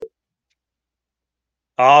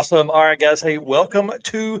Awesome. All right, guys. Hey, welcome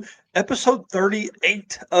to episode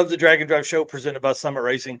 38 of the Dragon Drive Show presented by Summit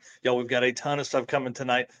Racing. Y'all, we've got a ton of stuff coming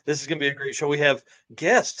tonight. This is going to be a great show. We have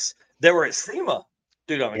guests that were at SEMA.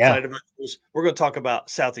 Dude, I'm excited about this. We're going to talk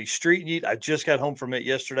about Southeast Street Meet. I just got home from it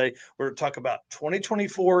yesterday. We're going to talk about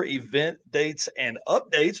 2024 event dates and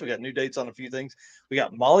updates. We got new dates on a few things. We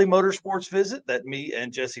got Molly Motorsports visit that me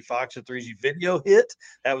and Jesse Fox at 3G Video hit.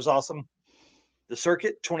 That was awesome. The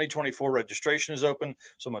circuit 2024 registration is open.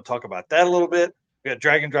 So I'm going to talk about that a little bit. We got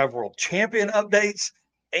Dragon Drive World Champion updates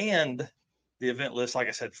and the event list, like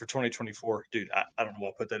I said, for 2024. Dude, I don't know why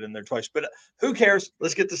I put that in there twice, but who cares?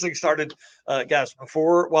 Let's get this thing started. Guys,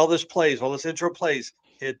 while this intro plays,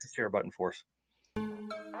 hit the share button for us.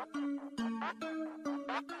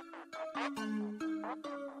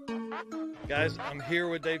 Guys, I'm here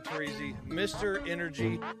with Dave Teresi, Mr.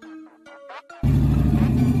 Energy.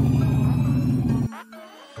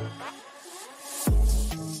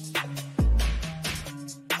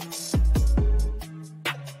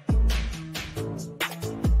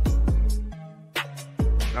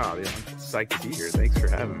 Oh, yeah, I'm psyched to be here. Thanks for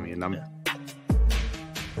having me. And Oh,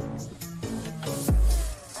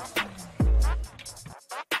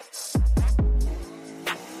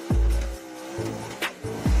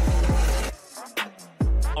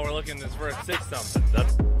 we're looking for a 6 something.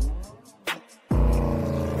 That's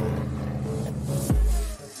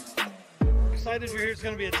excited you're here. It's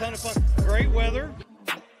going to be a ton of fun. Great weather.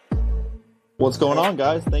 What's going on,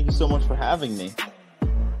 guys? Thank you so much for having me.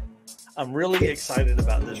 I'm really excited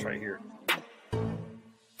about this right here.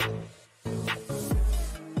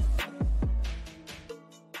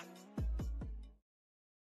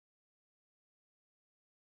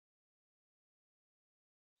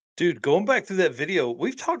 Dude, going back through that video,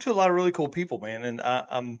 we've talked to a lot of really cool people, man. And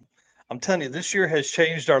I'm telling you, this year has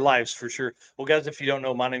changed our lives for sure. Well, guys, if you don't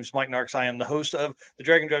know, my name is Mike Narks. I am the host of the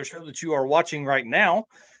Dragon Drive Show that you are watching right now.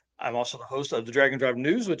 I'm also the host of the Dragon Drive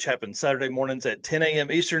News, which happens Saturday mornings at 10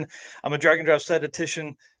 a.m. Eastern. I'm a Dragon Drive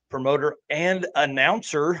statistician, promoter, and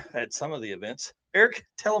announcer at some of the events. Eric,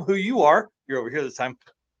 tell them who you are. You're over here this time.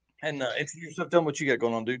 And introduce yourself. Tell them what you got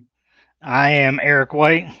going on, dude. I am Eric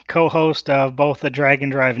White, co-host of both the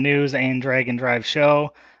Dragon Drive News and Dragon Drive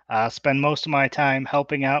Show. Spend most of my time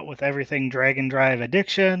helping out with everything Dragon Drive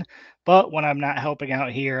addiction, but when I'm not helping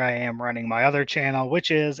out here, I am running my other channel,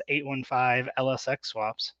 which is 815 LSX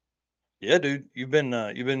Swaps. Yeah, dude, you've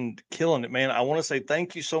been killing it, man. I want to say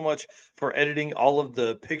thank you so much for editing all of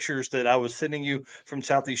the pictures that I was sending you from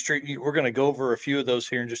Southeast Street Meet. We're going to go over a few of those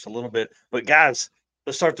here in just a little bit. But guys,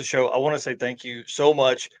 let's start the show. I want to say thank you so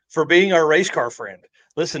much for being our race car friend.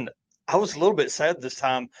 Listen, I was a little bit sad this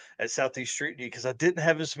time at Southeast Street Meet because I didn't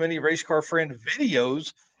have as many race car friend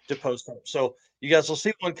videos to post up. So you guys will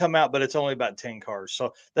see one come out, but it's only about 10 cars.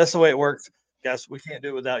 So that's the way it works. Guys, we can't do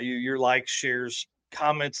it without you. Your likes, shares,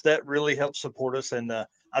 comments, that really helps support us. And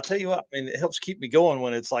I'll tell you what, I mean, it helps keep me going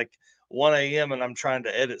when it's like 1 a.m. and I'm trying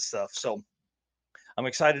to edit stuff. So I'm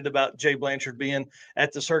excited about Jay Blanchard being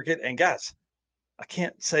at the circuit. And guys, I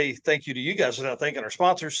can't say thank you to you guys without thanking our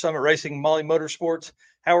sponsors, Summit Racing, Molly Motorsports,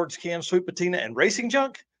 Howard's Cam, Sweet Patina, and Racing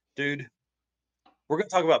Junk. Dude, we're going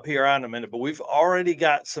to talk about PRI in a minute, but we've already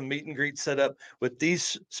got some meet and greets set up with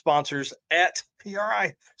these sponsors at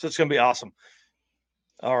PRI. So it's going to be awesome.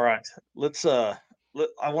 All right,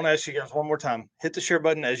 I want to ask you guys one more time. Hit the share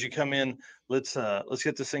button as you come in. Let's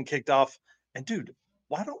get this thing kicked off. And dude,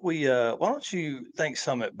 why don't you thank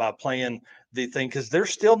Summit by playing the thing, because they're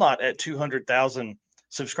still not at 200,000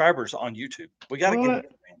 subscribers on YouTube. We got to get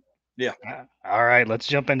it. Yeah. All right, let's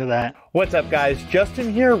jump into that. What's up, guys?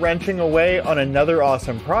 Justin here, wrenching away on another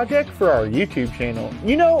awesome project for our YouTube channel.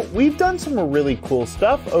 You know, we've done some really cool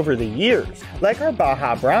stuff over the years, like our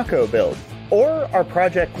Baja Bronco build, or our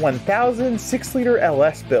Project 1000 6-liter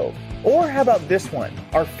LS build. Or how about this one,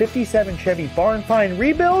 our 57 Chevy Barn Find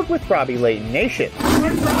rebuild with Robbie Layton Nation.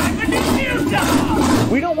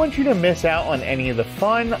 We don't want you to miss out on any of the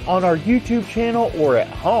fun on our YouTube channel or at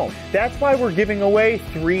home. That's why we're giving away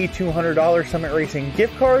 3 $200 Summit Racing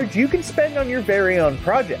gift cards you can spend on your very own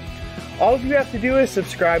project. All you have to do is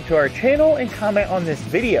subscribe to our channel and comment on this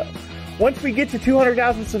video. Once we get to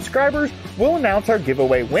 200,000 subscribers, we'll announce our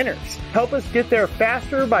giveaway winners. Help us get there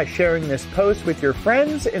faster by sharing this post with your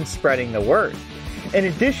friends and spreading the word. In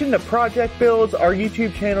addition to project builds, our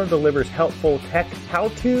YouTube channel delivers helpful tech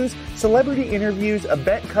how-tos, celebrity interviews,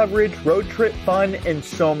 event coverage, road trip fun, and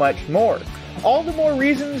so much more. All the more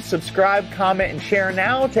reasons to subscribe, comment, and share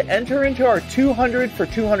now to enter into our 200 for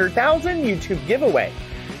 200,000 YouTube giveaway.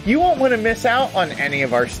 You won't want to miss out on any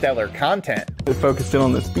of our stellar content. We're focused in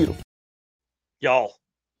on this beautiful. Y'all,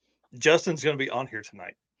 Justin's going to be on here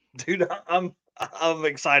tonight. Dude, I'm I'm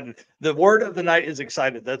excited. The word of the night is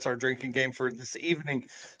excited. That's our drinking game for this evening.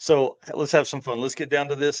 So let's have some fun. Let's get down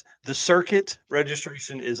to this. The circuit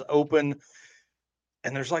registration is open,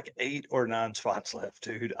 and there's like 8 or 9 spots left,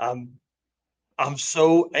 dude. I'm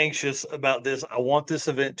so anxious about this. I want this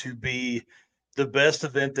event to be the best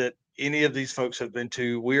event that any of these folks have been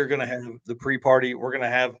to. We are going to have the pre-party. We're going to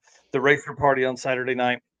have the racer party on Saturday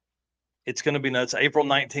night. It's going to be nuts. April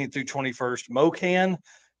 19th through 21st. Mocan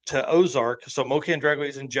to Ozark. So Mocan Dragway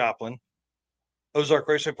is in Joplin. Ozark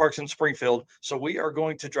Raceway Park's in Springfield. So we are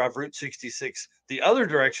going to drive Route 66 the other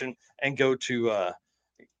direction and go to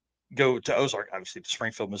Ozark, obviously to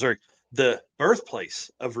Springfield, Missouri, the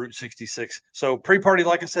birthplace of Route 66. So pre-party,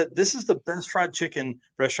 like I said, this is the best fried chicken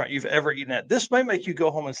restaurant you've ever eaten at. This may make you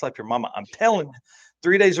go home and slap your mama. I'm telling you.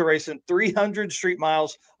 3 days of racing, 300 street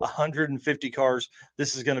miles, 150 cars.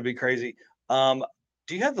 This is going to be crazy.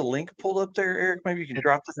 Do you have the link pulled up there, Eric? Maybe you can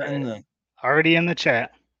drop it in the. Already in the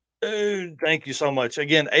chat. Thank you so much.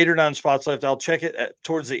 Again, 8 or 9 spots left. I'll check it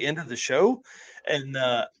towards the end of the show. And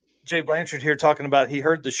Jay Blanchard here talking about he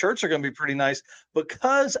heard the shirts are going to be pretty nice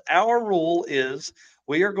because our rule is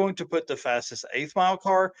we are going to put the fastest 8th mile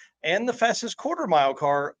car and the fastest quarter mile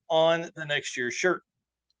car on the next year's shirt.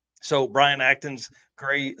 So Brian Acton's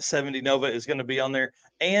gray 70 Nova is going to be on there,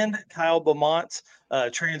 and Kyle Beaumont's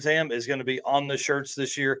Trans Am is going to be on the shirts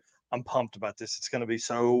this year. I'm pumped about this. It's going to be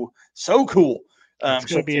so cool. It's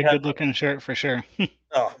going to be a good looking shirt for sure.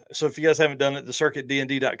 So if you guys haven't done it,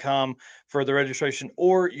 thecircuitdnd.com for the registration,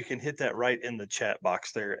 or you can hit that right in the chat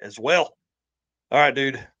box there as well. All right,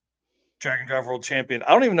 dude. Dragon Drive World Champion.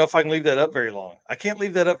 I don't even know if I can leave that up very long. I can't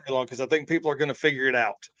leave that up very long because I think people are going to figure it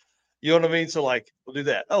out. You know what I mean? So like, we'll do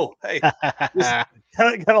that. Oh, hey,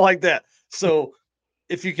 kind of like that. So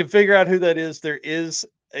if you can figure out who that is, there is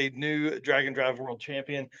a new Dragon Drive World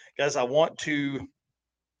Champion. Guys, I want to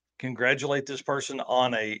congratulate this person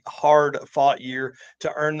on a hard fought year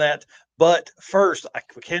to earn that. But first, I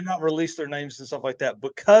cannot release their names and stuff like that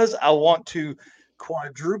because I want to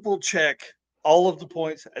quadruple check all of the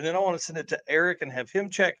points. And then I want to send it to Eric and have him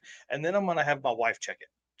check. And then I'm going to have my wife check it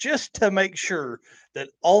just to make sure that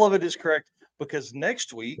all of it is correct. Because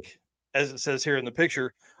next week, as it says here in the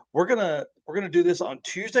picture, we're gonna do this on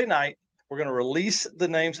Tuesday night. We're going to release the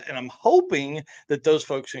names, and I'm hoping that those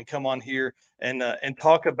folks can come on here and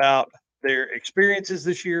talk about their experiences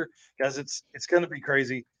this year, guys. It's going to be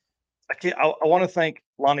crazy. I want to thank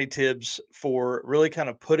Lonnie Tibbs for really kind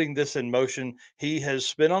of putting this in motion. He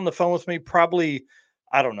has been on the phone with me probably,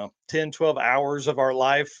 I don't know, 10, 12 hours of our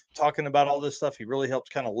life talking about all this stuff. He really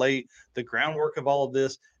helped kind of lay the groundwork of all of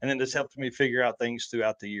this, and then just helped me figure out things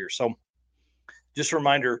throughout the year. So just a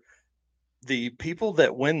reminder, the people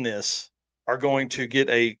that win this are going to get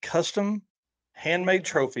a custom handmade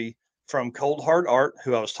trophy from Cold Hard Art,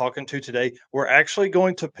 who I was talking to today. We're actually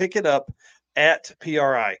going to pick it up at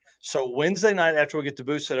PRI. So Wednesday night, after we get the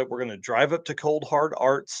booth set up, we're going to drive up to Cold Hard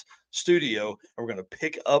Art's studio and we're going to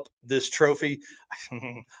pick up this trophy.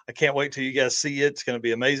 I can't wait till you guys see it. It's going to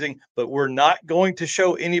be amazing, but we're not going to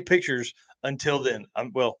show any pictures until then.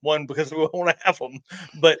 Well, one, because we won't have them,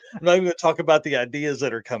 but I'm not even going to talk about the ideas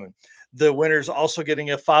that are coming. The winner's also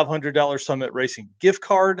getting a $500 Summit Racing gift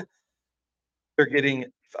card. They're getting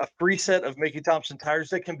a free set of Mickey Thompson tires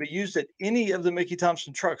that can be used at any of the Mickey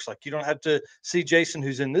Thompson trucks. Like, you don't have to see Jason,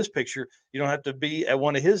 who's in this picture. You don't have to be at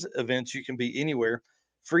one of his events. You can be anywhere.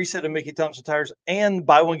 Free set of Mickey Thompson tires, and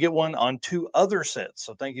buy one, get one on 2 other sets.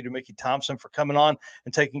 So thank you to Mickey Thompson for coming on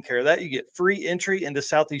and taking care of that. You get free entry into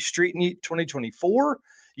Southeast Street Meet 2024.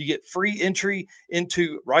 You get free entry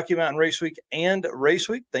into Rocky Mountain Race Week and Race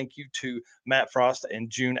Week. Thank you to Matt Frost and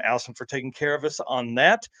June Allison for taking care of us on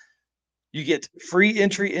that. You get free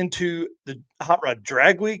entry into the Hot Rod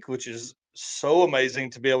Drag Week, which is so amazing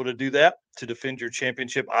to be able to do that, to defend your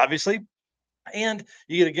championship, obviously. And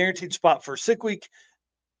you get a guaranteed spot for Sick Week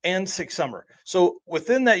and Sick Summer. So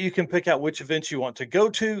within that, you can pick out which events you want to go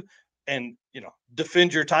to and,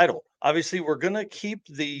 defend your title. Obviously, we're going to keep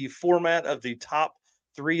the format of the top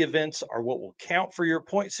 3 events are what will count for your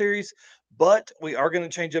point series, but we are going to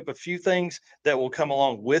change up a few things that will come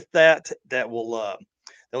along with that will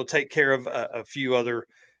take care of a few other,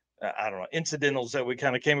 incidentals that we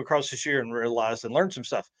kind of came across this year and realized and learned some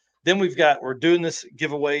stuff. Then we're doing this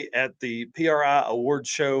giveaway at the PRI award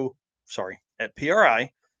show. At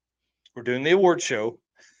PRI, we're doing the award show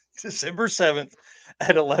December 7th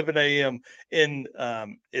at 11 a.m. in,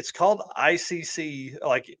 it's called ICC,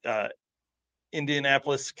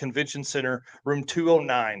 Indianapolis Convention Center, room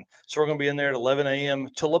 209. So we're going to be in there at 11 a.m.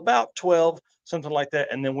 till about 12, something like that.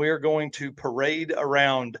 And then we are going to parade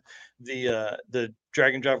around the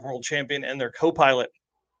Dragon Drive World Champion and their co-pilot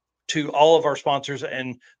to all of our sponsors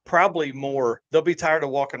and probably more. They'll be tired of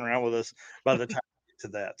walking around with us by the time we get to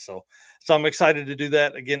that. So I'm excited to do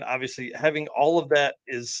that. Again, obviously having all of that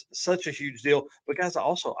is such a huge deal. But guys,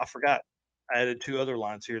 I forgot I added 2 other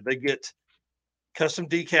lines here. They get custom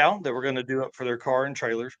decal that we're going to do up for their car and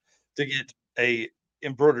trailers. To get a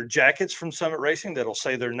embroidered jackets from Summit Racing that'll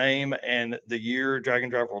say their name and the year Dragon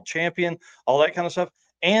Drive World Champion, all that kind of stuff.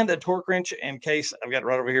 And a torque wrench and case I've got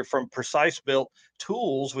right over here from Precise Built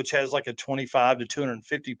Tools, which has like a 25 to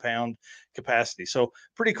 250 pound capacity. So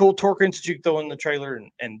pretty cool torque wrench that you can throw in the trailer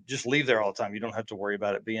and just leave there all the time. You don't have to worry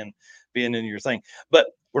about it being in your thing. But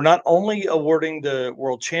we're not only awarding the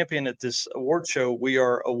world champion at this award show, we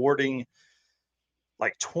are awarding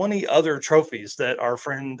like 20 other trophies that our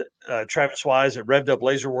friend Travis Wise at Revved Up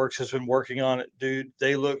Laser Works has been working on. It, dude,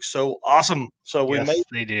 they look so awesome. So Yes,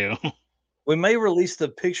 they do. we may release the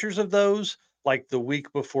pictures of those like the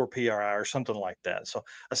week before PRI or something like that. So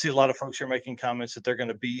I see a lot of folks here making comments that they're going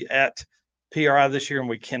to be at PRI this year, and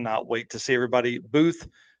we cannot wait to see everybody. Booth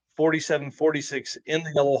 4746 in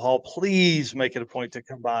the Yellow Hall. Please make it a point to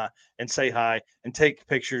come by and say hi and take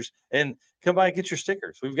pictures and come by and get your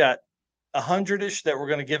stickers. We've got 100-ish that we're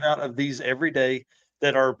going to give out of these every day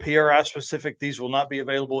that are PRI specific. These will not be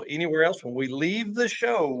available anywhere else. When we leave the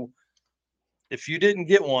show, if you didn't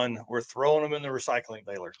get one, we're throwing them in the recycling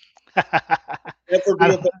baler. Never be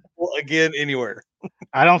available again anywhere.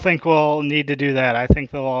 I don't think we'll need to do that. I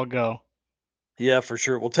think they'll all go. Yeah, for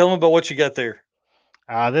sure. Well, tell them about what you got there.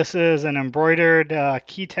 This is an embroidered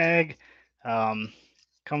key tag.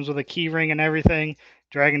 Comes with a key ring and everything.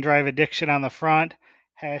 Dragon Drive Addiction on the front.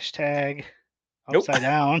 Hashtag upside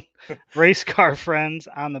down. Race car friends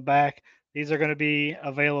on the back. These are going to be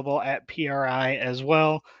available at PRI as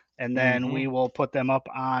well. And then we will put them up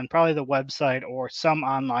on probably the website or some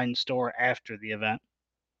online store after the event.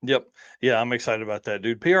 Yep. Yeah, I'm excited about that,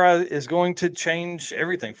 dude. PRI is going to change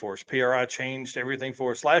everything for us. PRI changed everything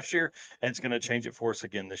for us last year, and it's going to change it for us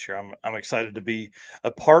again this year. I'm excited to be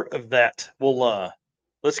a part of that. Well,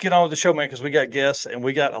 let's get on with the show, man, because we got guests and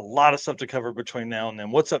we got a lot of stuff to cover between now and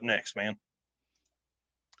then. What's up next, man?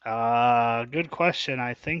 Good question.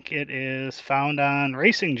 I think it is Found on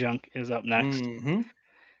Racing Junk is up next.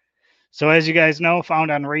 So as you guys know,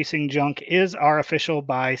 Found on Racing Junk is our official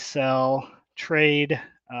buy, sell, trade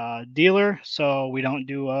dealer. So we don't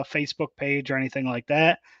do a Facebook page or anything like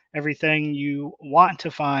that. Everything you want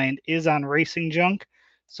to find is on Racing Junk.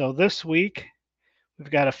 So this week,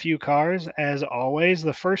 we've got a few cars, as always.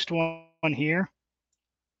 The first one here,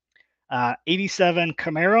 87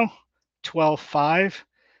 Camaro, 12.5.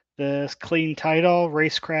 This clean title,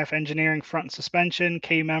 Racecraft Engineering front suspension,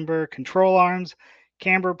 K-member, control arms,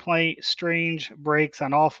 camber plate, strange brakes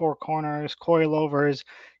on all 4 corners, coilovers.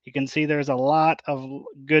 You can see there's a lot of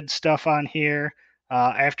good stuff on here.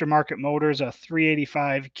 Aftermarket motors, a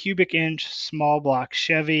 385 cubic inch small block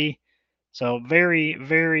Chevy. So very,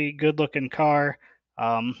 very good looking car.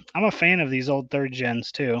 I'm a fan of these old third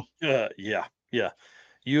gens too. Yeah.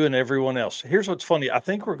 You and everyone else. Here's what's funny. I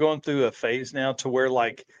think we're going through a phase now to where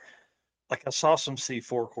like I saw some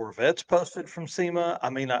C4 Corvettes posted from SEMA. I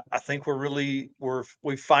mean, I think we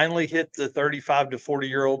finally hit the 35 to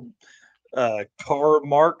 40-year-old car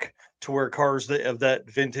mark to where cars of that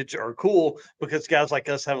vintage are cool because guys like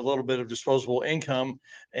us have a little bit of disposable income,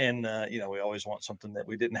 and we always want something that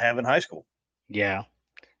we didn't have in high school. Yeah.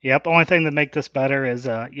 Yep. Only thing that make this better is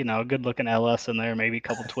a good looking LS in there, maybe a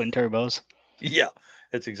couple twin turbos. Yeah,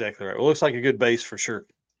 that's exactly right. Well, looks like a good base for sure.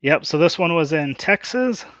 Yep. So this one was in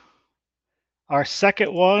Texas. Our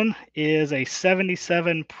second one is a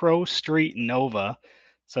 77 Pro Street Nova.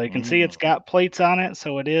 So you can see it's got plates on it.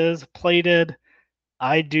 So it is plated.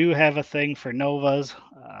 I do have a thing for Novas,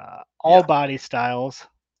 all body styles.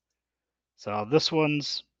 So this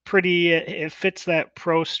one's pretty, it fits that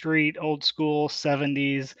Pro Street old school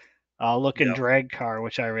 70s looking drag car,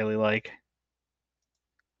 which I really like.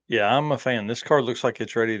 Yeah, I'm a fan. This car looks like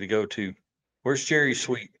it's ready to go too. Where's Jerry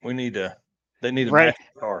Sweet? They need a match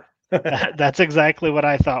car. That's exactly what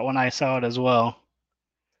I thought when I saw it as well.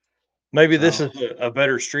 Maybe this is a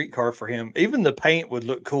better street car for him. Even the paint would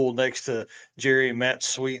look cool next to Jerry and Matt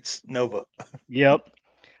Sweet's Nova. Yep.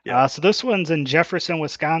 So this one's in Jefferson,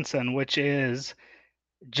 Wisconsin, which is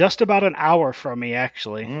just about an hour from me,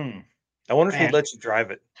 actually. I wonder if he'd let you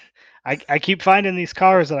drive it. I keep finding these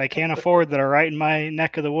cars that I can't afford that are right in my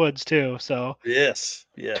neck of the woods too. So yes.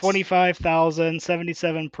 25,000,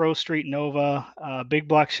 77 Pro Street Nova, big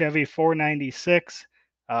block Chevy 496,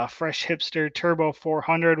 fresh hipster turbo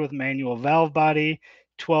 400 with manual valve body,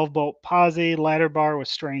 12 bolt posi, ladder bar with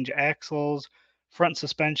strange axles, Front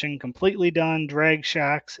suspension completely done. Drag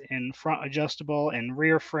shocks and front adjustable and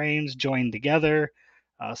rear frames joined together.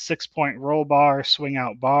 6-point roll bar, swing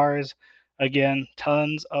out bars. Again,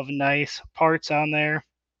 tons of nice parts on there.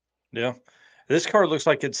 Yeah. This car looks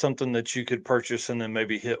like it's something that you could purchase and then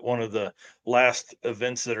maybe hit one of the last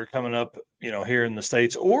events that are coming up, here in the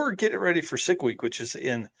States, or get it ready for Sick Week, which is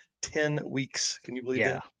in 10 weeks. Can you believe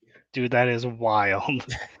Yeah, that? dude, that is wild.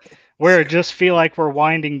 Where it just feel like we're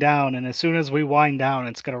winding down, and as soon as we wind down,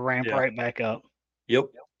 it's going to ramp Yeah. right back up. Yep.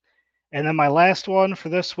 And then my last one for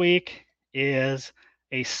this week is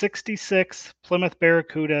a 66 Plymouth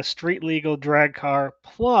Barracuda street legal drag car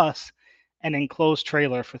plus an enclosed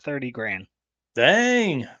trailer for 30 grand.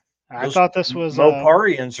 Dang. I Those thought this was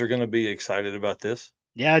Moparians are going to be excited about this.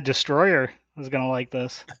 yeah, Destroyer is going to like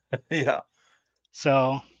this. Yeah.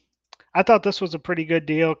 So I thought this was a pretty good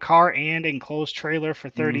deal. Car and enclosed trailer for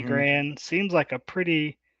 30 Mhm. grand. Seems like a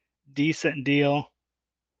pretty decent deal.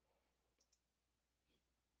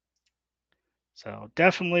 So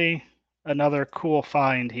definitely another cool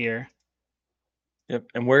find here. Yep.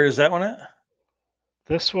 And where is that one at?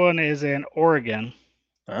 This one is in Oregon.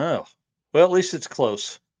 Oh, well, at least it's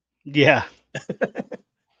close. Yeah.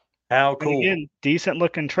 How And cool. again, decent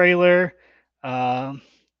looking trailer.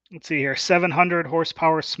 Let's see here, 700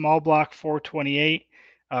 horsepower, small block 428,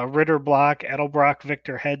 Ritter block, Edelbrock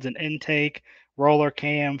Victor heads and intake, roller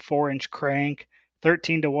cam, 4-inch crank,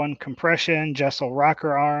 13-to-1 compression, Jessel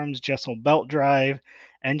rocker arms, Jessel belt drive.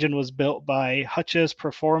 Engine was built by Hutch's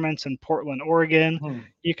Performance in Portland, Oregon. Hmm.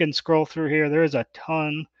 You can scroll through here. There's a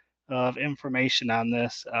ton of information on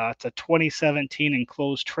this. It's a 2017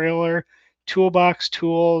 enclosed trailer, toolbox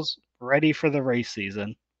tools, ready for the race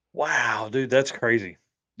season. Wow, dude, that's crazy.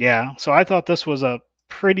 Yeah, so I thought this was a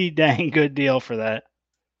pretty dang good deal for that.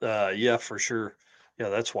 Yeah, for sure. Yeah,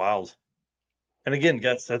 that's wild. And again,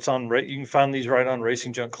 guys, that's on you can find these right on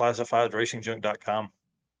Racing Junk Classifieds, racingjunk.com.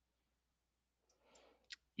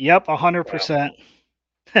 Yep, 100%.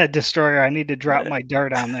 Destroyer, I need to drop my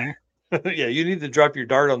dart on there. Yeah, you need to drop your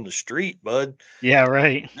dart on the street, bud. Yeah,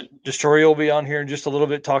 right. Destroyer will be on here in just a little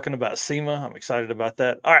bit talking about SEMA. I'm excited about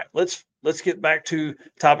that. All right, let's get back to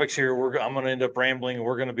topics here. I'm going to end up rambling, and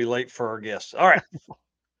we're going to be late for our guests. All right.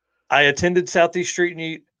 I attended Southeast Street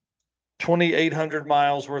Meet, 2,800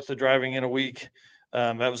 miles worth of driving in a week.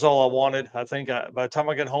 That was all I wanted. I think by the time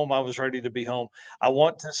I got home, I was ready to be home. I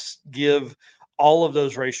want to give all of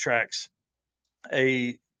those racetracks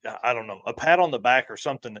a pat on the back or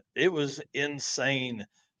something. It was insane,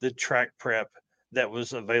 the track prep that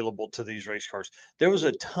was available to these race cars. There was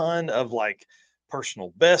a ton of like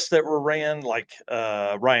personal bests that were ran, like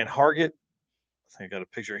Ryan Hargett. I think I got a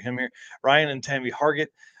picture of him here. Ryan and Tammy Hargett,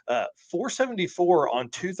 474 on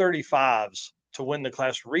 235s to win the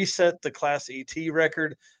class, reset the class ET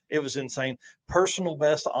record. It was insane. Personal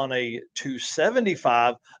best on a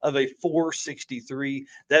 275 of a 463.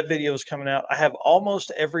 That video is coming out. I have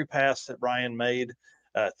almost every pass that Ryan made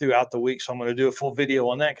throughout the week. So I'm going to do a full video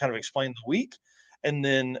on that, kind of explain the week. And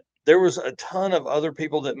then there was a ton of other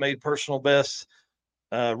people that made personal bests.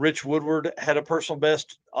 Rich Woodward had a personal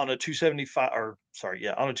best on a 275,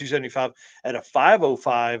 on a 275 at a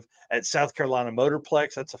 505 at South Carolina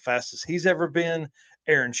Motorplex. That's the fastest he's ever been.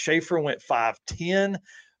 Aaron Schaefer went 510.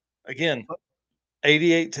 Again,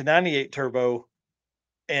 88 to 98 turbo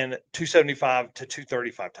and 275 to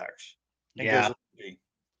 235 tires. And Yeah. goes with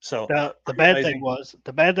so the bad thing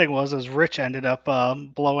was is Rich ended up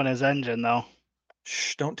blowing his engine though.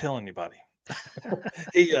 Shh, don't tell anybody.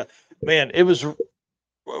 He man, it was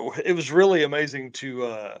really amazing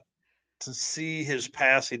to see his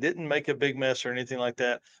pass. He didn't make a big mess or anything like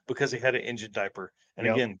that because he had an engine diaper. And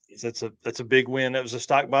Yep. again, that's a big win. That was a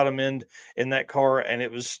stock bottom end in that car, and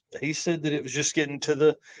he said that it was just getting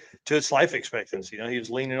to its life expectancy. He was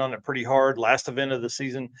leaning on it pretty hard last event of the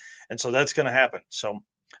season, and so that's going to happen. So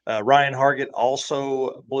Ryan Hargett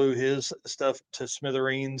also blew his stuff to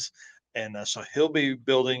smithereens, and so he'll be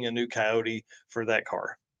building a new Coyote for that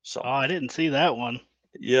car. So I didn't see that one.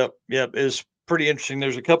 Yep. It's pretty interesting.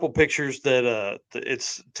 There's a couple pictures that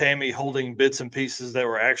it's Tammy holding bits and pieces that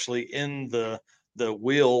were actually in the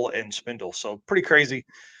wheel and spindle. So pretty crazy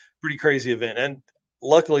event. And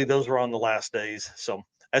luckily those were on the last days. So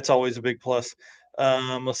that's always a big plus.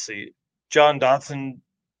 Let's see. John Dotson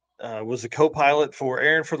was a co-pilot for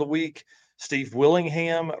Aaron for the week. Steve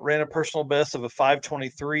Willingham ran a personal best of a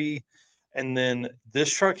 523. And then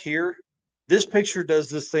this truck here, this picture does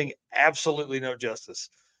this thing absolutely no justice.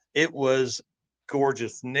 It was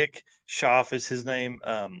gorgeous. Nick Schaff is his name.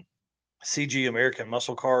 CG American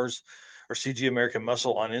Muscle Cars or CG American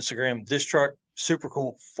Muscle on Instagram. This truck super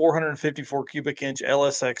cool. 454 cubic inch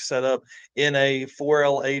LSX setup in a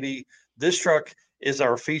 4L80. This truck is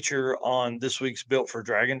our feature on this week's Built for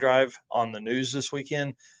Drag and Drive on the news this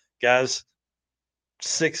weekend. Guys,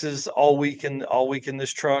 sixes all week in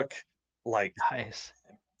this truck. Like, Nice.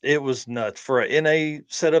 it was nuts for a NA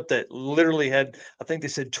setup that literally had, I think they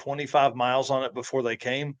said 25 miles on it before they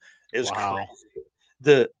came. It was Wow.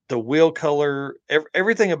 crazy. The wheel color,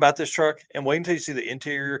 everything about this truck, and wait until you see the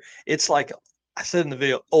interior. It's like I said in the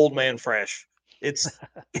video, old man fresh. It's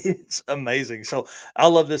it's amazing. So I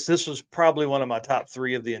love this. This was probably one of my top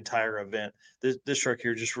 3 of the entire event. This truck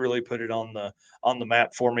here just really put it on the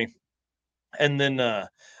map for me. And then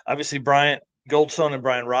obviously Bryant Goldstone and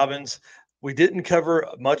Brian Robbins. We didn't cover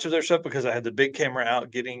much of their stuff because I had the big camera out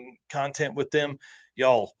getting content with them.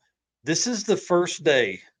 Y'all, this is the first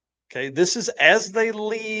day. Okay. This is as they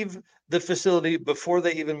leave the facility before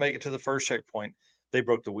they even make it to the first checkpoint. They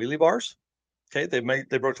broke the wheelie bars. Okay. They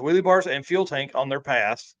broke the wheelie bars and fuel tank on their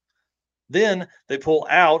pass. Then they pull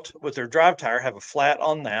out with their drive tire, have a flat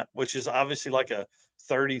on that, which is obviously like a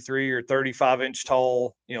 33 or 35-inch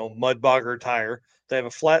tall, mud bogger tire. They have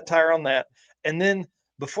a flat tire on that. And then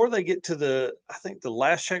before they get to I think the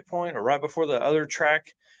last checkpoint or right before the other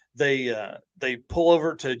track, they pull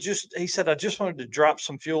over to he said, I just wanted to drop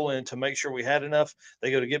some fuel in to make sure we had enough.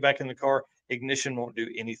 They go to get back in the car. Ignition won't do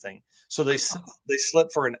anything. So they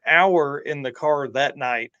slept for an hour in the car that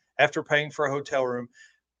night after paying for a hotel room,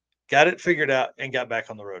 got it figured out, and got back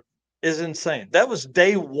on the road. Is insane. That was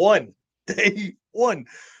day one. Day one.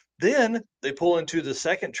 Then they pull into the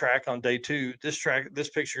second track on day 2. This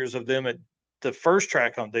picture is of them at the first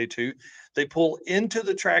track on day 2. They pull into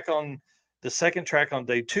the track on the second track on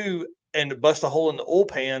day 2 and bust a hole in the oil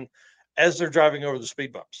pan as they're driving over the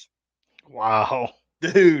speed bumps. Wow.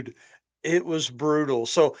 Dude, it was brutal.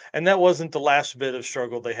 So, and that wasn't the last bit of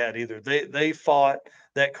struggle they had either. They fought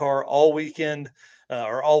that car all weekend.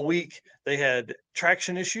 Or all week. They had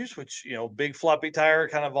traction issues, which, big floppy tire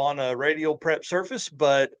kind of on a radial prep surface,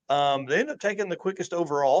 but they ended up taking the quickest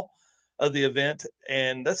overall of the event.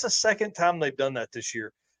 And that's the second time they've done that this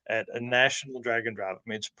year at a national drag and drive. I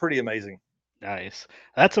mean, it's pretty amazing. Nice.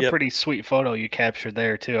 That's a Yep. pretty sweet photo you captured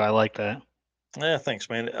there too. I like that. Yeah, thanks,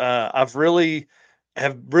 man. I've really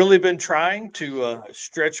been trying to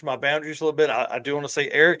stretch my boundaries a little bit. I do want to say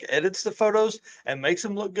Eric edits the photos and makes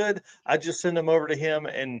them look good. I just send them over to him,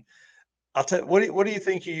 and I'll tell you, what do you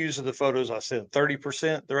think you use of the photos I sent?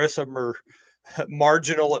 30%. The rest of them are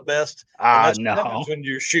marginal at best, and that's what No. happens when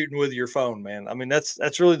you're shooting with your phone, man. I mean, that's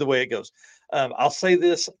really the way it goes. I'll say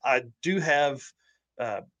this: I do have,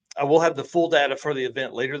 I will have the full data for the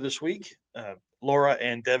event later this week. Laura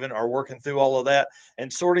and Devin are working through all of that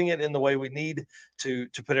and sorting it in the way we need to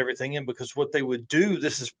put everything in, because what they would do,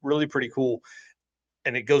 this is really pretty cool.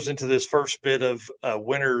 And it goes into this first bit of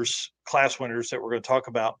class winners that we're going to talk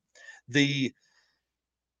about. They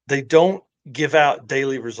don't give out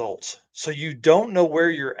daily results. So you don't know where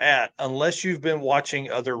you're at unless you've been watching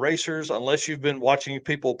other racers, unless you've been watching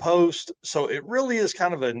people post. So it really is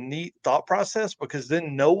kind of a neat thought process, because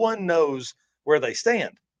then no one knows where they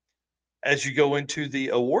stand. As you go into the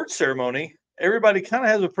award ceremony, everybody kind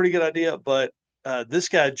of has a pretty good idea, but this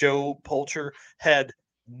guy, Joe Polcher, had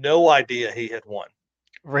no idea he had won.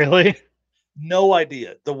 Really? No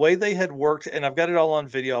idea. The way they had worked, and I've got it all on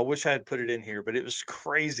video. I wish I had put it in here, but it was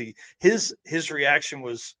crazy. His reaction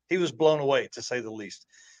was, he was blown away, to say the least.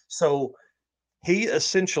 So he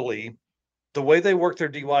essentially, the way they work their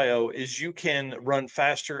DYO is you can run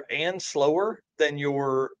faster and slower than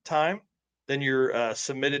your time, than your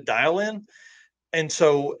submitted dial in. And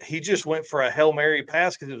so he just went for a Hail Mary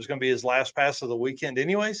pass because it was going to be his last pass of the weekend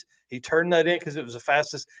anyways. He turned that in because it was the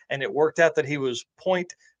fastest, and it worked out that he was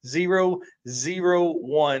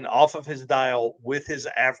 0.001 off of his dial with his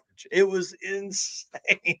average. It was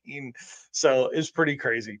insane. So it's pretty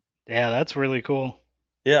crazy. Yeah, that's really cool.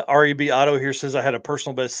 Yeah, REB Auto here says I had a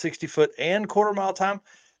personal best 60-foot and quarter-mile time.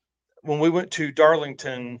 When we went to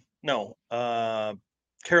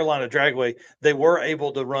Carolina Dragway, they were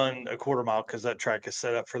able to run a quarter mile because that track is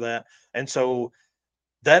set up for that. And so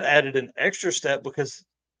that added an extra step because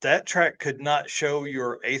that track could not show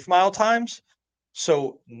your 8th mile times.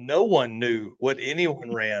 So no one knew what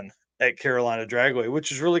anyone ran at Carolina Dragway,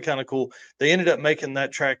 which is really kind of cool. They ended up making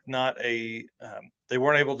that track not they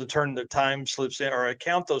weren't able to turn the time slips in or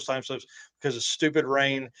account those time slips because of stupid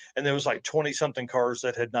rain. And there was like 20 something cars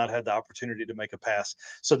that had not had the opportunity to make a pass.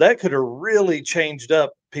 So that could have really changed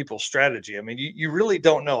up people's strategy. I mean, you really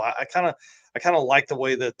don't know. I kind of like the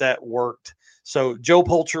way that worked. So Joe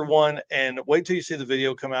Poulter won, and wait till you see the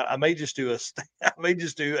video come out. I may just do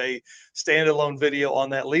a standalone video on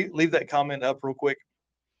that. Leave that comment up real quick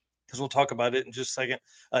because we'll talk about it in just a second.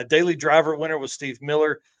 Daily driver winner was Steve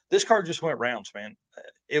Miller. This car just went rounds, man.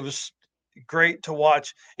 It was great to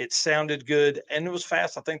watch. It sounded good and it was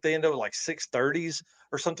fast. I think they ended up with like 630s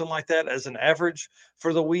or something like that as an average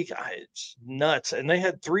for the week. It's nuts. And they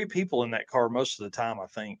had 3 people in that car most of the time, I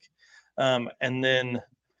think. And then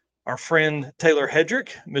our friend Taylor Hedrick,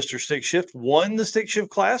 Mr. Stick Shift, won the stick shift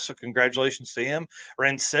class. So congratulations to him.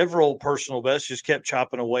 Ran several personal bests, just kept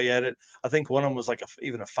chopping away at it. I think one of them was like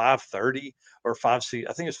even a 530 or 5C.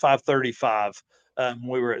 I think it's 535.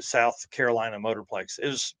 We were at South Carolina Motorplex. It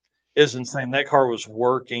was insane. That car was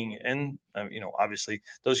working, and obviously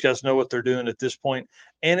those guys know what they're doing at this point.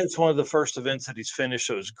 And it's one of the first events that he's finished,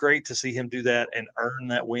 so it was great to see him do that and earn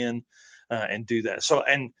that win and do that. So,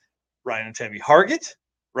 and Ryan and Tammy Hargett,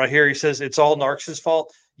 right here, he says it's all Narks'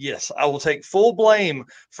 fault. Yes, I will take full blame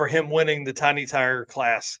for him winning the tiny tire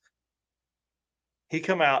class. He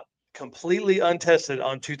come out completely untested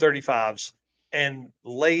on 235s and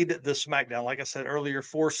laid the smackdown. Like I said earlier,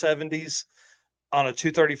 470s on a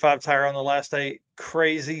 235 tire on the last day.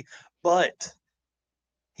 Crazy. But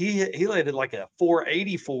he laid it like a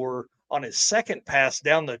 484 on his second pass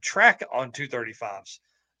down the track on 235s.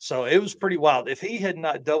 So it was pretty wild. If he had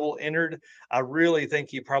not double entered, I really think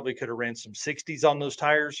he probably could have ran some 60s on those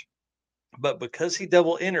tires. But because he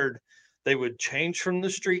double entered, they would change from the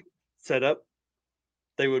street setup.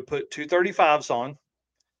 They would put 235s on.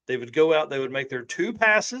 They would go out. They would make their 2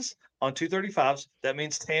 passes on 235s. That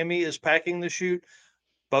means Tammy is packing the chute,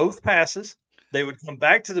 both passes. They would come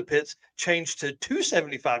back to the pits, change to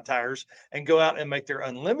 275 tires, and go out and make their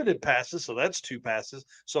unlimited passes. So that's 2 passes.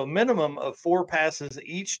 So a minimum of 4 passes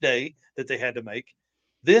each day that they had to make.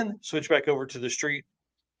 Then switch back over to the street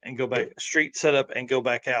and go back street setup and go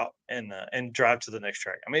back out and drive to the next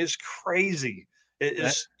track. I mean, it's crazy.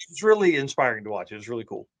 It's really inspiring to watch. It was really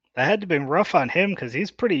cool. That had to be rough on him because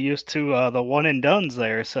he's pretty used to the one and dones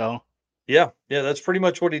there. So yeah, that's pretty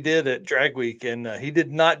much what he did at Drag Week, and he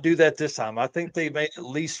did not do that this time. I think they made at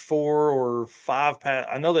least 4 or 5 pass.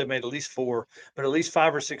 I know they made at least 4, but at least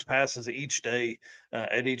 5 or 6 passes each day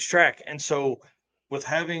at each track. And so, with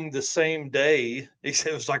having the same day, he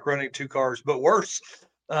said it was like running 2 cars, but worse.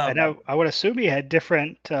 And I would assume he had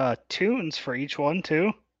different tunes for each one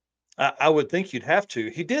too. I would think you'd have to.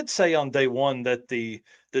 He did say on day one that the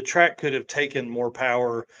track could have taken more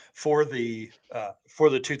power for the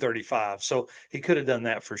 235, so he could have done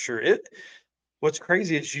that for sure. What's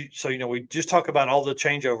crazy is we just talk about all the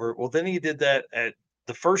changeover. Well, then he did that at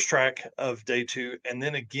the first track of day 2, and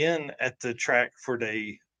then again at the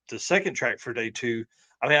second track for day 2.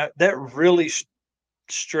 I mean, that really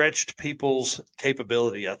stretched people's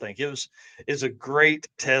capability. I think is a great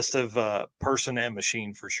test of person and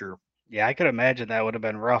machine for sure. Yeah, I could imagine that would have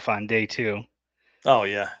been rough on day 2. Oh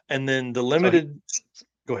yeah, and then the limited.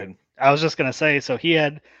 Go ahead. I was just gonna say, so he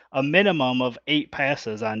had a minimum of 8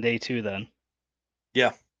 passes on day 2. Then.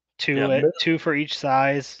 Yeah. 2 for each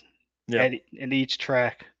size. Yeah. In each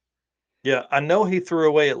track. Yeah, I know he threw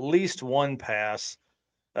away at least 1 pass.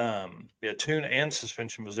 Tune and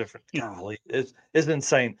suspension was different. Golly, it's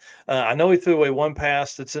insane. I know he threw away 1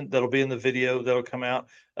 pass that'll be in the video that'll come out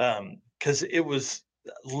because it was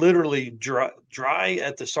literally dry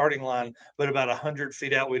at the starting line, but about 100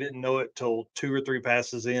 feet out. We didn't know it till 2 or 3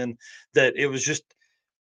 passes in that it was just.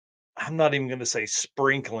 I'm not even going to say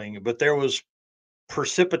sprinkling, but there was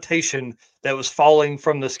precipitation that was falling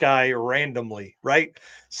from the sky randomly, right?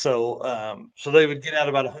 So they would get out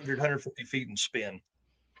about 150 feet and spin.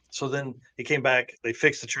 So then he came back, they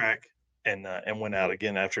fixed the track and went out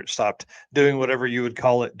again after it stopped doing whatever you would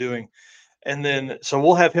call it doing. And then, so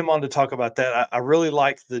we'll have him on to talk about that. I really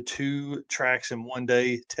like the 2 tracks in one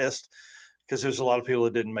day test because there's a lot of people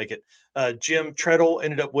that didn't make it. Jim Treadle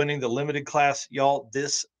ended up winning the limited class. Y'all,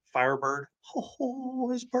 this Firebird,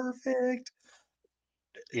 is perfect.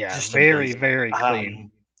 Yeah, just very, very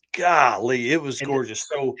clean. Golly, it was gorgeous.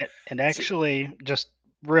 And actually, just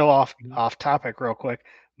real off topic, real quick.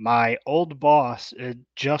 My old boss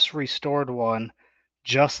just restored one,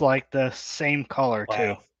 just like the same color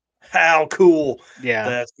too. How cool! Yeah,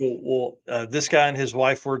 that's cool. Well, this guy and his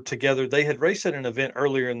wife were together. They had raced at an event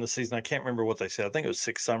earlier in the season. I can't remember what they said. I think it was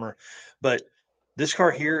 6 summer, but this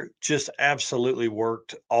car here just absolutely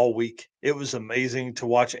worked all week. It was amazing to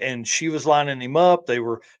watch. And she was lining him up. They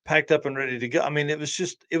were packed up and ready to go. I mean, it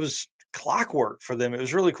was clockwork for them. It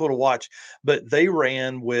was really cool to watch. But they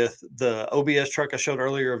ran with the OBS truck I showed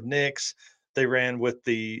earlier of Nick's. They ran with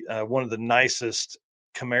the one of the nicest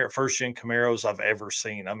first gen Camaros I've ever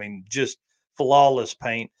seen. I mean, just flawless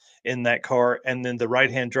paint in that car. And then the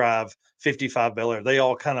right-hand drive 55 Bel Air, they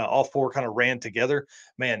all four kind of ran together.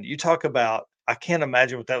 Man, you talk about, I can't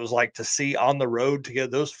imagine what that was like to see on the road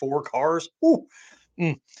together, those four cars. Ooh,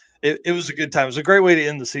 it was a good time. It was a great way to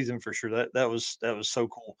end the season for sure. That was so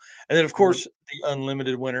cool. And then of course the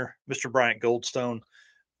unlimited winner, Mr. Bryant Goldstone,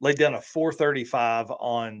 laid down a 435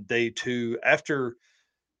 on day 2 after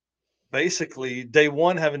basically day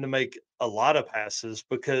 1 having to make a lot of passes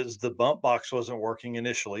because the bump box wasn't working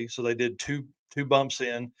initially. So they did two bumps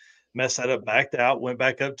in, messed that up, backed out, went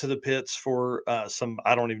back up to the pits for some,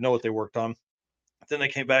 I don't even know what they worked on. Then they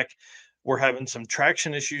came back. We're having some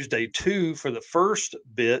traction issues day 2 for the first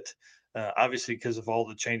bit, obviously because of all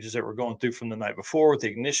the changes that were going through from the night before with the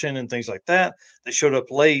ignition and things like that. They showed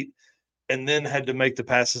up late and then had to make the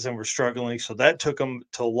passes and were struggling. So that took them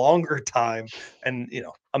to longer time. And,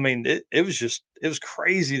 I mean, it was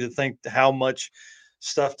crazy to think how much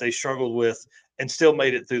stuff they struggled with and still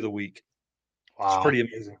made it through the week. It's Wow. pretty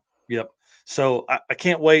amazing. Yep. So I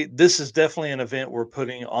can't wait. This is definitely an event we're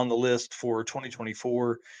putting on the list for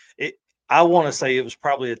 2024. I want to say it was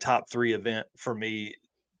probably a top 3 event for me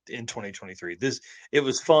in 2023. It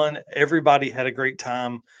was fun. Everybody had a great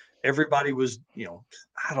time. Everybody was,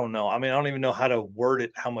 I don't know. I mean, I don't even know how to word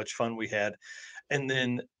it, how much fun we had. And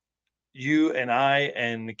then you and I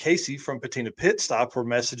and Casey from Patina Pit Stop were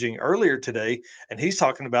messaging earlier today, and he's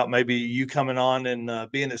talking about maybe you coming on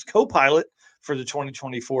and being his co-pilot for the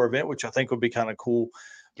 2024 event, which I think would be kind of cool.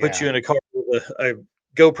 Put Yeah. you in a car with a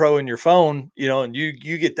GoPro in your phone, and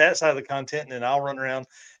you get that side of the content, and then I'll run around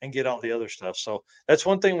and get all the other stuff. So that's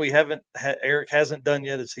one thing we haven't Eric hasn't done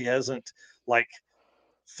yet is he hasn't like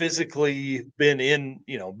physically been in,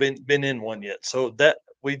 been in one yet. So that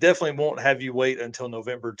we definitely won't have you wait until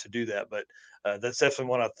November to do that. But that's definitely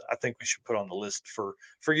one I think we should put on the list for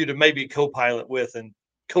you to maybe co-pilot with and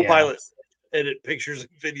Yeah. co-pilot edit pictures and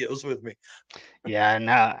videos with me. Yeah. And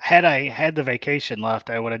had I had the vacation left,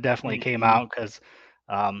 I would have definitely came out because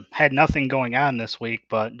had nothing going on this week,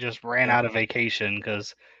 but just ran Yeah. out of vacation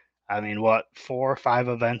because I mean, what, 4 or 5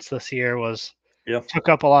 events this year Yeah. took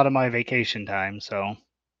up a lot of my vacation time. So,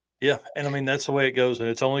 Yeah. And I mean, that's the way it goes. And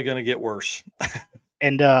it's only going to get worse.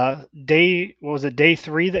 and what was it, day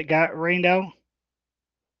 3 that got rained out?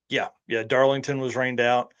 Yeah. Yeah. Darlington was rained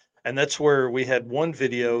out. And that's where we had one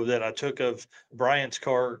video that I took of Brian's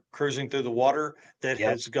car cruising through the water that Yep.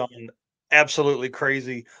 has gone absolutely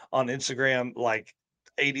crazy on Instagram, like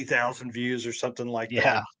 80,000 views or something like that.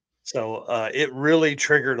 Yeah. So it really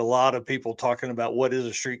triggered a lot of people talking about what is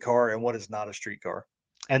a street car and what is not a street car.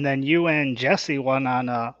 And then you and Jesse went on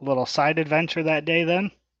a little side adventure that day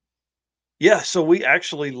then? Yeah, so we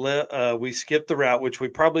actually we skipped the route, which we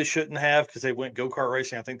probably shouldn't have because they went go-kart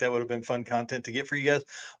racing. I think that would have been fun content to get for you guys.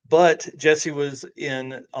 But Jesse was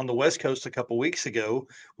in on the West Coast a couple weeks ago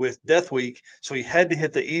with Death Week, so he had to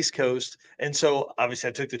hit the East Coast. And so obviously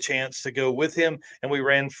I took the chance to go with him, and we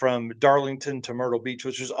ran from Darlington to Myrtle Beach,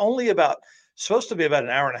 which was only supposed to be about an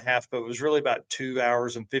hour and a half, but it was really about 2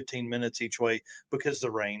 hours and 15 minutes each way because of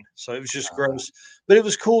the rain. So it was just gross, but it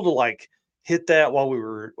was cool to like hit that while we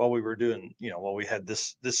were doing, while we had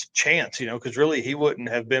this chance, because really he wouldn't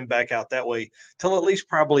have been back out that way till at least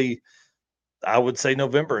probably I would say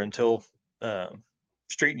November until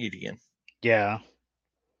street meet again. Yeah.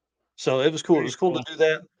 So it was cool. It Very was cool cool. to do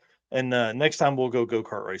that. And next time we'll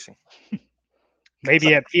go-kart racing.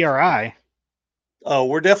 Maybe at PRI. Oh,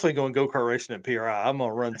 we're definitely going go-kart racing at PRI. I'm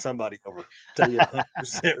gonna run somebody over. Tell you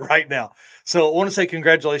 100% right now. So I want to say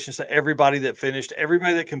congratulations to everybody that finished,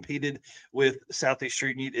 everybody that competed with Southeast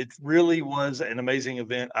Street Meet. It really was an amazing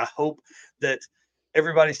event. I hope that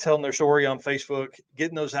everybody's telling their story on Facebook,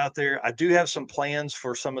 getting those out there. I do have some plans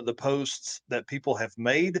for some of the posts that people have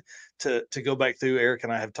made to go back through. Eric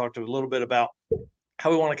and I have talked a little bit about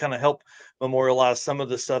how we want to kind of help memorialize some of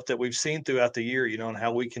the stuff that we've seen throughout the year, and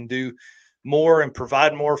how we can do more and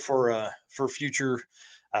provide more for future,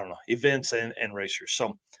 I don't know, events and racers.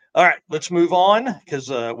 So, all right, let's move on because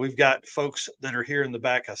we've got folks that are here in the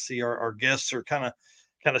back. I see our guests are kind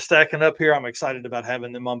of stacking up here. I'm excited about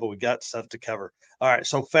having them on, but we got stuff to cover. All right,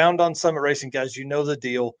 so Found on Summit Racing, guys, you know the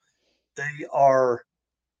deal. They are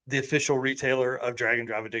the official retailer of Drag and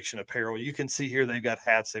Drive Addiction apparel. You can see here they've got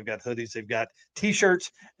hats, they've got hoodies, they've got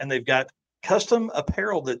t-shirts, and they've got custom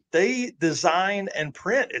apparel that they design and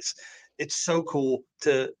print. It's so cool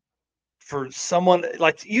for someone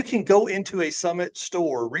like you can go into a Summit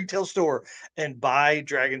store, retail store, and buy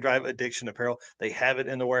Drag and Drive Addiction apparel. They have it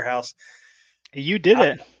in the warehouse. You did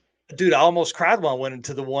it. Dude, I almost cried when I went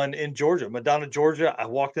into the one in Georgia, Madonna, Georgia. I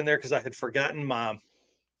walked in there because I had forgotten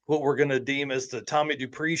what we're going to deem as the Tommy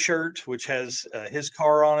Dupree shirt, which has his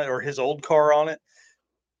car on it or his old car on it.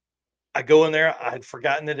 I go in there. I had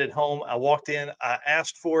forgotten it at home. I walked in. I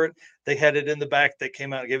asked for it. They had it in the back. They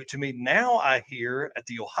came out and gave it to me. Now I hear at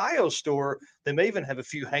the Ohio store, they may even have a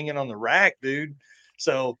few hanging on the rack, dude.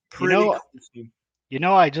 So You pretty know,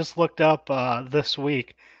 cool. I just looked up this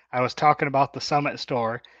week. I was talking about the Summit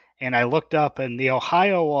store, and I looked up, and the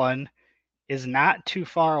Ohio one is not too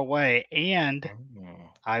far away, and Mm.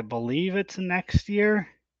 I believe it's next year.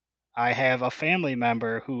 I have a family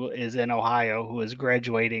member who is in Ohio who is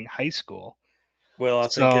graduating high school. Well, I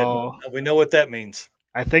think So we know what that means.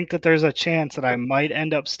 I think that there's a chance that I might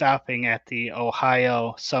end up stopping at the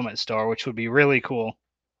Ohio Summit store, which would be really cool.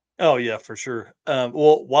 Oh yeah, for sure.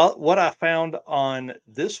 Well, what I found on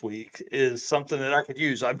this week is something that I could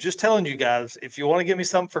use. I'm just telling you guys, if you want to give me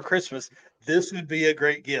something for Christmas, this would be a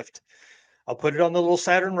great gift. I'll put it on the little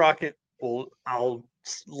Saturn rocket. Well, I'll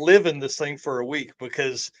live in this thing for a week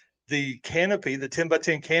because the canopy, the 10 by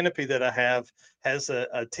 10 canopy that I have, has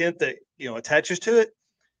a tent that attaches to it.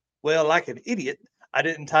 Well, like an idiot, I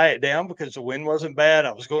didn't tie it down because the wind wasn't bad.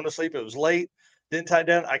 I was going to sleep. It was late. Didn't tie it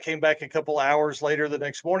down. I came back a couple hours later the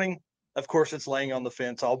next morning. Of course, it's laying on the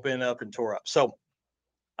fence, all bent up and tore up. So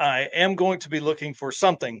I am going to be looking for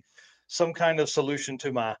something, some kind of solution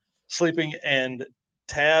to my sleeping. And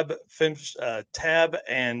Tab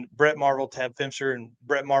and Brett Marvel, Tab Fimster and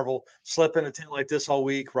Brett Marvel slept in a tent like this all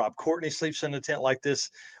week. Rob Courtney sleeps in a tent like this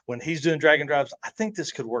when he's doing dragon drives. I think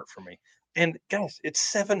this could work for me. And guys,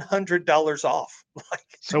 it's $700 off.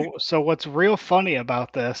 Like, So what's real funny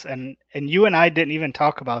about this, and you and I didn't even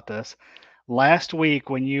talk about this last week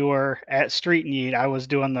when you were at Street Need. I was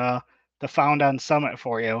doing the Found on Summit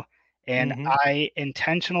for you, and mhm. I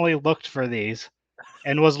intentionally looked for these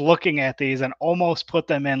and was looking at these and almost put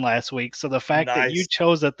them in last week. So the fact that you Nice.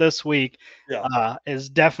 chose it this week Yeah. is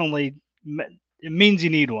definitely it means you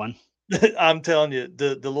need one. I'm telling you,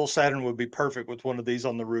 the little Saturn would be perfect with one of these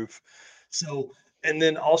on the roof. So, and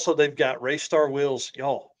then also they've got Race Star wheels,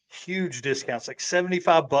 y'all. Huge discounts, like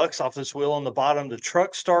 $75 off this wheel on the bottom. The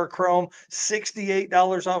Truck Star Chrome,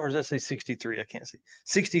 $68 off, or does that say 63? I can't see.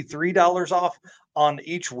 $63 off on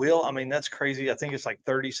each wheel. I mean, that's crazy. I think it's like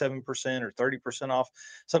 37% or 30% off,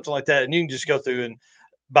 something like that. And you can just go through and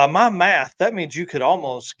by my math, that means you could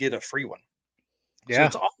almost get a free one. So Yeah.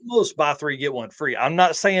 it's almost buy three, get one free. I'm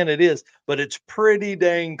not saying it is, but it's pretty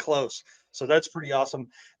dang close. So that's pretty awesome.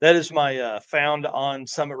 That is my found on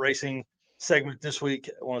Summit Racing segment this week.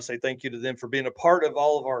 I want to say thank you to them for being a part of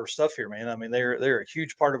all of our stuff here, man. I mean, they're a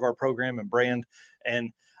huge part of our program and brand,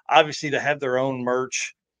 and obviously to have their own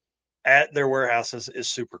merch at their warehouses is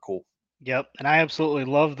super cool. Yep, and I absolutely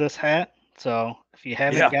love this hat. So if you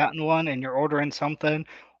haven't Yeah, gotten one and you're ordering something,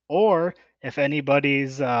 or if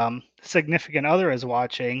anybody's significant other is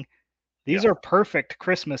watching, these yeah, are perfect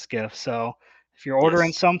Christmas gifts. So if you're ordering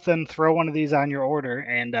yes, something, throw one of these on your order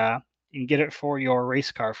and you can get it for your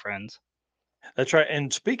race car friends. that's right.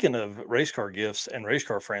 And speaking of race car gifts and race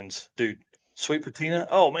car friends, dude, Sweet Patina.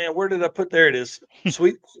 Oh man, where did I put? There it is.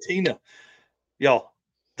 Sweet Patina. Y'all,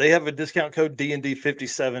 they have a discount code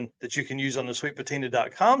DND57 that you can use on the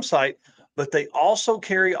sweetpatina.com site, but they also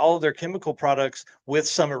carry all of their chemical products with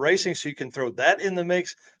Summit Racing, so you can throw that in the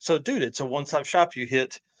mix. So, dude, it's a one-stop shop. You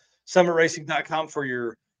hit summitracing.com for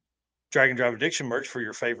your Dragon Drive Addiction merch for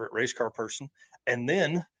your favorite race car person, and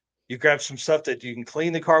then you grab some stuff that you can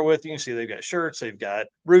clean the car with. You can see they've got shirts, they've got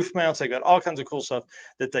roof mounts, they've got all kinds of cool stuff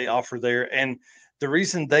that they offer there. And the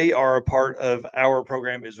reason they are a part of our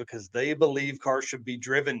program is because they believe cars should be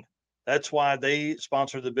driven. That's why they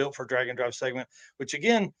sponsor the Built for Dragon Drive segment, which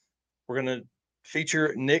again, we're going to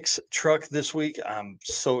feature Nick's truck this week. I'm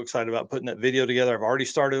so excited about putting that video together. I've already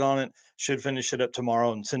started on it. Should finish it up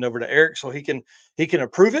tomorrow and send over to Eric so he can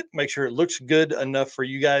approve it, make sure it looks good enough for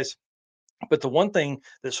you guys. But the one thing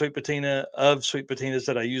that Sweet Patina of Sweet Patinas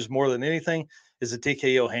that I use more than anything is the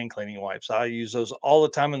TKO hand cleaning wipes. I use those all the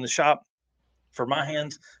time in the shop for my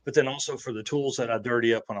hands, but then also for the tools that I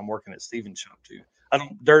dirty up when I'm working at Steven's shop too. I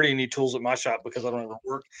don't dirty any tools at my shop because I don't ever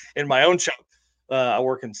work in my own shop. I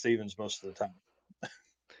work in Steven's most of the time.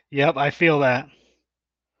 Yep, I feel that.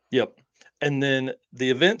 Yep. And then the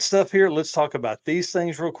event stuff here, let's talk about these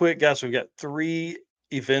things real quick. Guys, we've got 3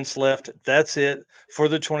 events left. That's it for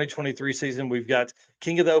the 2023 season. We've got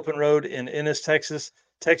King of the Open Road in Ennis, Texas,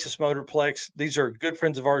 Texas Motorplex. These are good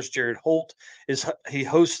friends of ours. Jared Holt he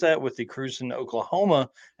hosts that with the Cruise in Oklahoma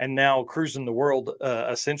and now Cruising the World,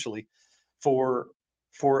 essentially for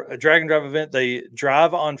a drag and drive event. They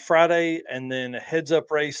drive on Friday and then a heads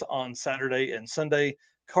up race on Saturday and Sunday,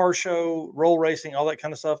 car show, roll racing, all that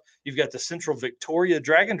kind of stuff. You've got the Central Victoria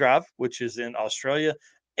Drag and Drive, which is in Australia,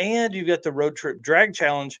 and you've got the Road Trip Drag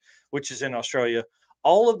Challenge, which is in Australia.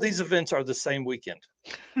 All of these events are the same weekend.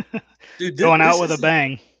 Dude, Going out this with a is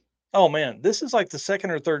bang. oh man, this is like the second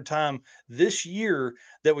or third time this year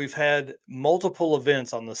that we've had multiple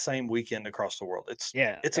events on the same weekend across the world.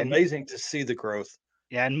 Yeah, It's and amazing to see the growth.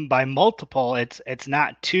 yeah, and by multiple, it's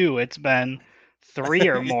not two, it's been three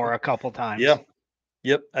or more a couple Yeah. times.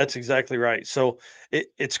 Yep, that's exactly right. So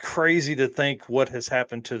it's crazy to think what has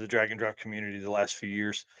happened to the drag and drop community the last few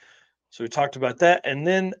years. So we talked about that. And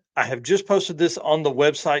then I have just posted this on the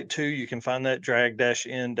website too. You can find that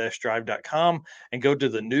drag-in-drive.com and go to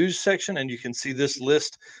the news section and you can see this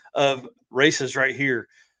list of races right here.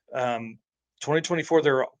 2024,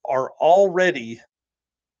 there are already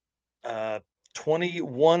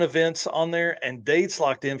 21 events on there and dates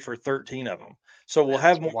locked in for 13 of them. So we'll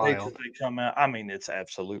have more dates as Wild. they come out. I mean, it's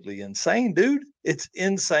absolutely insane, dude. It's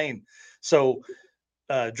insane. So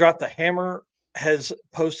Drop the Hammer has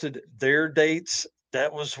posted their dates.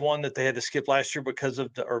 That was one that they had to skip last year because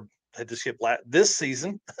of or had to skip this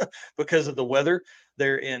season because of the weather.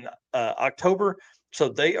 They're in October. So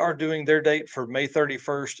they are doing their date for May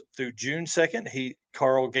 31st through June 2nd.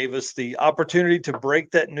 Carl gave us the opportunity to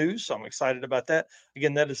break that news. So I'm excited about that.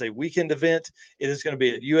 Again, that is a weekend event. It is going to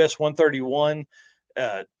be at US 131.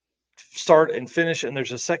 Start and finish, and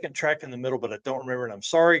there's a second track in the middle, but I don't remember it. I'm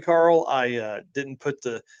sorry, Carl. I didn't put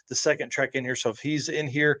the second track in here. So if he's in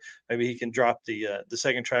here, maybe he can drop the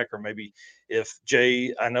second track, or maybe if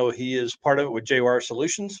Jay, I know he is part of it with JWire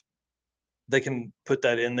Solutions, they can put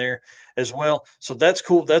that in there as well. So that's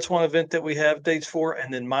cool. That's one event that we have dates for.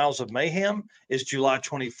 And then Miles of Mayhem is July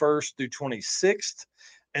 21st through 26th.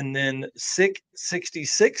 And then Sick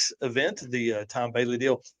 66 event, the Tom Bailey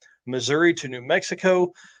deal, Missouri to New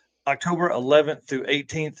Mexico, October 11th through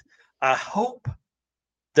 18th. I hope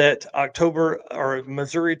that October or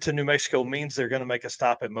Missouri to New Mexico means they're going to make a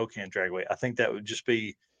stop at Mocan Dragway. I think that would just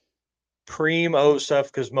be primo stuff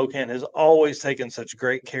because Mocan has always taken such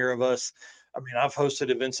great care of us. I mean, I've hosted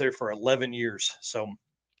events there for 11 years, so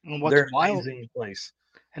And they're an amazing place.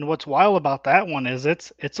 what's wild about that one is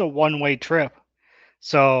it's a one-way trip.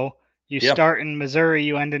 So you Yeah. start in Missouri,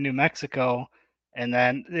 you end in New Mexico, and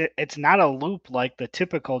then it's not a loop like the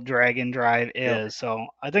typical drag and drive Yep. is. So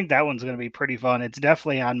I think that one's going to be pretty fun. It's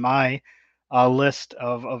definitely on my list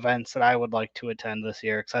of events that I would like to attend this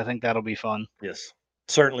year because I think that'll be fun. Yes,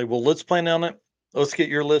 certainly. Well, let's plan on it. Let's get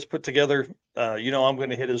your list put together. I'm going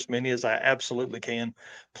to hit as many as I absolutely can.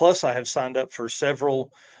 Plus, I have signed up for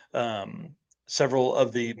several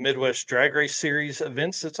of the Midwest Drag Race Series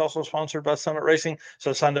events. That's also sponsored by Summit Racing. So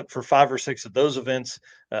I signed up for 5 or 6 of those events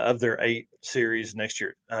of their 8 series next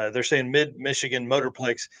year. They're saying Mid Michigan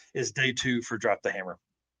Motorplex is day 2 for Drop the Hammer.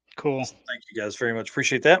 Cool. So thank you guys very much.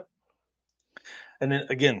 Appreciate that. And then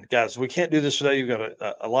again, guys, we can't do this today. You've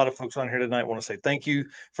got a lot of folks on here tonight. I want to say thank you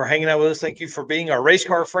for hanging out with us. Thank you for being our race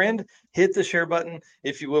car friend. Hit the share button,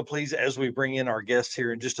 if you will, please, as we bring in our guests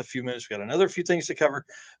here in just a few minutes. We got another few things to cover,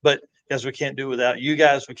 but guys, we can't do it without you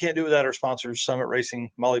guys. We can't do it without our sponsors, Summit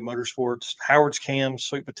Racing, Molly Motorsports, Howard's Cams,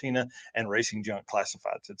 Sweet Patina, and Racing Junk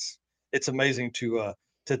Classifieds. It's amazing to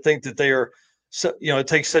think that they are so, it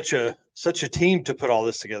takes such a team to put all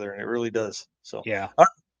this together, and it really does. So Yeah.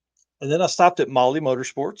 and then I stopped at Molly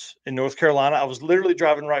Motorsports in North Carolina. I was literally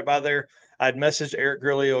driving right by there. I'd messaged Eric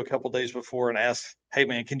Grillo a couple days before and asked, "Hey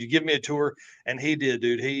man, can you give me a tour?" And he did,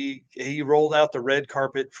 dude. He rolled out the red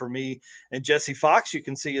carpet for me and Jesse Fox. You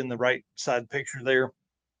can see in the right side picture there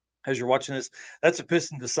as you're watching this. That's a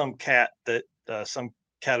piston to some some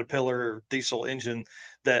Caterpillar diesel engine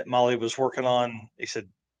that Molly was working on. He said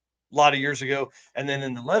a lot of years ago. And then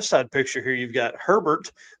in the left side picture here, you've got Herbert,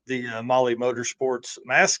 the Molly Motorsports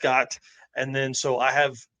mascot. And then so I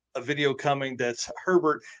have a video coming that's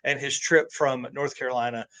Herbert and his trip from North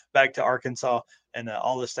Carolina back to Arkansas and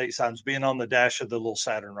all the state signs being on the dash of the little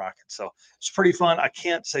Saturn rocket. So it's pretty fun. I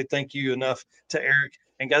can't say thank you enough to Eric.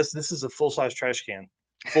 And guys, this is a full-size trash can,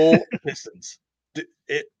 full pistons.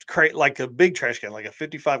 It create like a big trash can, like a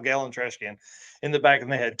 55-gallon trash can in the back. And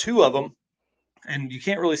they had 2 of them. And you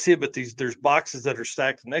can't really see it, but there's boxes that are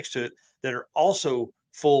stacked next to it that are also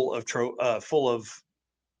full of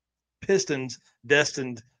pistons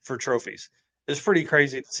destined for trophies. It's pretty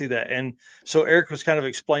crazy to see that. And so Eric was kind of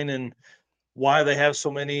explaining why they have so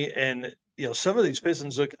many, and some of these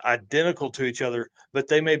pistons look identical to each other, but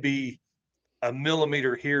they may be a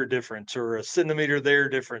millimeter here difference or a centimeter there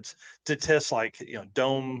difference to test like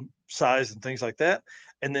dome size and things like that.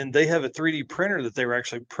 And then they have a 3D printer that they were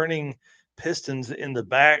actually printing pistons in the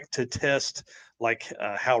back to test like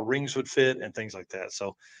how rings would fit and things like that.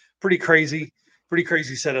 So pretty crazy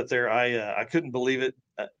setup there. I couldn't believe it.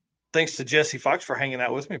 thanks to Jesse Fox for hanging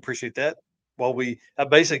out with me. Appreciate that. While we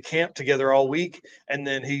basically camped together all week, and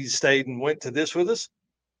then he stayed and went to this with us.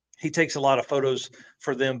 He takes a lot of photos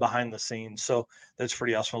for them behind the scenes. So that's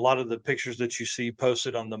pretty awesome. A lot of the pictures that you see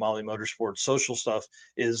posted on the Molly Motorsports social stuff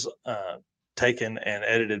is taken and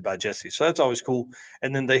edited by Jesse. So that's always cool.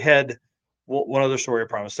 And then they had one other story, I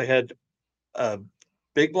promise. They had a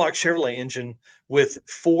big block Chevrolet engine with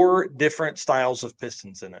 4 different styles of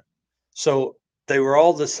pistons in it. So they were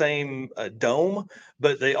all the same dome,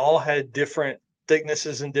 but they all had different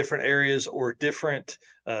thicknesses in different areas or different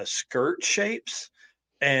skirt shapes.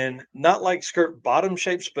 And not like skirt bottom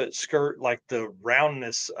shapes, but skirt like the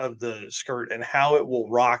roundness of the skirt and how it will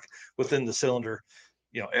rock within the cylinder.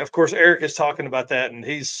 Of course, Eric is talking about that, and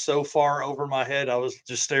he's so far over my head. I was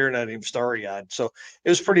just staring at him starry-eyed. So it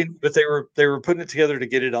was pretty, but they were putting it together to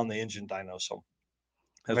get it on the engine dyno. So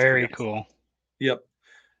that's very cool. Yep.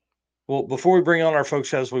 Well, before we bring on our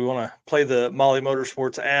folks, guys, we want to play the Molly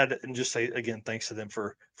Motorsports ad and just say again, thanks to them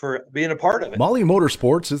for being a part of it. Molly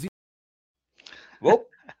Motorsports is the Well,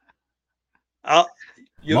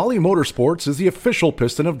 Molly Motorsports is the official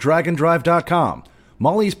piston of DragonDrive.com.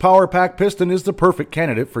 Molly's Power Pack piston is the perfect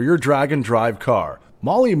candidate for your drag and drive car.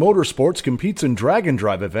 Molly Motorsports competes in drag and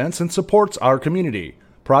drive events and supports our community.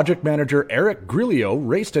 Project manager Eric Grillo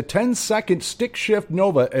raced a 10-second stick shift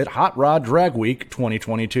Nova at Hot Rod Drag Week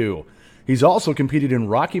 2022. He's also competed in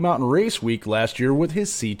Rocky Mountain Race Week last year with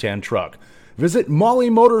his C10 truck. Visit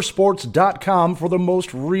mollymotorsports.com for the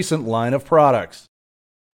most recent line of products.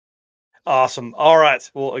 Awesome. All right.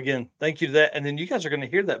 Well, again, thank you to that. And then you guys are going to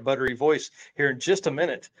hear that buttery voice here in just a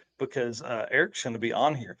minute because Eric's going to be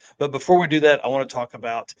on here. But before we do that, I want to talk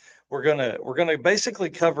about we're gonna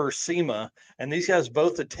basically cover SEMA, and these guys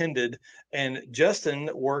both attended. And Justin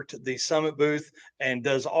worked the Summit booth and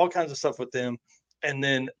does all kinds of stuff with them. And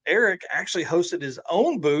then Eric actually hosted his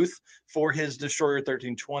own booth for his Destroyer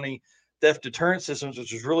 1320 theft deterrent systems,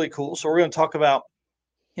 which is really cool. So we're going to talk about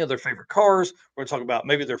their favorite cars. We're going to talk about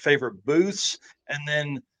maybe their favorite booths, and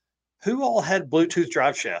then who all had Bluetooth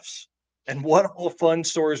drive shafts and what all fun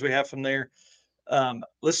stories we have from there.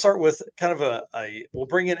 Let's start with kind of we'll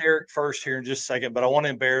bring in Eric first here in just a second, but I want to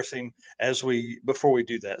embarrass him before we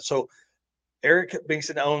do that. So Eric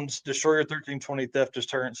Binkson owns Destroyer 1320 Theft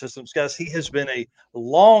Deterrent Systems. Guys, he has been a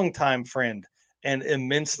longtime friend and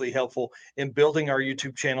immensely helpful in building our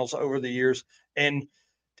YouTube channels over the years. And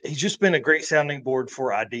he's just been a great sounding board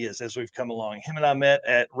for ideas as we've come along. Him and I met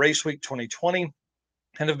at Race Week 2020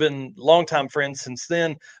 and have been longtime friends since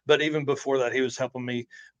then. But even before that, he was helping me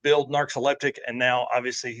build Narcoleptic. And now,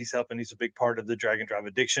 obviously, he's a big part of the Drag and Drive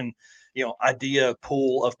Addiction, idea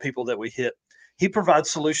pool of people that we hit. He provides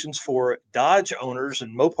solutions for Dodge owners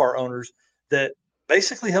and Mopar owners that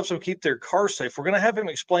basically helps them keep their cars safe. We're going to have him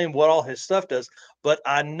explain what all his stuff does, but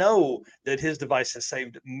I know that his device has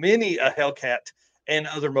saved many a Hellcat and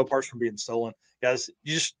other Mopars from being stolen. Guys,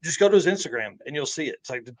 you just go to his Instagram and you'll see it. It's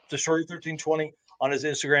like the Destroyer 1320 on his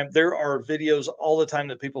Instagram. There are videos all the time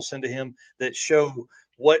that people send to him that show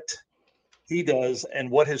what he does and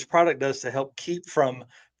what his product does to help keep from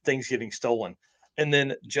things getting stolen. And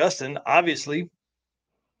then Justin Wiedemann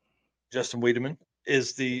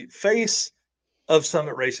is the face of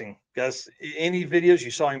Summit Racing. Guys, any videos,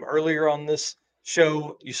 you saw him earlier on this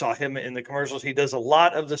show, you saw him in the commercials. He does a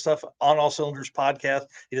lot of the stuff on All Cylinders podcast.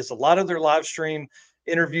 He does a lot of their live stream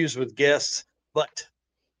interviews with guests, but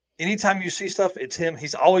anytime you see stuff, it's him.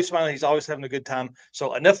 He's always smiling. He's always having a good time.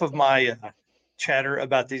 So enough of my chatter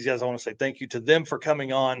about these guys. I want to say thank you to them for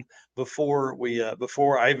coming on before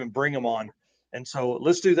I even bring them on. And so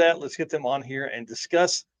let's do that. Let's get them on here and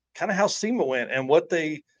discuss kind of how SEMA went and what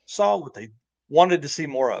they saw, what they wanted to see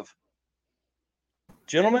more of.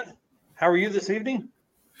 Gentlemen, how are you this evening?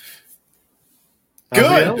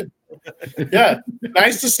 Good. Yeah.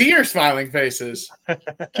 Nice to see your smiling faces.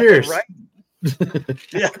 Cheers. Right?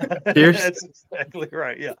 Yeah. Cheers. That's exactly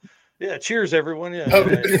right. Yeah. Yeah. Cheers, everyone. Yeah. Oh,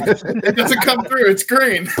 it doesn't come through. It's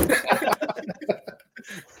green.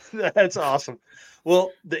 That's awesome.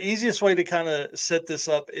 Well, the easiest way to kind of set this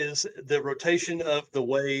up is the rotation of the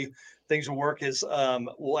way things will work is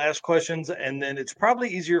we'll ask questions, and then it's probably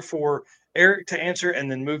easier for Eric to answer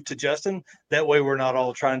and then move to Justin. That way we're not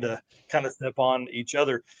all trying to kind of step on each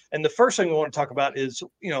other. And the first thing we want to talk about is,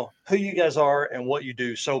 who you guys are and what you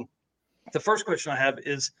do. So the first question I have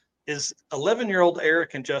is 11-year-old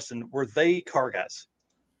Eric and Justin, were they car guys?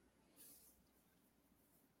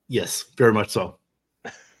 Yes, very much so.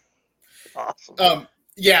 Awesome.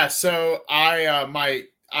 Yeah. So I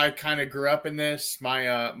kind of grew up in this.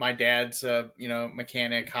 My dad's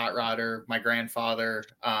mechanic, hot rodder. My grandfather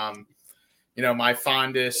my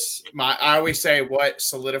fondest, I always say what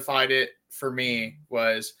solidified it for me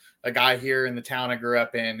was a guy here in the town I grew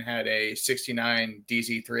up in had a 69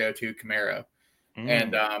 DZ302 Camaro.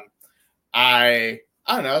 And I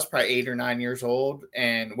don't know, I was probably 8 or 9 years old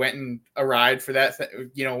and went and a ride for that,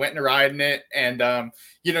 went and a ride in it. And,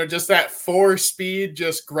 just that 4-speed,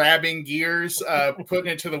 just grabbing gears,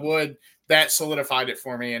 putting it to the wood, that solidified it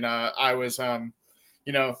for me. And I was, Hunter,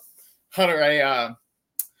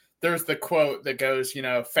 there's the quote that goes,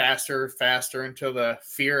 faster, faster until the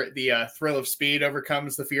thrill of speed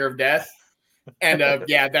overcomes the fear of death. And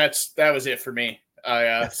that was it for me.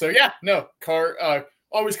 Car,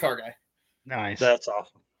 always car guy. Nice. That's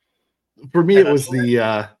awesome. For me, it was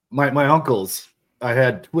my uncles. I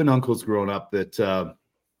had twin uncles growing up that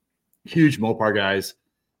huge Mopar guys,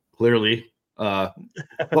 clearly.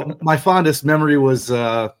 But my fondest memory was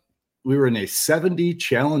we were in a 70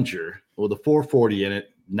 Challenger with a 440 in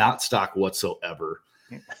it, not stock whatsoever.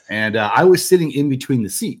 And I was sitting in between the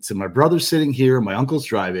seats, and my brother's sitting here, my uncle's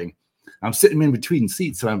driving. I'm sitting in between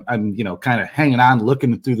seats, and I'm kind of hanging on,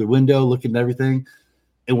 looking through the window, looking at everything.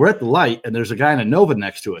 And we're at the light, and there's a guy in a Nova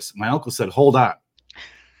next to us. My uncle said, "Hold on."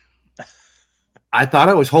 I thought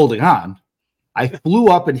I was holding on. I flew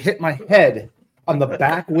up and hit my head on the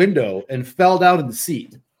back window and fell down in the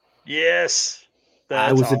seat. Yes.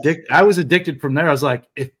 I was addicted. I was addicted from there. I was like,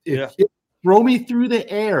 if throw me through the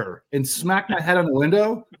air and smack my head on the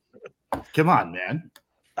window, come on, man.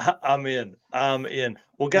 I'm in.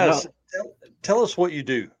 Well, guys, tell us what you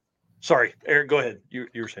do. Sorry, Eric, go ahead. You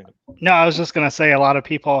were saying. No, I was just going to say a lot of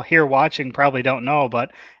people here watching probably don't know,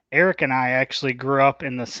 but Eric and I actually grew up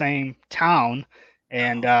in the same town,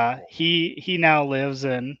 and he now lives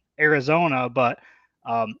in Arizona, but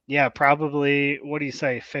probably, what do you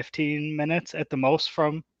say, 15 minutes at the most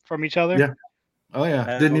from each other? Yeah. Oh,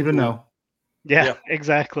 yeah. Didn't even know. Yeah,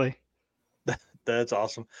 exactly. That's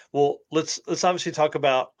awesome. Well, let's obviously talk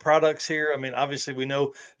about products here. I mean, obviously we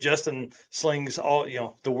know Justin slings all,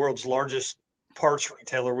 the world's largest parts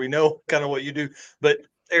retailer. We know kind of what you do, but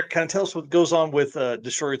Eric, kind of tell us what goes on with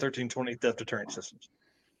Destroyer 1320 theft deterrent systems.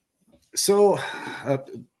 So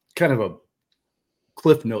kind of a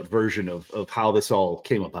Cliff Note version of how this all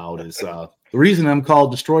came about is the reason I'm called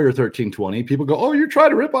Destroyer 1320. People go, "Oh, you're trying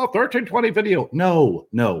to rip off 1320 video." No.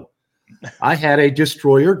 I had a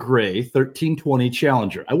Destroyer Gray 1320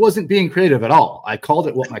 Challenger. I wasn't being creative at all. I called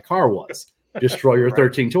it what my car was, Destroyer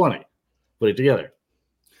 1320. Put it together.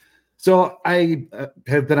 So I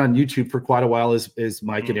have been on YouTube for quite a while, as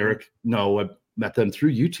Mike and Eric know. I met them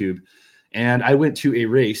through YouTube. And I went to a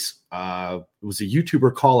race. It was a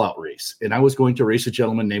YouTuber call-out race. And I was going to race a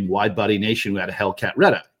gentleman named Wide Body Nation who had a Hellcat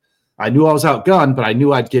Red Eye. I knew I was outgunned, but I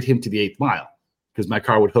knew I'd get him to the 8th mile because my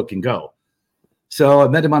car would hook and go. So I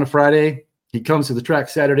met him on a Friday. He comes to the track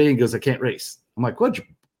Saturday and goes, "I can't race." I'm like, "What, did you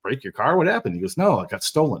break your car? What happened?" He goes, "No, I got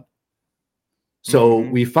stolen." So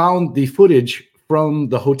we found the footage from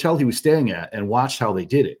the hotel he was staying at and watched how they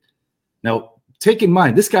did it. Now, take in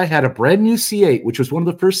mind, this guy had a brand new C8, which was one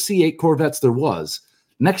of the first C8 Corvettes there was,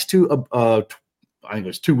 next to I think it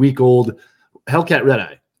was 2-week-old Hellcat Red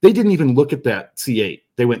Eye. They didn't even look at that C8.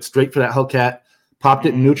 They went straight for that Hellcat, popped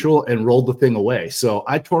it in neutral, and rolled the thing away. So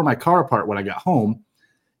I tore my car apart when I got home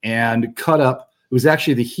and cut up. It was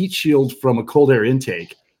actually the heat shield from a cold air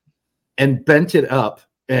intake, and bent it up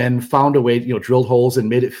and found a way, drilled holes and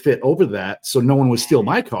made it fit over that so no one would steal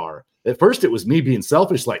my car. At first, it was me being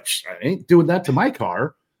selfish, like, I ain't doing that to my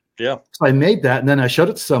car. Yeah. So I made that, and then I showed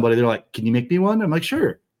it to somebody. They're like, "Can you make me one?" I'm like,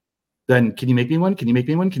 "Sure." Then, "Can you make me one? Can you make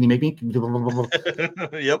me one? Can you make me?"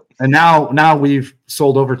 Yep. And now we've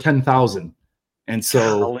sold over 10,000. And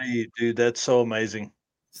so, golly, dude, that's so amazing.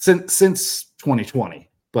 Since 2020,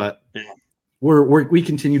 but we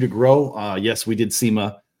continue to grow. Yes, we did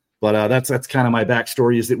SEMA, but that's kind of my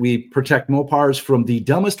backstory, is that we protect Mopars from the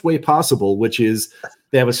dumbest way possible, which is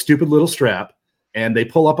they have a stupid little strap, and they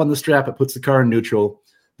pull up on the strap. It puts the car in neutral.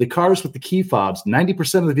 The cars with the key fobs,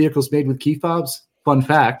 90% of the vehicles made with key fobs, fun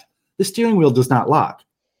fact, the steering wheel does not lock.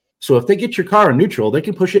 So if they get your car in neutral, they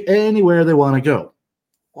can push it anywhere they want to go.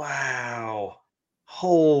 Wow.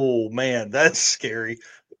 Oh, man, that's scary.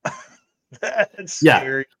 That's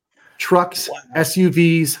scary. Trucks,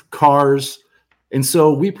 SUVs, cars. And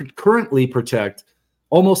so we currently protect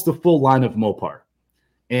almost the full line of Mopar.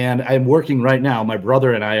 And I'm working right now. My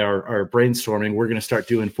brother and I are brainstorming. We're going to start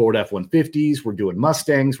doing Ford F-150s. We're doing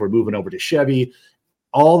Mustangs. We're moving over to Chevy.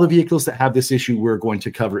 All the vehicles that have this issue, we're going to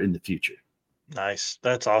cover in the future. Nice.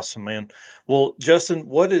 That's awesome, man. Well, Justin,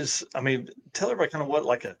 tell everybody kind of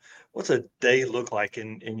what's a day look like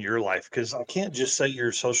in your life? Because I can't just say you're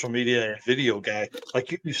a social media and video guy. Like,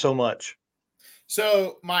 you do so much.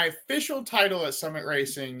 So my official title at Summit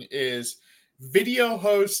Racing is video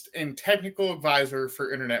host and technical advisor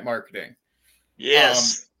for internet marketing.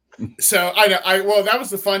 Yes. So well, that was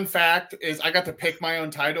the fun fact is I got to pick my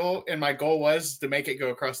own title, and my goal was to make it go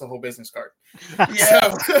across the whole business card.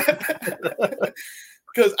 Yeah.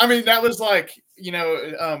 Because I mean, that was like,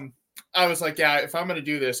 I was like, yeah, if I'm going to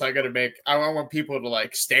do this, I want people to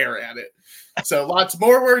like stare at it. So lots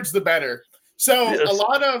more words, the better. So Yes. a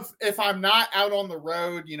lot of, if I'm not out on the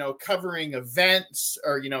road, covering events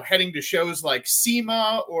or, heading to shows like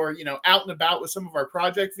SEMA or, out and about with some of our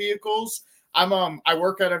project vehicles, I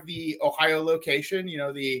work out of the Ohio location,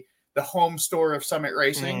 the home store of Summit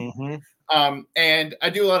Racing. Mm-hmm. And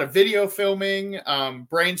I do a lot of video filming,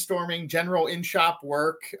 brainstorming, general in-shop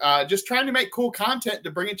work, just trying to make cool content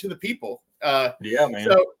to bring it to the people. Yeah, man.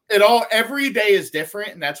 So every day is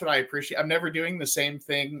different, and that's what I appreciate. I'm never doing the same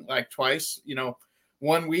thing like twice.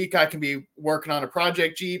 1 week I can be working on a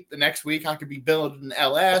project Jeep. The next week I could be building an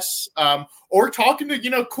LS, or talking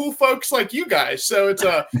to, cool folks like you guys. So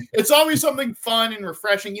it's always something fun and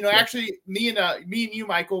refreshing. Actually me and you,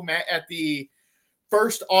 Michael, met at the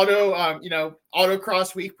first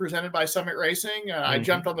autocross week presented by Summit Racing. I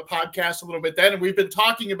jumped on the podcast a little bit then, and we've been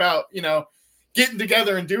talking about, getting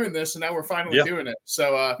together and doing this, and now we're finally doing it.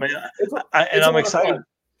 So, I'm excited.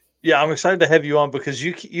 Yeah, I'm excited to have you on because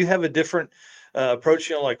you have a different approach.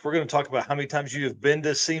 Like we're going to talk about how many times you have been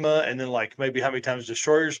to SEMA, and then like maybe how many times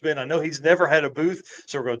Destroyer's been. I know he's never had a booth,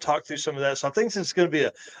 so we're going to talk through some of that. So I think it's going to be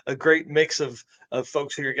a great mix of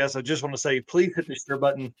folks here, guys. I just want to say, please hit the share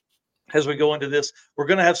button. As we go into this, we're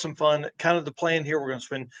going to have some fun. Kind of the plan here, we're going to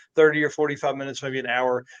spend 30 or 45 minutes, maybe an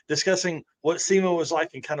hour, discussing what SEMA was like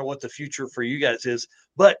and kind of what the future for you guys is.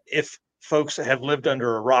 But if folks have lived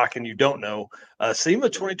under a rock and you don't know, SEMA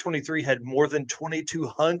 2023 had more than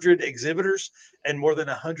 2,200 exhibitors and more than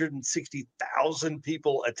 160,000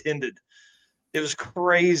 people attended. It was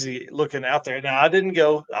crazy looking out there. Now, I didn't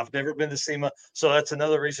go. I've never been to SEMA, so that's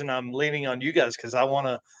another reason I'm leaning on you guys because I want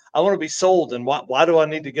to be sold. And why do I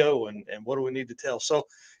need to go and what do we need to tell? So,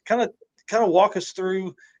 kind of walk us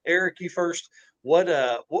through, Eric. You first. What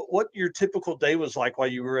your typical day was like while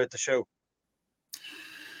you were at the show?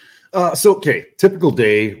 Typical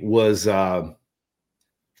day was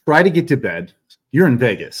try to get to bed. You're in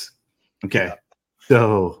Vegas, okay? Yeah.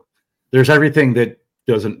 So there's everything that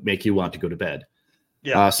doesn't make you want to go to bed.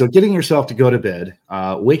 Yeah. So getting yourself to go to bed,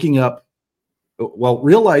 waking up,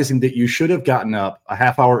 realizing that you should have gotten up a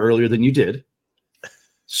half hour earlier than you did,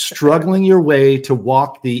 struggling your way to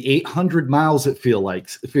walk the 800 miles it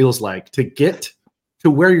feels like to get to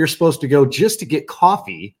where you're supposed to go just to get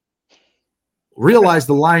coffee, realize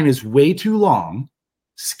the line is way too long,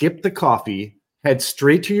 skip the coffee, head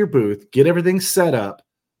straight to your booth, get everything set up,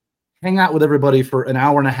 hang out with everybody for an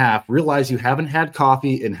hour and a half, realize you haven't had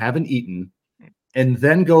coffee and haven't eaten, and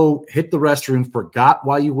then go hit the restroom, forgot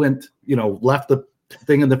why you went, left the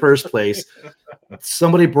thing in the first place.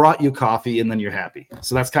 Somebody brought you coffee, and then you're happy.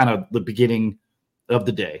 So that's kind of the beginning of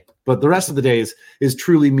the day. But the rest of the day is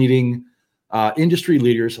truly meeting industry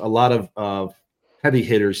leaders, a lot of heavy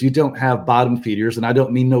hitters. You don't have bottom feeders, and I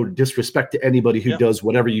don't mean no disrespect to anybody who does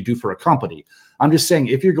whatever you do for a company. I'm just saying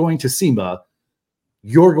if you're going to SEMA,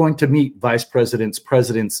 you're going to meet vice presidents,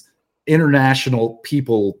 presidents, international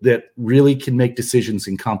people that really can make decisions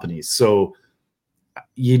in companies. So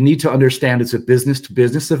you need to understand it's a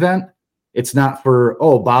business-to-business event. It's not for,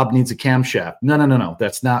 Bob needs a camshaft. No.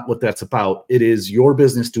 That's not what that's about. It is your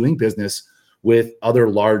business doing business with other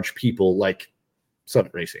large people like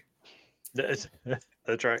Summit Racing. That's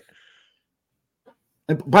right.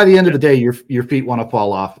 And by the end of the day, your feet want to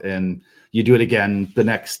fall off, and you do it again the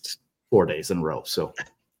next 4 days in a row. So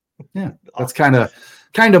yeah, that's kind of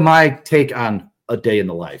my take on a day in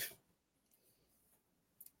the life.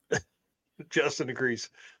 Justin agrees.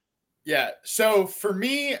 Yeah. So for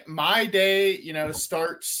me, my day,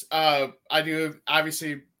 starts, I do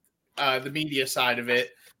obviously the media side of it.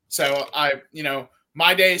 So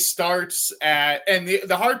my day starts and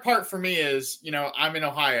the hard part for me is, I'm in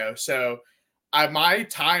Ohio. So my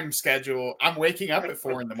time schedule, I'm waking up at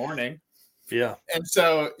 4 a.m. Yeah. And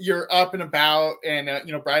so you're up and about and,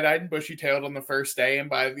 bright-eyed and bushy-tailed on the first day. And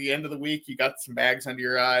by the end of the week, you got some bags under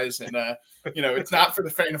your eyes. And, it's not for the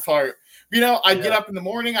faint of heart. I get up in the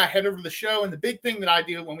morning, I head over to the show. And the big thing that I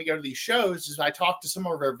do when we go to these shows is I talk to some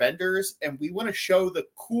of our vendors. And we want to show the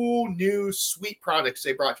cool, new, sweet products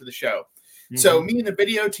they brought to the show. Mm-hmm. So me and the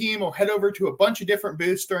video team will head over to a bunch of different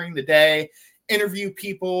booths during the day, interview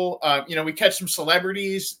people. We catch some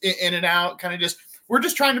celebrities in and out, kind of just – we're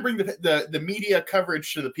just trying to bring the media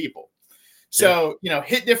coverage to the people. So,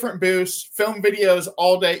 hit different booths, film videos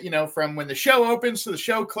all day, from when the show opens to the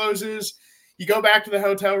show closes. You go back to the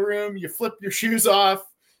hotel room, you flip your shoes off,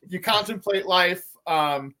 you contemplate life.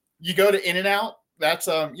 You go to In-N-Out. That's,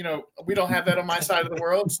 we don't have that on my side of the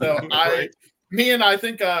world. So I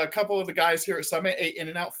think a couple of the guys here at Summit ate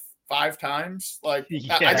In-N-Out 5 times. Like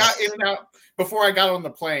I got In-N-Out before I got on the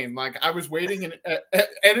plane. Like I was waiting, and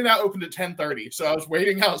In-N-Out opened at 10:30, so I was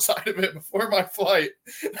waiting outside of it before my flight.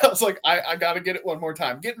 I was like, I got to get it one more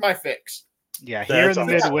time, get my fix. Yeah, here in the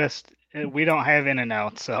Midwest, we don't have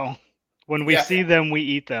In-N-Out, so when we see them, we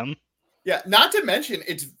eat them. Yeah, not to mention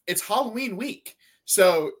it's Halloween week.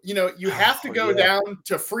 So, you have to go down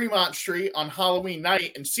to Fremont Street on Halloween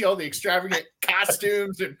night and see all the extravagant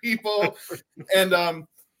costumes and people. And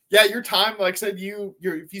your time, like I said,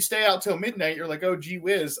 if you stay out till midnight, you're like, oh, gee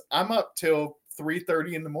whiz, I'm up till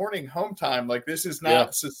 3:30 in the morning home time. Like, this is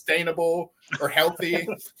not sustainable or healthy.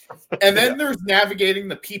 And then there's navigating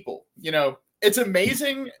the people. It's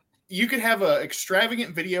amazing. You could have an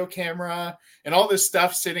extravagant video camera and all this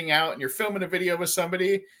stuff sitting out, and you're filming a video with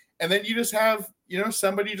somebody, and then you just have,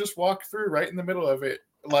 somebody just walk through right in the middle of it.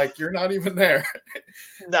 Like you're not even there.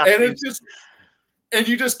 And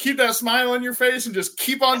you just keep that smile on your face and just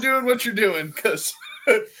keep on doing what you're doing.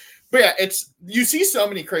 But yeah, you see so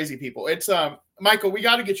many crazy people. It's, Michael, we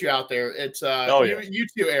got to get you out there. It's, you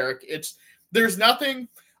too, Eric. There's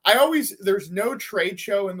no trade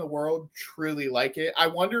show in the world truly like it. I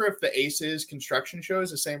wonder if the Aces construction show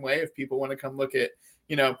is the same way. If people want to come look at,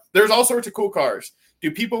 there's all sorts of cool cars. Do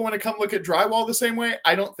people want to come look at drywall the same way?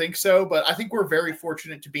 I don't think so, but I think we're very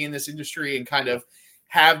fortunate to be in this industry and kind of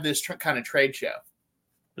have this kind of trade show.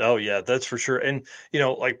 Oh yeah, that's for sure. And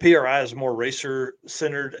like PRI is more racer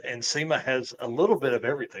centered, and SEMA has a little bit of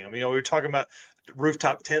everything. I mean, we were talking about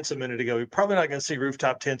rooftop tents a minute ago. You're probably not going to see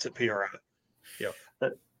rooftop tents at PRI.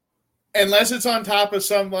 Unless it's on top of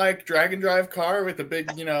some like drag and drive car with a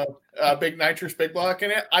big, big nitrous big block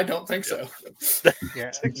in it. I don't think so. Yeah,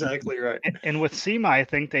 that's exactly right. And with SEMA, I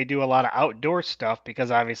think they do a lot of outdoor stuff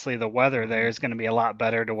because obviously the weather there is going to be a lot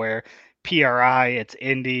better to where PRI, it's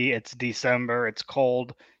Indy, it's December, it's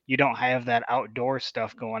cold. You don't have that outdoor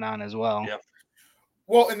stuff going on as well. Yeah.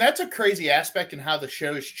 Well, and that's a crazy aspect in how the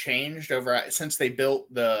show's changed since they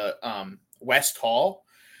built the West Hall.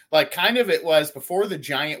 Like kind of it was before the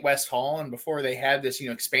giant West Hall and before they had this,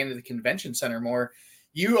 expanded the convention center more,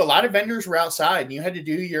 a lot of vendors were outside and you had to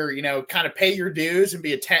do your, kind of pay your dues and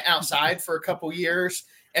be a tent outside for a couple years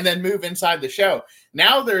and then move inside the show.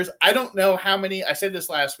 Now I don't know how many, I said this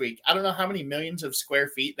last week, I don't know how many millions of square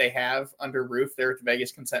feet they have under roof there at the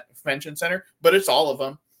Vegas Convention Center, but it's all of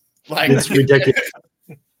them. Like it's ridiculous.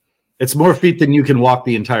 It's more feet than you can walk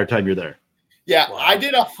the entire time you're there. Yeah, wow. I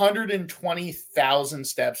did 120,000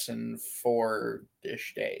 steps in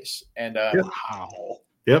 4-ish days. And wow.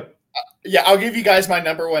 Yep. Yeah, I'll give you guys my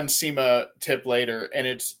number one SEMA tip later, and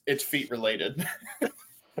it's feet related.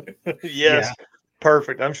 Yes, yeah.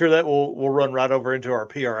 Perfect. I'm sure that will run right over into our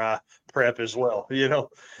PRI prep as well,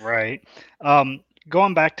 Right.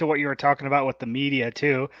 Going back to what you were talking about with the media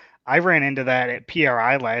too, I ran into that at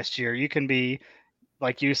PRI last year. You can be,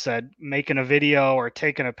 like you said, making a video or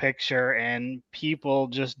taking a picture and people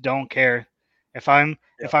just don't care. If I'm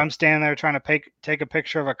standing there trying to take a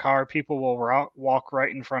picture of a car, people will walk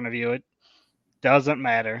right in front of you. It doesn't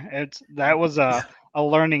matter. That was a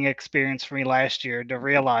learning experience for me last year to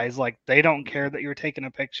realize like they don't care that you're taking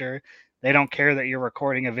a picture. They don't care that you're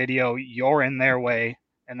recording a video. You're in their way,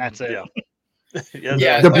 and that's it.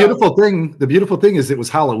 Yeah. The beautiful thing is it was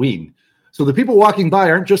Halloween. So the people walking by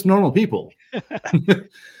aren't just normal people.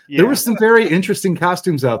 There were some very interesting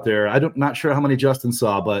costumes out there. Not sure how many Justin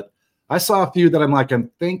saw, but I saw a few that I'm like,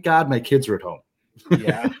 thank God my kids are at home.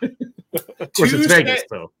 Yeah. Of course, it's Vegas,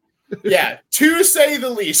 though. Yeah, to say the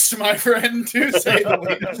least, my friend, to say the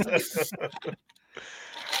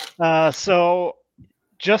least. So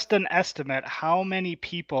just an estimate, how many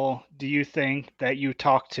people do you think that you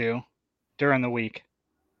talked to during the week?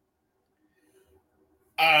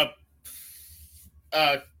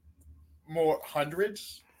 More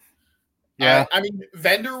hundreds. Yeah. I mean,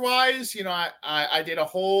 vendor wise, I did a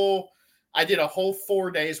whole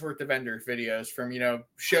 4 days worth of vendor videos from,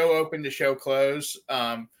 show open to show close.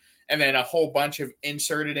 And then a whole bunch of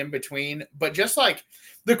inserted in between. But just like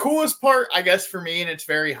the coolest part, I guess, for me, and it's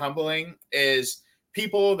very humbling, is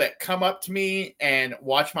people that come up to me and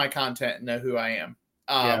watch my content and know who I am.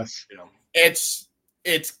 Yes.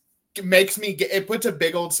 It makes me it puts a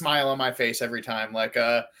big old smile on my face every time. Like,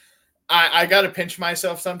 I got to pinch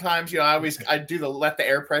myself sometimes. I do let the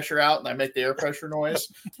air pressure out and I make the air pressure noise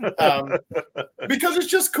because it's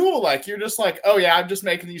just cool. Like you're just like, oh yeah, I'm just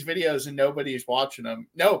making these videos and nobody's watching them.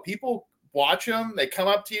 No, people watch them. They come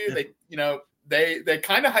up to you. They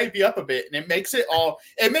kind of hype you up a bit, and it makes all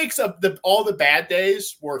the bad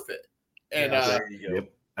days worth it. And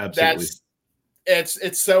yep, absolutely.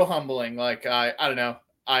 It's so humbling. Like I don't know.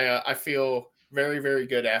 I feel very, very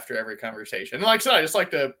good after every conversation. And like I said, I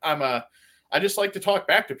just like to talk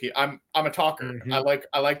back to people. I'm a talker. Mm-hmm.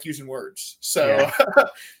 I like using words. So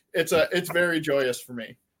it's very joyous for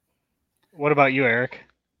me. What about you, Eric?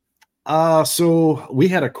 So we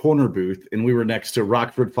had a corner booth and we were next to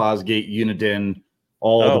Rockford, Fosgate, Uniden,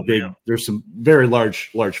 the big, there's some very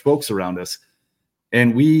large folks around us.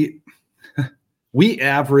 And we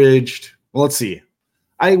averaged, well, let's see.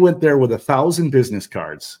 I went there with 1,000 business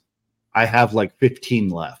cards. I have like 15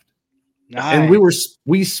 left. Nice. And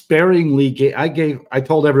we sparingly I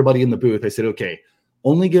told everybody in the booth, I said, okay,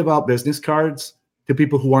 only give out business cards to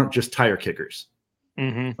people who aren't just tire kickers.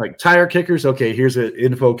 Mm-hmm. Like tire kickers, okay, here's an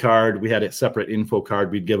info card. We had a separate info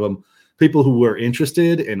card we'd give them. People who were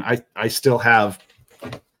interested, and I still have,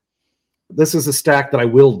 this is a stack that I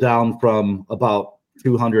whittled down from about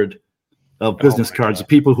 200 of business cards of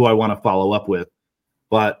people who I want to follow up with.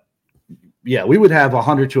 But yeah, we would have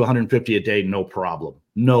 100 to 150 a day, no problem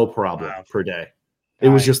per day. It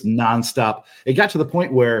was just nonstop. It got to the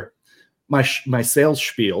point where my sales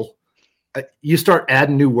spiel, you start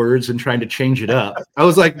adding new words and trying to change it up. I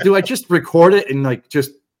was like, do I just record it and like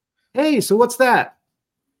just, hey, so what's that?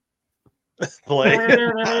 Play.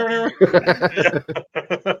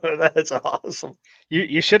 That's awesome.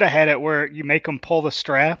 You should have had it where you make them pull the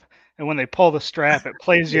strap, and when they pull the strap, it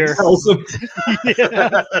plays your.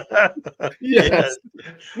 Yes.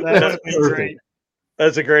 That's great.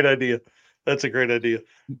 That's a great idea.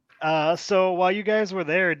 So while you guys were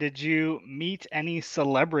there, did you meet any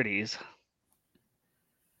celebrities?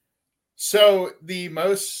 So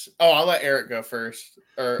I'll let Eric go first.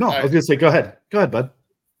 I was gonna say, go ahead, bud.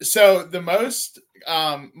 So the most,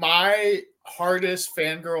 my hardest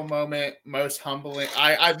fangirl moment, most humbling.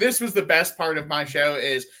 This was the best part of my show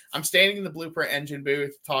is I'm standing in the Blueprint Engine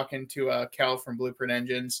booth talking to Kel from Blueprint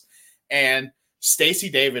Engines, and Stacy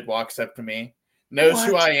David walks up to me, knows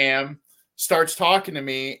who I am, starts talking to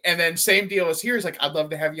me, and then same deal as here. He's like, I'd love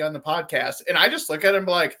to have you on the podcast. And I just look at him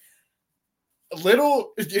like, a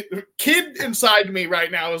little kid inside me right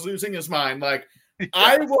now is losing his mind. Like,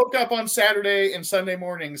 I woke up on Saturday and Sunday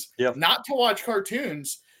mornings, not to watch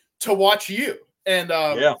cartoons, to watch you. And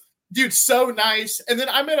dude, so nice. And then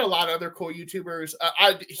I met a lot of other cool YouTubers.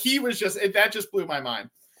 He was that just blew my mind.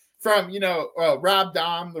 From Rob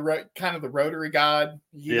Dom, kind of the Rotary God.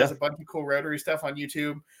 He does a bunch of cool Rotary stuff on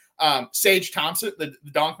YouTube. Sage Thompson, the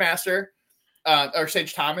Donk Master, or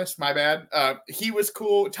Sage Thomas, my bad. He was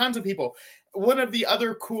cool. Tons of people. One of the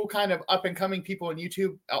other cool kind of up and coming people on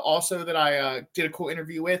YouTube also that I did a cool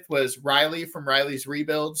interview with was Riley from Riley's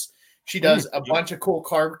Rebuilds. She does a bunch of cool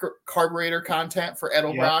carburetor content for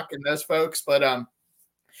Edelbrock and those folks. But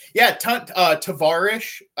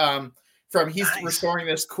Tavarish he's restoring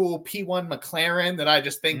this cool P1 McLaren that I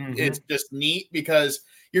just think it's just neat because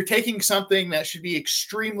you're taking something that should be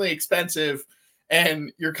extremely expensive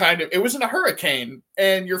and you're it was in a hurricane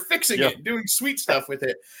and you're fixing it, doing sweet stuff with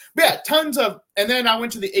it. But yeah, tons of, and then I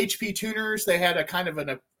went to the HP Tuners. They had a kind of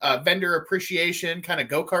a vendor appreciation kind of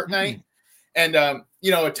go-kart night. And, a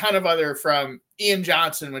ton of other from Ian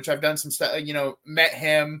Johnson, which I've done some stuff, met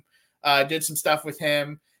him, did some stuff with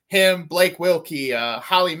him, Blake Wilkie,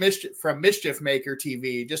 Holly Mischief from Mischief Maker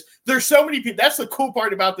TV. Just, there's so many people. That's the cool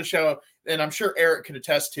part about the show. And I'm sure Eric can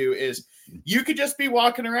attest to is you could just be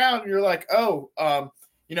walking around and you're like,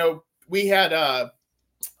 we had,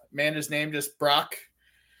 his name just Brock.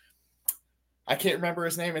 I can't remember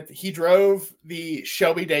his name. He drove the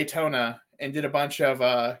Shelby Daytona and did a bunch of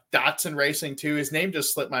Datsun racing too. His name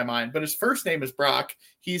just slipped my mind, but his first name is Brock.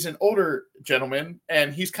 He's an older gentleman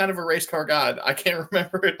and he's kind of a race car god. I can't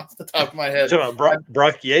remember it off the top of my head.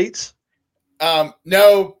 Brock Yates?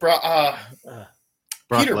 No, Brock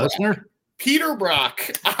Peter Lesnar? Peter Brock.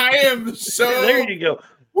 I am so. There you go.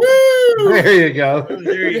 Woo! There you go.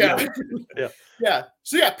 There you go. Yeah.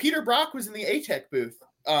 So people Brock was in the ATEC booth.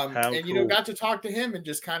 And cool. got to talk to him and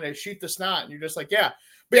just kind of shoot the snot. And you're just like, yeah.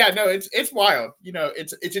 But yeah, no, it's wild.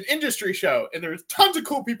 It's an industry show, and there's tons of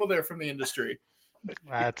cool people there from the industry.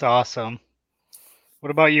 That's awesome. What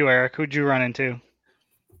about you, Eric? Who'd you run into?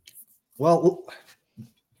 Well,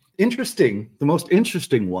 interesting. The most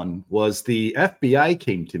interesting one was the FBI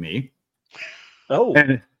came to me. Oh.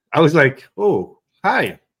 And I was like, oh,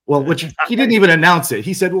 hi. Well, which he didn't even announce it.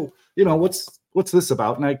 He said, well, what's this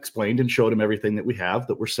about? And I explained and showed him everything that we have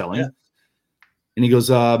that we're selling. Yeah. And he goes,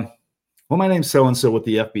 well, my name's so-and-so with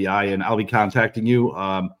the FBI, and I'll be contacting you.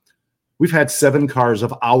 We've had 7 cars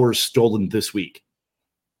of ours stolen this week.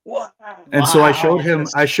 What? And so I showed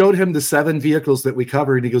him the 7 vehicles that we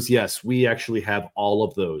covered. And he goes, yes, we actually have all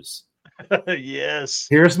of those. Yes.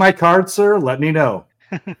 Here's my card, sir. Let me know.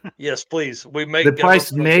 Yes, please. We make the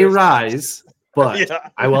price may rise, but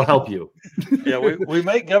I will help you. Yeah, we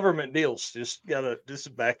make government deals. Just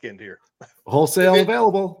back end here. Wholesale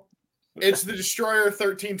available. It's the Destroyer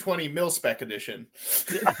 1320 mil spec edition.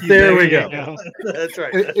 There we go. That's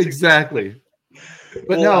right. Exactly.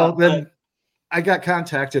 But then I got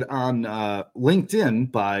contacted on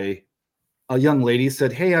LinkedIn by a young lady.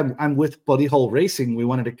 Said, "Hey, I'm with Buddy Hole Racing. I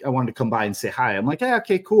wanted to come by and say hi." I'm like, "Yeah,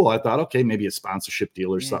 okay, cool." I thought, okay, maybe a sponsorship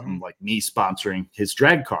deal or something, like me sponsoring his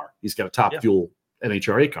drag car. He's got a top fuel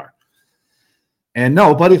NHRA car. And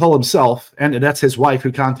no, Buddy Hole himself, and that's his wife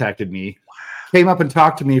who contacted me, came up and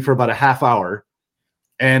talked to me for about a half hour.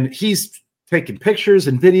 And he's taking pictures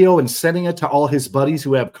and video and sending it to all his buddies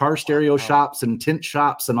who have car stereo shops and tint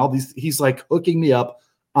shops and all these. He's like hooking me up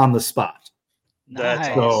on the spot. That's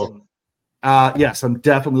awesome. Yes, I'm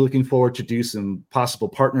definitely looking forward to do some possible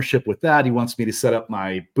partnership with that. He wants me to set up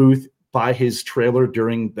my booth by his trailer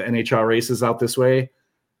during the NHR races out this way.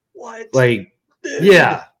 What? Like,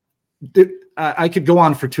 yeah. I could go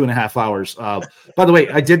on for 2.5 hours. By the way,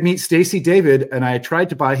 I did meet Stacy David, and I tried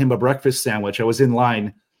to buy him a breakfast sandwich. I was in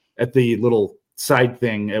line at the little side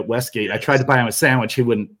thing at Westgate. I tried to buy him a sandwich. He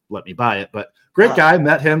wouldn't let me buy it, but great guy.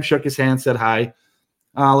 Met him, shook his hand, said hi.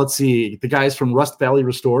 Let's see. The guys from Rust Valley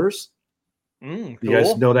Restorers. Cool. You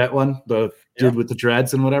guys know that one? The dude with the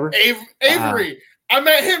dreads and whatever? Avery. I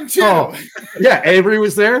met him too. Oh, yeah, Avery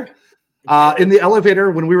was there. In the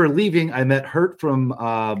elevator when we were leaving, I met Hurt from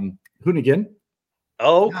Hoonigan.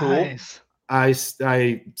 Oh, cool. Nice. I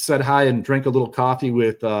said hi and drank a little coffee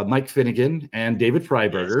with Mike Finnegan and David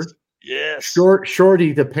Freiberger. Yes.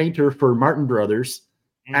 Shorty, the painter for Martin Brothers,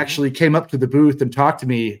 actually came up to the booth and talked to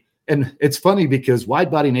me. And it's funny because Wide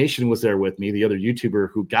Body Nation was there with me, the other YouTuber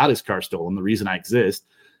who got his car stolen, the reason I exist.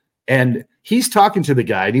 And he's talking to the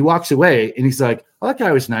guy and he walks away and he's like, "Oh, that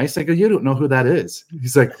guy was nice." I go, "You don't know who that is."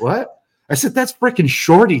 He's like, "What?" I said, "That's freaking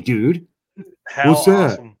Shorty, dude." What's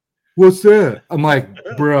that? Awesome. What's that? I'm like,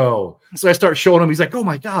 "Bro." So I start showing him. He's like, "Oh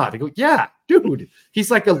my God." I go, "Yeah, dude.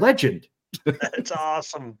 He's like a legend." That's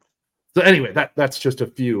awesome. So anyway, that's just a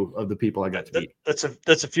few of the people I got to meet. That's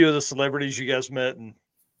a few of the celebrities you guys met and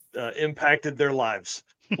impacted their lives.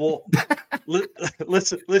 Well, let's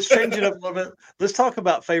change it up a little bit. Let's talk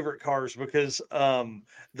about favorite cars because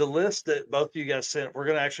the list that both of you guys sent, we're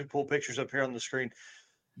going to actually pull pictures up here on the screen.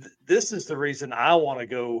 This is the reason I want to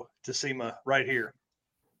go to SEMA right here.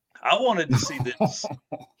 I wanted to see this.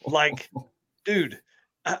 Like, dude,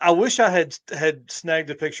 I wish I had snagged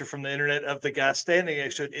a picture from the internet of the guy standing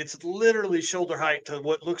next to it. It's literally shoulder height to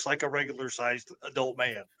what looks like a regular sized adult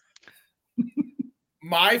man.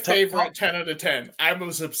 My favorite 10 out of 10. I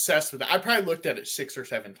was obsessed with it. I probably looked at it 6 or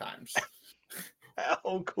 7 times.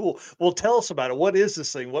 Oh, cool. Well, tell us about it. What is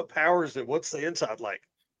this thing? What powers it? What's the inside like?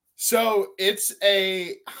 So it's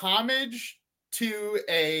a homage to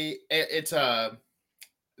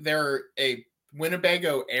they're a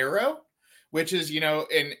Winnebago Arrow, which is,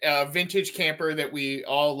 in a vintage camper that we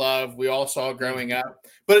all love. We all saw growing up,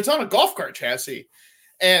 but it's on a golf cart chassis.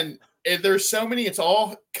 And there's so many, it's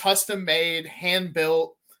all custom made, hand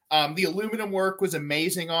built. The aluminum work was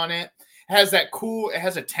amazing on it. It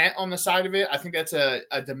has a tent on the side of it. I think that's a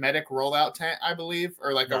Dometic rollout tent, I believe,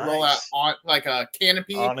 or like a rollout on like a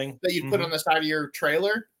canopy awning that you put on the side of your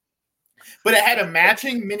trailer. But it had a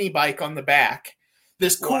matching mini bike on the back.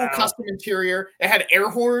 This cool custom interior. It had air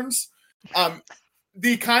horns.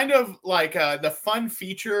 The kind of like the fun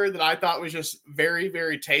feature that I thought was just very,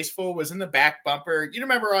 very tasteful was in the back bumper. You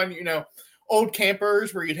remember on, old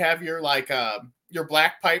campers where you'd have your your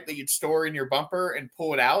black pipe that you'd store in your bumper and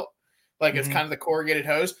pull it out. Like it's kind of the corrugated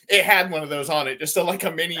hose. It had one of those on it, just like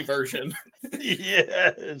a mini version.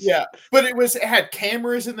 Yes. Yeah. But it had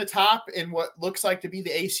cameras in the top and what looks like to be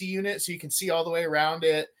the AC unit. So you can see all the way around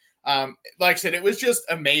it. Like I said, it was just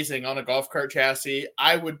amazing on a golf cart chassis.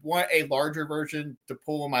 I would want a larger version to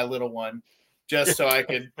pull my little one just so I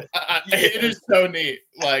could. It is so neat.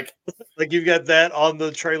 Like you've got that on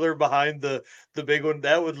the trailer behind the big one.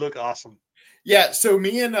 That would look awesome. Yeah. So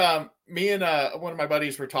me and one of my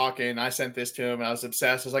buddies were talking. I sent this to him. And I was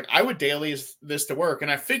obsessed. I was like, I would daily this to work,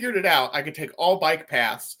 and I figured it out. I could take all bike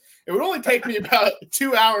paths. It would only take me about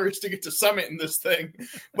 2 hours to get to Summit in this thing,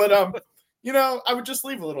 but I would just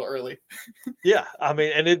leave a little early. Yeah, I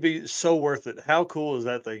mean, and it'd be so worth it. How cool is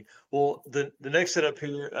that thing? Well, the next setup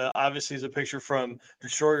here, obviously, is a picture from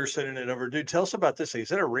Destroyer sending it over. Dude, tell us about this thing. Is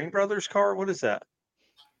that a Ring Brothers car? What is that?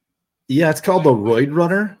 Yeah, it's called the Roid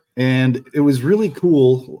Runner, and it was really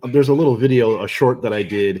cool. There's a little video, a short that I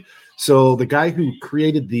did. So the guy who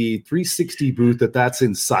created the 360 booth that's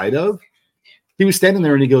inside of, he was standing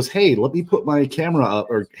there and he goes, "Hey, let me put my camera up,"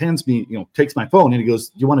 or hands me, takes my phone, and he goes,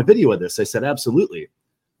 "Do you want a video of this?" I said, "Absolutely."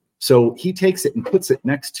 So he takes it and puts it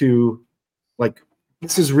next to, like,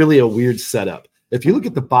 this is really a weird setup. If you look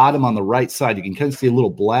at the bottom on the right side, you can kind of see a little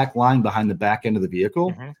black line behind the back end of the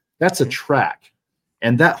vehicle. Mm-hmm. That's a track.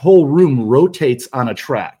 And that whole room rotates on a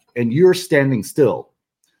track, and you're standing still.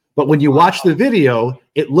 But when you watch the video,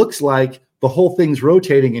 it looks like the whole thing's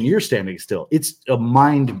rotating and you're standing still. It's a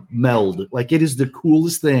mind meld. Like, it is the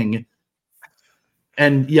coolest thing.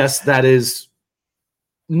 And yes, that is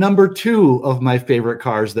number 2 of my favorite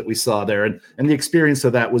cars that we saw there. And the experience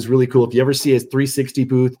of that was really cool. If you ever see a 360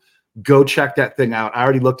 booth, go check that thing out. I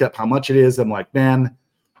already looked up how much it is. I'm like, man,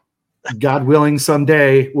 God willing,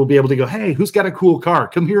 someday we'll be able to go, "Hey, who's got a cool car?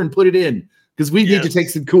 Come here and put it in." Because we need to take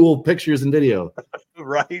some cool pictures and video.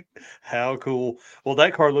 Right? How cool. Well,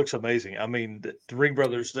 that car looks amazing. I mean, the Ring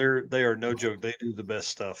Brothers, they are no joke. They do the best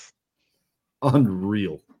stuff.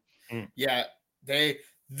 Unreal. Yeah,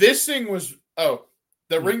 this thing was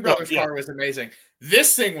the Ring Brothers car was amazing.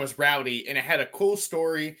 This thing was rowdy and it had a cool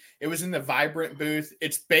story. It was in the Vibrant booth.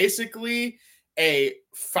 It's basically a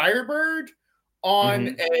Firebird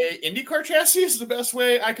on a IndyCar chassis is the best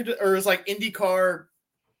way I could, or it's like IndyCar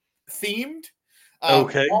themed.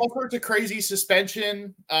 Okay. All sorts of crazy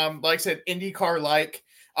suspension. Like I said, IndyCar like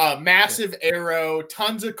massive aero,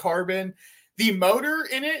 tons of carbon. The motor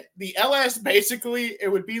in it, the LS, basically, it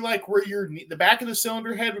would be like where the back of the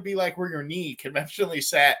cylinder head would be like where your knee conventionally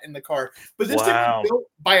sat in the car. But this thing was built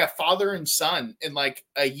by a father and son in like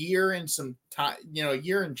a year and some time, a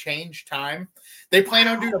year and change time. They plan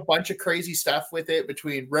on doing a bunch of crazy stuff with it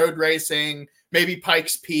between road racing, maybe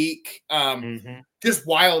Pikes Peak, just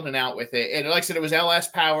wilding out with it. And like I said, it was LS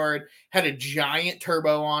powered, had a giant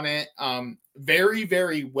turbo on it, very,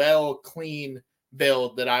 very well clean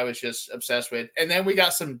build that I was just obsessed with. And then we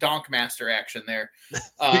got some Donk Master action there.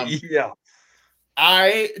 Yeah.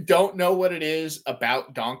 I don't know what it is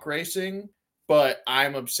about donk racing, but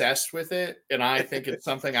I'm obsessed with it. And I think it's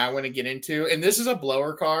something I want to get into. And this is a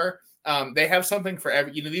blower car. They have something for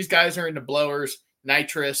every, these guys are into blowers,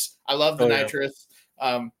 nitrous. I love the nitrous.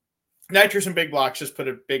 Nitrous and big blocks just put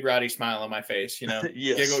a big rowdy smile on my face,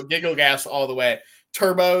 Yes. giggle gas all the way.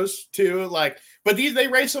 Turbos too, but they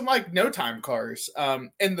race them like no time cars. And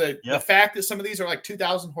the fact that some of these are like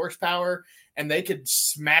 2,000 horsepower and they could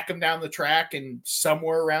smack them down the track in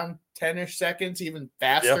somewhere around 10-ish seconds, even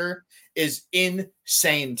faster, is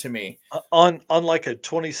insane to me. On like a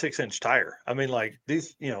 26-inch tire. I mean, like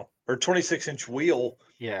these, or 26-inch wheel.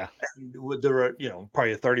 Yeah. With the,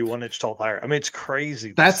 probably a 31-inch tall tire. I mean, it's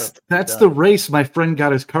crazy. That's the race my friend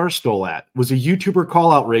got his car stole at. It was a YouTuber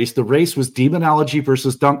call-out race. The race was Demonology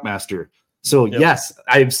versus Dunkmaster. So, yes,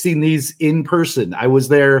 I've seen these in person. I was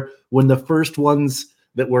there when the first ones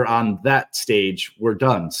that were on that stage were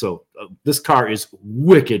done. So, this car is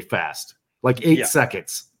wicked fast, like 8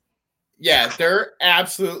 seconds. Yeah, they're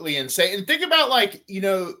absolutely insane. And think about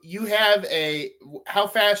you have how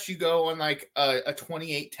fast you go on like a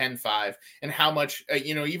 28-10-5 and how much,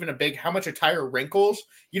 how much a tire wrinkles.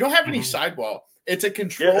 You don't have any sidewall. It's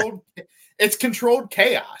it's controlled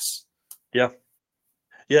chaos. Yeah.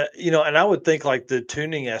 Yeah. And I would think like the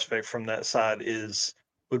tuning aspect from that side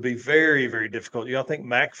would be very, very difficult. I think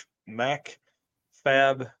Mac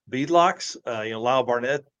Fab beadlocks, Lyle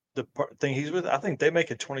Barnett, the thing he's with, I think they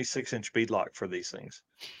make a 26-inch beadlock for these things.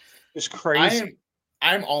 It's crazy.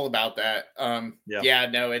 I'm all about that.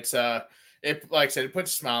 It's like I said, it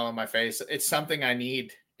puts a smile on my face. It's something I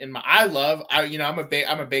need in my. I'm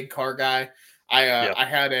a big car guy. I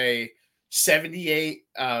had a 78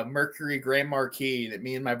 Mercury Grand Marquis that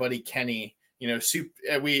me and my buddy Kenny,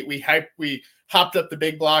 we hopped up the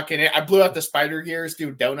big block in it. I blew out the spider gears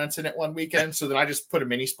doing donuts in it one weekend. So then I just put a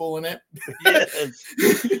mini spool in it.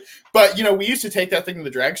 But, we used to take that thing to the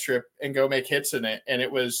drag strip and go make hits in it. And it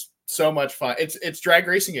was so much fun. It's drag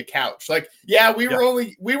racing a couch. We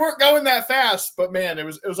weren't going that fast, but man, it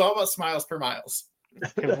was all about smiles per miles.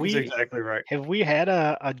 That's exactly right. Have we had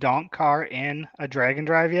a donk car in a drag and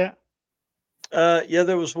drive yet?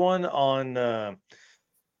 There was one on,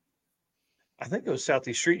 I think it was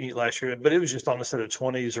Southeast Street Meet last year, but it was just on a set of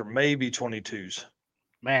 20s or maybe 22s.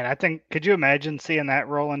 Man, could you imagine seeing that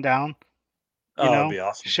rolling down? That'd be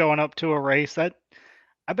awesome. Showing up to a race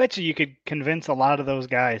I bet you could convince a lot of those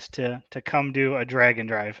guys to come do a drag and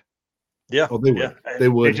drive. Yeah. Oh, they would. Yeah. They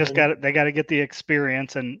would. They got to get the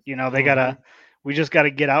experience, and Mhm. we just got to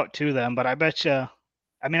get out to them. But I bet you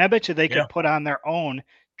they Yeah. could put on their own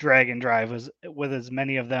drag and drive with as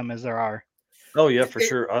many of them as there are. Oh yeah, for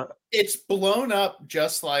sure. It's blown up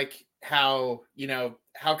just like how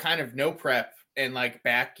kind of no prep and like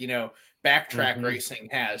backtrack racing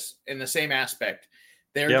has in the same aspect.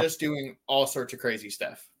 They're just doing all sorts of crazy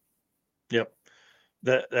stuff. Yep.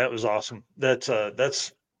 That was awesome. That's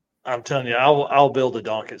I'm telling you, I'll build a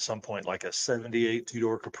donk at some point, like a 78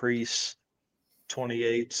 two-door Caprice,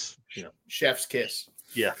 28s, Chef's kiss.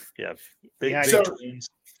 Yeah. Big twins.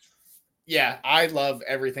 Yeah, I love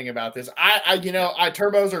everything about this. I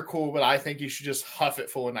turbos are cool, but I think you should just huff it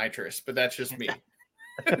full of nitrous, but that's just me.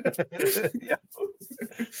 Yeah.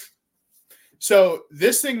 So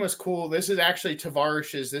this thing was cool. This is actually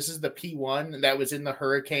Tavares's. This is the P1 that was in the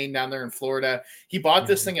hurricane down there in Florida. He bought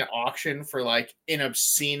this thing at auction for like an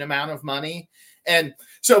obscene amount of money. And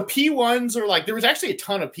so P1s are like, there was actually a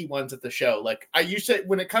ton of P1s at the show. Like I used to,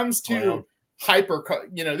 when it comes to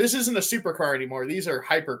hypercar, this isn't a supercar anymore. These are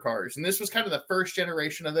hypercars. And this was kind of the first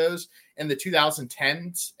generation of those in the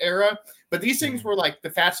 2010s era. But these things were like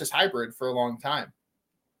the fastest hybrid for a long time.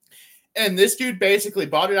 And this dude basically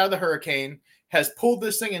bought it out of the hurricane, has pulled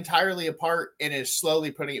this thing entirely apart, and is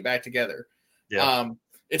slowly putting it back together. Yeah.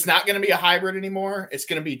 It's not going to be a hybrid anymore. It's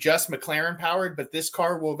going to be just McLaren powered, but this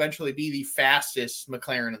car will eventually be the fastest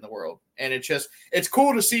McLaren in the world. And it's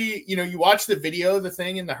cool to see, you watch the video of the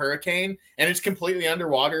thing in the hurricane and it's completely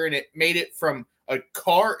underwater, and it made it from a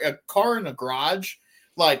car in a garage,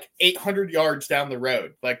 like 800 yards down the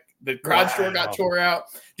road. Like the garage door got tore out.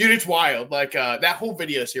 Dude, it's wild. Like that whole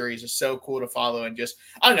video series is so cool to follow, and just,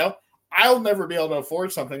 I don't know, I'll never be able to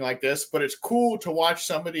afford something like this, but it's cool to watch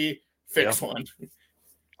somebody fix one.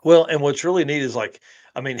 Well, and what's really neat is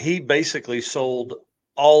he basically sold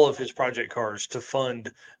all of his project cars to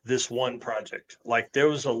fund this one project. Like there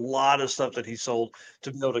was a lot of stuff that he sold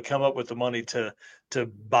to be able to come up with the money to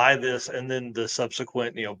buy this, and then the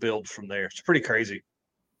subsequent, build from there. It's pretty crazy.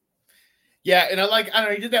 Yeah, and I don't know,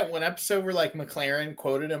 he did that one episode where like McLaren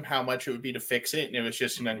quoted him how much it would be to fix it, and it was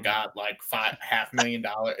just an ungodly like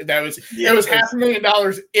 $500,000. It was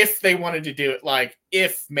 $500,000 if they wanted to do it, like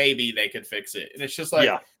if maybe they could fix it. And it's just like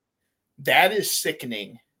that is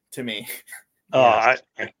sickening to me. I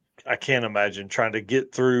can't imagine trying to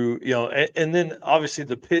get through, and then obviously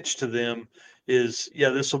the pitch to them is,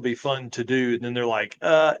 this will be fun to do, and then they're like,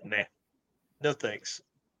 nah, no thanks.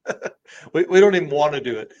 we don't even want to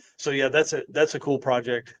do it. So that's a cool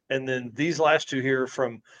project. And then these last two here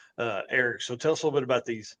from Eric. So tell us a little bit about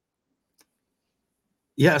these.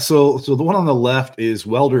 Yeah, so the one on the left is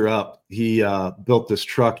Welder Up. He built this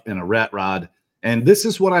truck and a rat rod, and this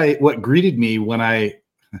is what greeted me when I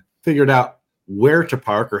figured out where to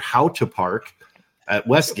park or how to park at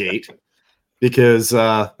Westgate, because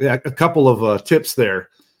a couple of tips there.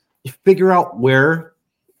 You figure out where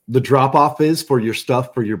the drop off is for your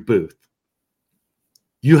stuff for your booth.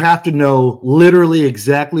 You have to know literally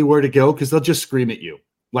exactly where to go, because they'll just scream at you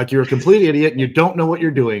like you're a complete idiot and you don't know what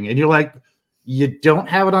you're doing, and you're like, you don't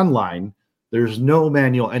have it online. There's no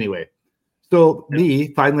manual anyway. So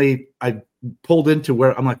finally, I pulled into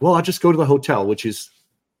where I'm like, well, I'll just go to the hotel, which is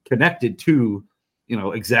connected to,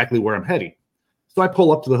 exactly where I'm heading. So I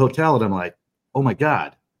pull up to the hotel and I'm like, oh my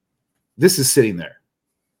God, this is sitting there.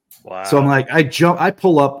 Wow. So I'm like, I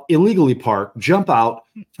pull up, illegally park, jump out,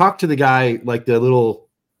 talk to the guy, like the little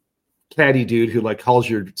caddy dude who like hauls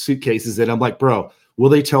your suitcases in. I'm like, bro, will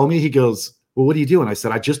they tow me? He goes, well, what are you doing? I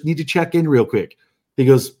said, I just need to check in real quick. He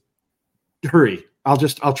goes, hurry. I'll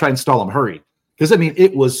try and stall him. Hurry. Because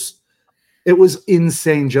it was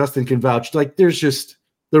insane. Justin can vouch. Like there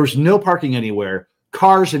was no parking anywhere.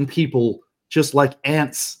 Cars and people just like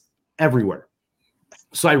ants everywhere.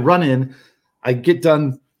 So I run in, I get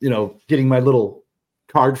done, getting my little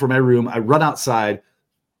card for my room. I run outside,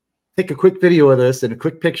 take a quick video of this and a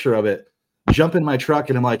quick picture of it, jump in my truck,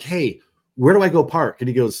 and I'm like, hey, where do I go park? And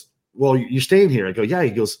he goes, well, you're staying here. I go, yeah. He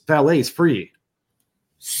goes, valet is free.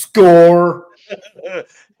 Score.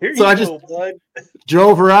 So I just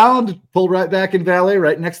drove around, pulled right back in valet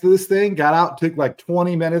right next to this thing, got out, took like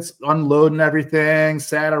 20 minutes unloading everything,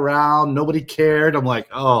 sat around, nobody cared. I'm like,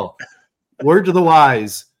 oh, word to the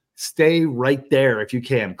wise, stay right there if you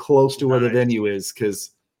can, close to where the venue is,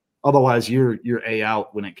 because otherwise you're A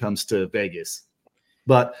out when it comes to Vegas.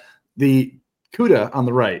 But the CUDA on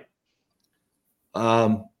the right,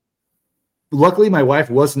 luckily my wife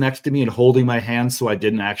was next to me and holding my hand, so I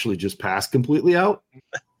didn't actually just pass completely out.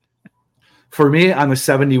 For me, I'm a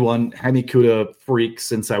 71 Hemi Cuda freak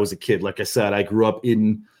since I was a kid. Like I said, I grew up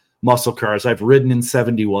in muscle cars. I've ridden in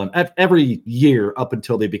 71 every year up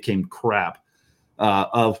until they became crap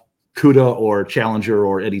of Cuda or Challenger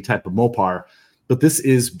or any type of Mopar. But this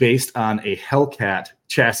is based on a Hellcat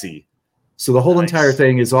chassis. So the whole entire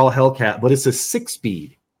thing is all Hellcat, but it's a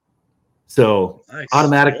 6-speed. So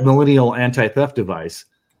automatic millennial anti-theft device.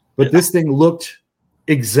 But this thing looked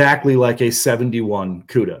exactly like a 71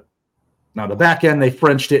 Cuda. Now, the back end, they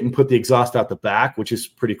Frenched it and put the exhaust out the back, which is a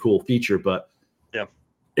pretty cool feature. But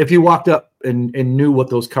if you walked up and knew what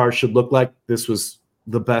those cars should look like, this was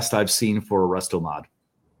the best I've seen for a resto mod.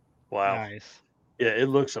 Wow. Nice. Yeah, it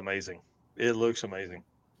looks amazing. It looks amazing.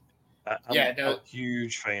 I'm a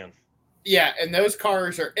huge fan. Yeah, and those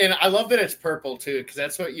cars are, and I love that it's purple too, because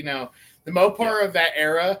that's what, the Mopar of that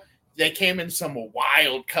era, they came in some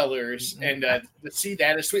wild colors, and to see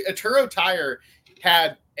that is sweet. A Turo Tire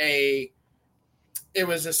had it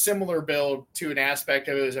was a similar build to an aspect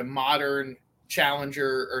of it was a modern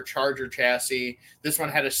Challenger or Charger chassis. This one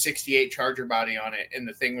had a 68 Charger body on it, and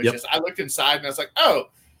the thing was just, I looked inside and I was like, oh,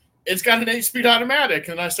 it's got an 8-speed automatic,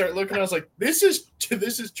 and I started looking, I was like, this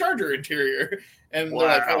is Charger interior, and they're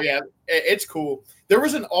like, oh yeah, it's cool. There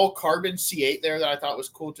was an all carbon C8 there that I thought was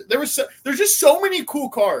cool too. There's just so many cool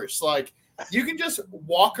cars. Like, you can just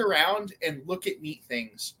walk around and look at neat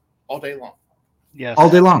things all day long. Yes. All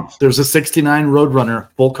day long. There's a 69 Roadrunner,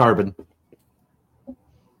 full carbon.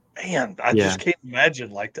 Man, I just can't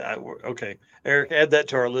imagine like that. Okay, Eric, add that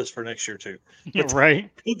to our list for next year too.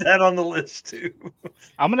 Right. Put that on the list too.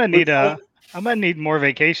 I'm gonna need more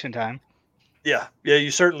vacation time. Yeah,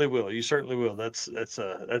 you certainly will. You certainly will. That's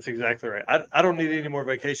exactly right. I don't need any more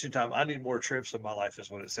vacation time. I need more trips in my life,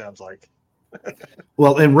 is what it sounds like.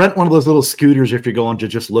 Well, and rent one of those little scooters if you're going to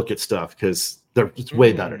just look at stuff, because they're it's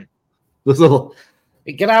way better. Those little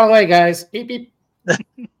get out of the way, guys. Beep beep.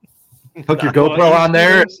 Hook your GoPro on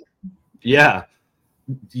there. Yeah,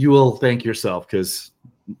 you will thank yourself, because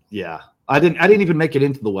I didn't even make it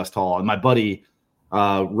into the West Hall. And my buddy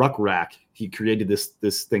Ruck Rack, he created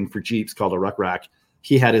this thing for Jeeps called a Ruck Rack.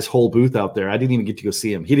 He had his whole booth out there. I didn't even get to go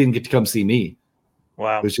see him. He didn't get to come see me.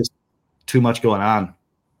 Wow, it was just too much going on.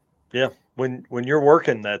 Yeah, when you're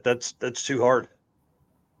working that's too hard.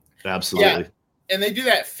 Absolutely. Yeah. And they do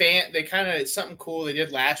that they kind of, it's something cool they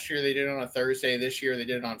did last year. They did it on a Thursday. This year they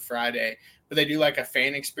did it on Friday. But they do like a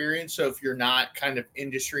fan experience. So if you're not kind of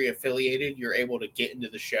industry affiliated, you're able to get into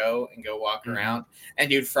the show and go walk around. And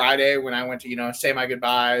dude, Friday when I went to, say my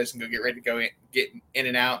goodbyes and go get ready to go get in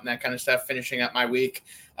and out and that kind of stuff, finishing up my week,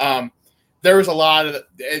 there was a lot of,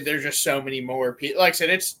 there's just so many more people. Like I said,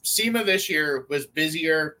 it's SEMA this year was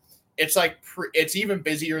busier. It's like, it's even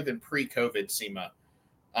busier than pre-COVID SEMA.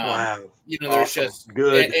 Wow. There's just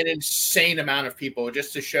an insane amount of people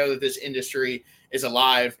just to show that this industry is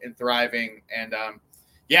alive and thriving. And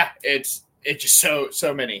it's just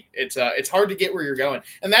so many. It's hard to get where you're going.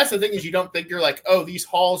 And that's the thing is you don't think you're like, oh, these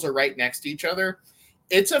halls are right next to each other.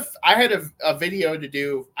 I had a video to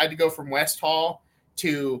do. I had to go from West Hall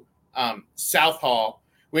to South Hall,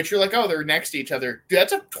 which you're like, oh, they're next to each other. Dude,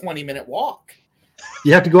 that's a 20-minute walk.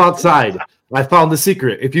 You have to go outside. I found the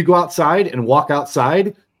secret. If you go outside and walk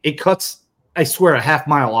outside, it cuts, I swear, a half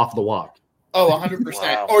mile off the walk. Oh, 100%.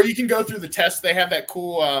 Wow. Or you can go through the test. They have that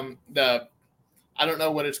cool, I don't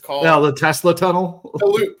know what it's called. No, the Tesla tunnel.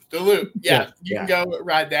 The loop. Yeah. You can go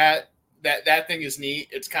ride that. That thing is neat.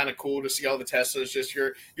 It's kind of cool to see all the Teslas. Just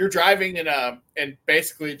you're driving and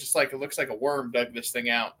basically just like, it looks like a worm dug this thing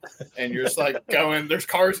out. And you're just like going, there's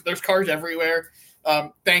cars everywhere.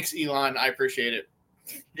 Thanks, Elon. I appreciate it.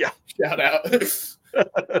 Yeah. Shout out.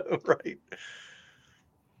 Right.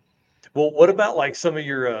 Well, what about like some of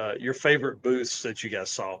your favorite booths that you guys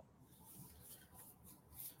saw?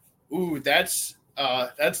 Ooh, that's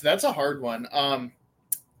a hard one.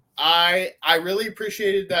 I really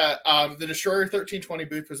appreciated that. The Destroyer 1320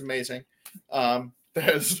 booth was amazing.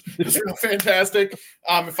 That's real fantastic.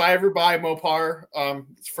 If I ever buy a Mopar,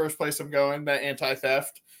 it's the first place I'm going, that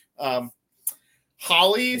anti-theft.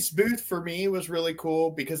 Holly's booth for me was really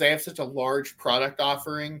cool because they have such a large product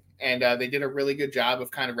offering, and they did a really good job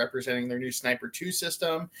of kind of representing their new Sniper 2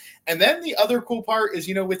 system. And then the other cool part is,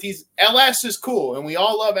 with these, LS is cool, and we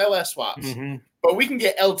all love LS swaps, but we can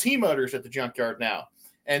get LT motors at the junkyard now.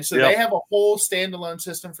 And so they have a whole standalone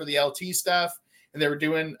system for the LT stuff, and they were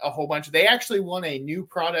doing a whole bunch. They actually won a new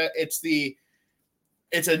product.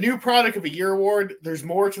 It's a new product of a year award. There's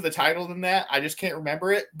more to the title than that. I just can't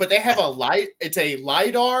remember it. But they have it's a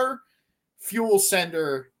LiDAR fuel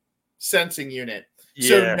sender sensing unit.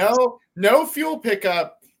 Yeah. So no fuel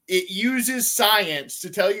pickup. it uses science to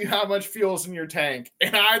tell you how much fuel's in your tank.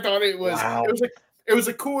 And I thought it was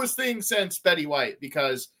the coolest thing since Betty White,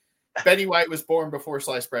 because Betty White was born before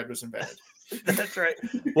sliced bread was invented. That's right.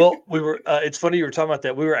 Well, we were. It's funny you were talking about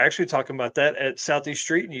that. We were actually talking about that at Southeast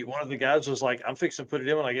Street, and one of the guys was like, "I'm fixing to put it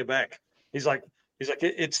in when I get back." He's like,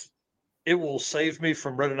 it will save me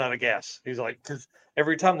from running out of gas. He's like, because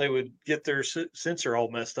every time they would get their sensor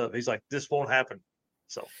all messed up, he's like, this won't happen.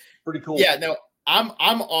 So pretty cool. Yeah, no, I'm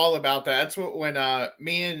all about that. That's what when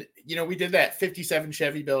me and we did that 57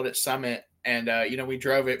 Chevy build at Summit, and we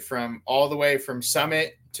drove it from all the way from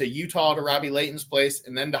Summit to Utah to Robbie Layton's place,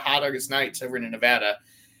 and then to Hot August Nights over in Nevada.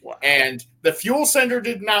 Wow. And the fuel sender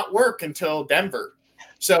did not work until Denver.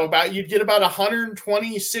 So you'd get about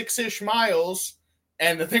 126-ish miles,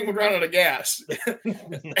 and the thing would run out of gas.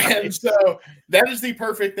 And so that is the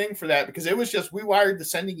perfect thing for that, because it was just, we wired the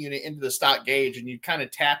sending unit into the stock gauge, and you kind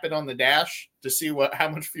of tap it on the dash to see how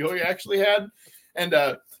much fuel you actually had. And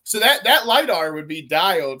so that LiDAR would be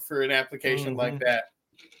dialed for an application like that.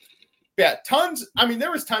 Yeah, tons. I mean,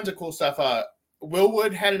 there was tons of cool stuff.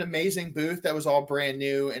 Willwood had an amazing booth that was all brand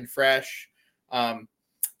new and fresh.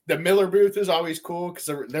 The Miller booth is always cool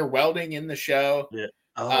because they're welding in the show. Yeah.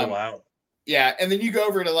 Oh, wow. Yeah, and then you go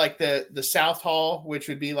over to like the South Hall, which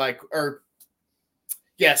would be like,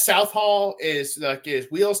 South Hall is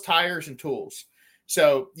wheels, tires, and tools.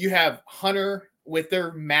 So you have Hunter with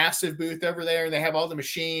their massive booth over there, and they have all the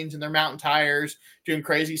machines and their mountain tires doing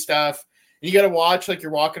crazy stuff. And you got to watch like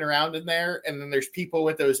you're walking around in there, and then there's people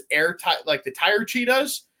with those like the tire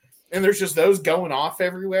cheetahs, and there's just those going off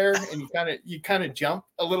everywhere, and you kind of jump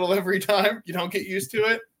a little every time. You don't get used to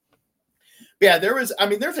it. Yeah, there's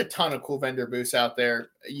a ton of cool vendor booths out there.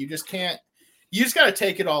 You just got to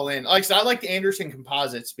take it all in. Like, so I like the Anderson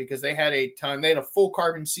Composites because they had a ton. They had a full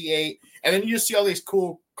carbon C8, and then you just see all these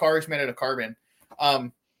cool cars made out of carbon.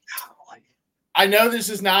 I know this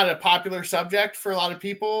is not a popular subject for a lot of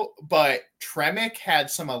people, but Tremec had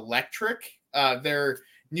some electric, their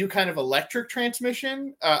new kind of electric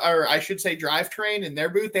transmission, or I should say drivetrain in their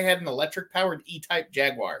booth. They had an electric powered E-Type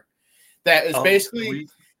Jaguar that is basically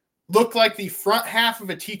looked like the front half of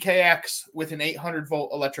a TKX with an 800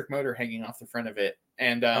 volt electric motor hanging off the front of it.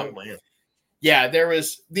 And yeah, there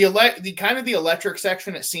was the electric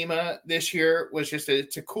section at SEMA this year was just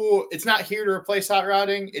it's a cool. It's not here to replace hot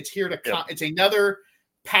rodding. It's here to it's another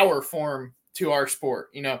power form to our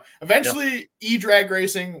sport. Eventually e-drag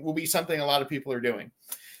racing will be something a lot of people are doing.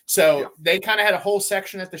 So they kind of had a whole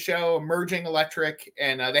section at the show, emerging electric,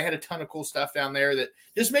 and they had a ton of cool stuff down there that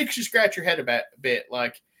just makes you scratch your head a bit.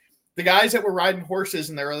 Like the guys that were riding horses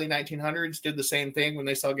in the early 1900s did the same thing when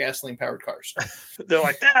they saw gasoline-powered cars. They're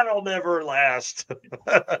like, that'll never last.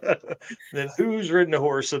 Then who's ridden a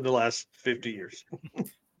horse in the last 50 years?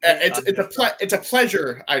 It's a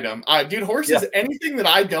pleasure item, dude. Horses, anything that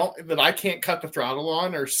I can't cut the throttle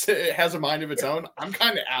on or it has a mind of its own, I'm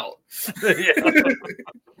kind of out.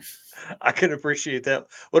 I can appreciate that.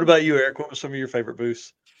 What about you, Eric? What were some of your favorite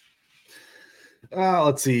booths?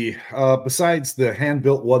 Let's see. Besides the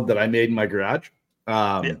hand-built one that I made in my garage,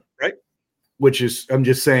 right? Which is, I'm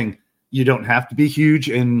just saying, you don't have to be huge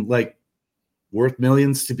and like worth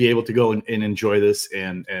millions to be able to go and enjoy this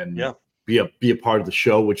and be a part of the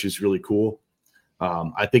show, which is really cool.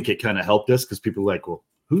 I think it kind of helped us because people are like, well,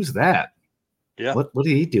 who's that? Yeah. What are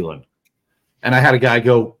you doing? And I had a guy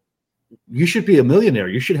go, you should be a millionaire.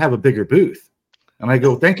 You should have a bigger booth. And I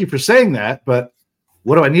go, thank you for saying that, but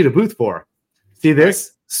what do I need a booth for? See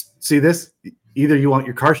this? Right. See this? Either you want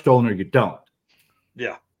your car stolen or you don't.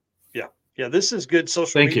 Yeah. This is good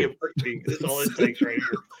social media marketing. That's all it takes right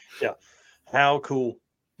here. Yeah. How cool.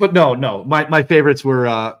 But no. My favorites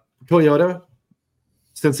were Toyota,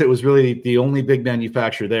 since it was really the only big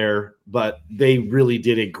manufacturer there, but they really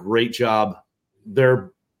did a great job.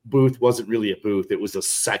 Their booth wasn't really a booth. It was a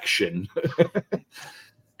section.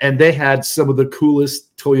 And they had some of the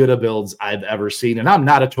coolest Toyota builds I've ever seen. And I'm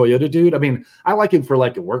not a Toyota dude. I mean, I like it for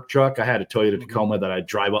like a work truck. I had a Toyota Tacoma that I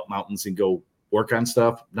drive up mountains and go work on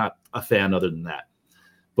stuff. Not a fan other than that.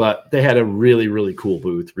 But they had a really, really cool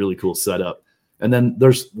booth, really cool setup. And then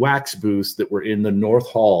there's wax booths that were in the North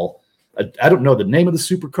Hall. I don't know the name of the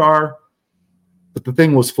supercar, but the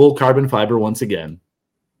thing was full carbon fiber once again.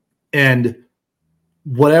 And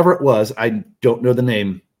whatever it was, I don't know the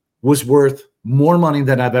name, was worth more money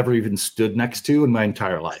than I've ever even stood next to in my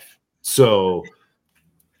entire life. So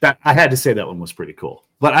that I had to say that one was pretty cool.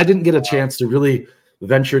 But I didn't get a chance to really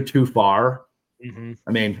venture too far. Mm-hmm.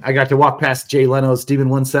 I mean, I got to walk past Jay Leno's Demon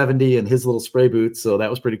 170 and his little spray boots, so that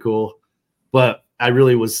was pretty cool. But I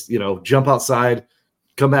really was, jump outside,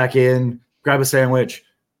 come back in, grab a sandwich,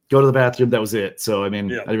 go to the bathroom. That was it. So, I mean,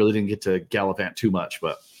 Yeah. I really didn't get to gallivant too much,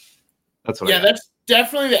 but that's what Yeah, that's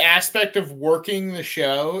definitely the aspect of working the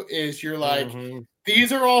show is you're like,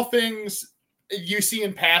 these are all things you see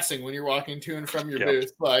in passing when you're walking to and from your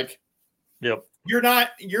booth. Like, you're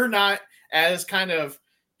not as kind of,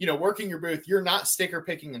 working your booth. You're not sticker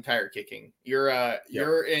picking and tire kicking. You're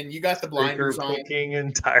and you got the blinders on. Sticker picking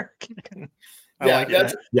and tire kicking. I mean,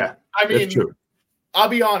 that's true. I'll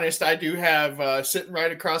be honest. I do have sitting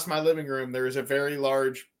right across my living room. There is a very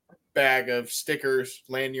large bag of stickers,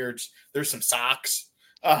 lanyards. There's some socks.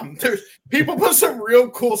 There's people put some real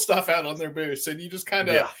cool stuff out on their booths, and you just kind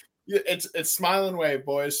of it's smile and wave,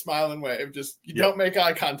 boys, smile and wave. Just don't make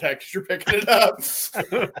eye contact because you're picking it up.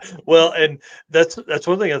 Well, and that's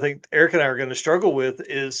one thing I think Eric and I are going to struggle with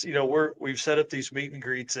is we've set up these meet and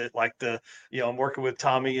greets at like I'm working with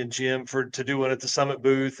Tommy and Jim to do one at the Summit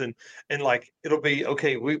booth, and like it'll be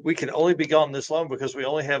okay. We can only be gone this long because we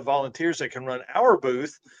only have volunteers that can run our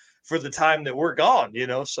booth for the time that we're gone,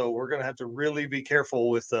 so we're going to have to really be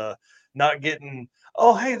careful with not getting,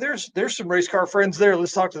 oh, hey, there's some race car friends there.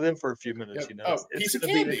 Let's talk to them for a few minutes. It's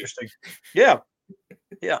going to be interesting. Yeah.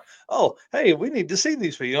 Oh, hey, we need to see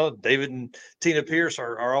these people. David and Tina Pierce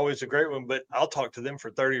are always a great one, but I'll talk to them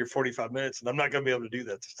for 30 or 45 minutes, and I'm not going to be able to do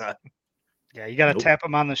that this time. Yeah, you got to tap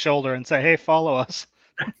them on the shoulder and say, hey, follow us.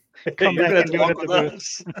 Come back and do it at the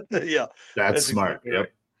booth. Yeah. That's smart. Exactly right.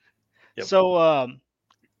 Yep. So,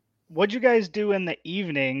 what'd you guys do in the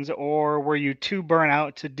evenings, or were you too burnt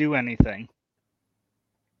out to do anything?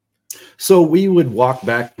 So we would walk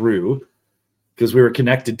back through because we were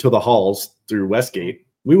connected to the halls through Westgate.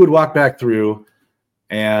 We would walk back through,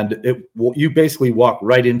 and you basically walk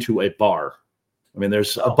right into a bar. I mean,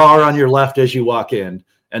 there's a bar on your left as you walk in,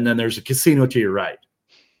 and then there's a casino to your right.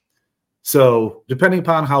 So depending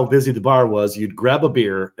upon how busy the bar was, you'd grab a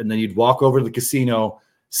beer, and then you'd walk over to the casino,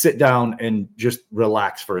 sit down, and just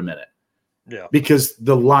relax for a minute. Yeah. Because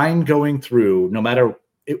the line going through, no matter,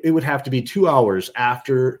 it would have to be 2 hours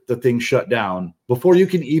after the thing shut down before you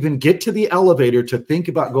can even get to the elevator to think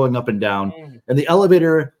about going up and down. And the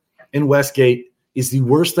elevator in Westgate is the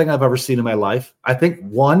worst thing I've ever seen in my life. I think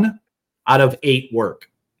 1 out of 8 work,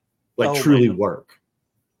 truly work.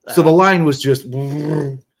 So the line was just,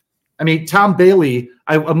 I mean, Tom Bailey,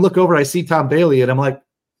 I'm look over, I see Tom Bailey, and I'm like,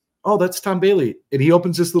 oh, that's Tom Bailey. And he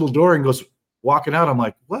opens this little door and goes walking out. I'm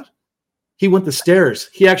like, what? He went the stairs.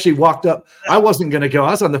 He actually walked up. I wasn't going to go. I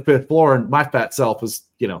was on the 5th floor, and my fat self was,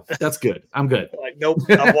 that's good. I'm good. Like, nope,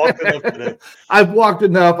 I've walked enough today. I've walked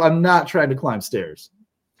enough. I'm not trying to climb stairs.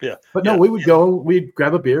 Yeah. But no, we would go, we'd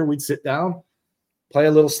grab a beer, we'd sit down, play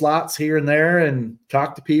a little slots here and there, and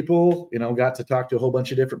talk to people. Got to talk to a whole bunch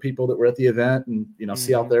of different people that were at the event and,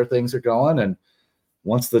 see how their things are going. And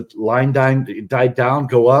once the line died down,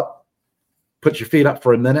 go up, put your feet up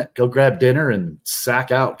for a minute, go grab dinner, and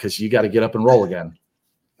sack out because you got to get up and roll again.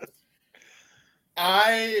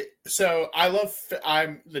 I'm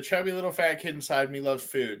the chubby little fat kid inside me loves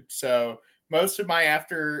food. So most of my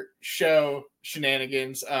after show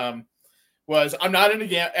shenanigans was I'm not into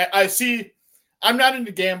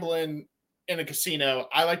gambling in a casino.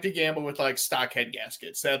 I like to gamble with like stock head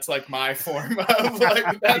gaskets. That's like my form of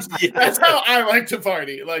that's how I like to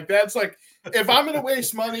party. Like that's like if I'm gonna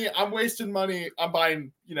waste money, I'm wasting money. I'm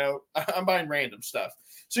buying random stuff.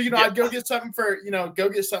 So I'd go get something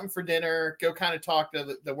for dinner, go kind of talk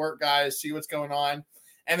to the work guys, see what's going on.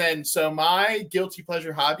 And then so my guilty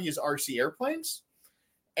pleasure hobby is RC airplanes.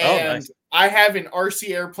 And nice. I have an RC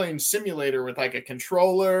airplane simulator with like a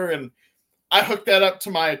controller, and I hooked that up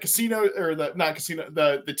to my casino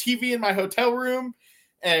the TV in my hotel room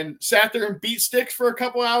and sat there and beat sticks for a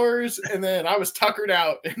couple hours. And then I was tuckered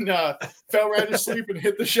out and fell right asleep and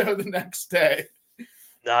hit the show the next day.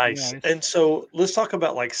 Nice. And so let's talk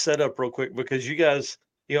about like setup real quick, because you guys,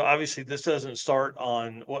 obviously this doesn't start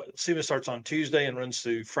on SEMA starts on Tuesday and runs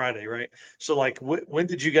through Friday, right? So like when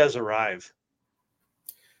did you guys arrive?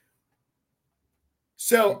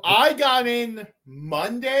 So I got in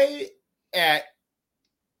Monday at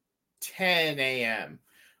 10 a.m.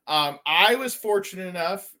 I was fortunate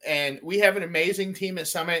enough, and we have an amazing team at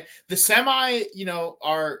Summit. The semi,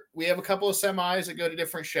 we have a couple of semis that go to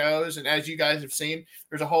different shows, and as you guys have seen,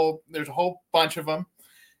 there's a whole bunch of them.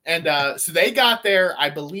 And so they got there, I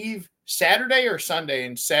believe, Saturday or Sunday,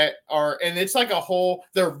 and it's like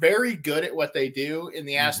they're very good at what they do in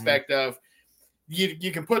the aspect of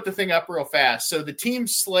you can put the thing up real fast. So the team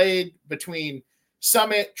slayed between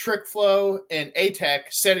Summit, Trick Flow, and ATEC,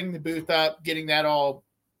 setting the booth up, getting that all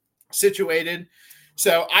situated.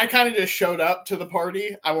 So I kind of just showed up to the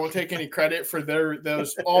party. I won't take any credit for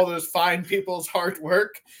all those fine people's hard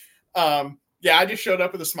work. Yeah, I just showed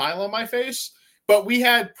up with a smile on my face. But we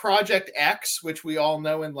had Project X, which we all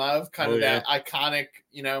know and love, kind of that iconic,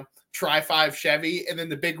 Tri-5 Chevy, and then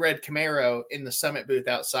the big red Camaro in the Summit booth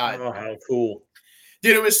outside. Oh, how cool.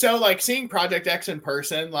 Dude, it was so like seeing Project X in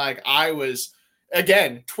person. Like I was,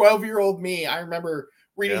 again, 12-year-old me. I remember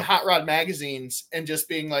reading Hot Rod magazines and just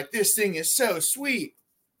being like, this thing is so sweet.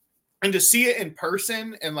 And to see it in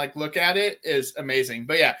person and like look at it is amazing.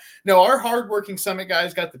 But yeah, no, our hardworking Summit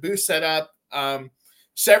guys got the booth set up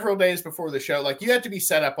several days before the show. Like you had to be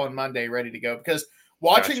set up on Monday, ready to go, because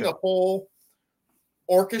watching the whole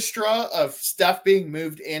orchestra of stuff being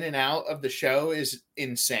moved in and out of the show is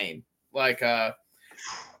insane. Like,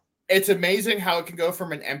 it's amazing how it can go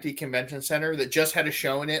from an empty convention center that just had a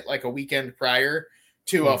show in it like a weekend prior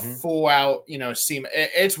to a full out, SEMA.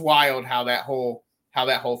 It's wild how that whole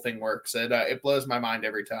thing works. It blows my mind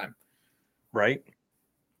every time. Right.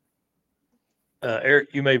 Eric,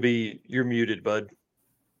 you're muted, bud.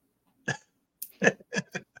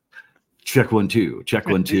 Check 1 2. Check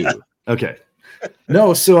 1 2. Okay.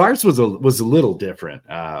 No, so ours was a little different.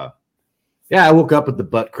 I woke up at the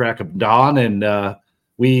butt crack of dawn, and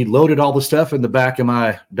we loaded all the stuff in the back of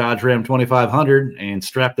my Dodge Ram 2500 and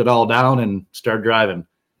strapped it all down and started driving.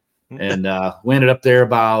 And we ended up there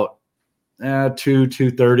about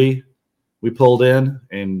 2:30. We pulled in,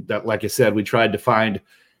 and that, like I said, we tried to find,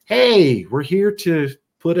 hey, we're here to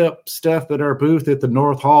put up stuff at our booth at the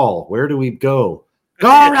North Hall. Where do we go? Go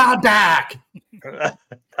around back.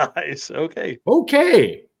 Nice. Okay.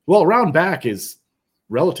 Well, around back is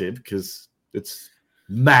relative because it's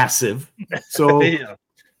massive. So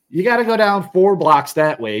you got to go down 4 blocks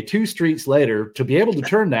that way, 2 streets later to be able to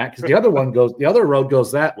turn that, because the other road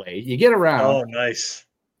goes that way. You get around. Oh, nice.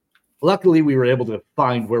 Luckily, we were able to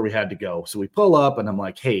find where we had to go. So we pull up, and I'm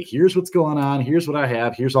like, hey, here's what's going on. Here's what I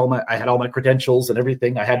have. I had all my credentials and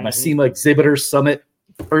everything. I had my SEMA exhibitor summit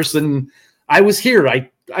person. I was here.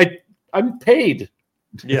 I'm paid.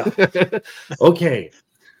 Yeah. Okay.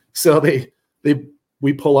 So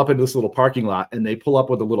we pull up into this little parking lot, and they pull up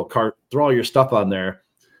with a little cart, throw all your stuff on there.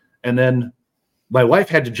 And then my wife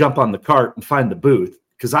had to jump on the cart and find the booth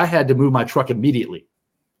because I had to move my truck immediately.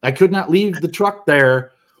 I could not leave the truck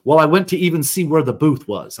there while I went to even see where the booth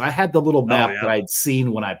was. I had the little map that I'd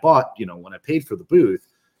seen when I bought, when I paid for the booth.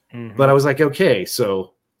 But I was like, okay,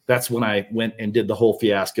 so that's when I went and did the whole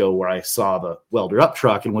fiasco where I saw the welder up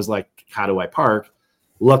truck and was like, how do I park?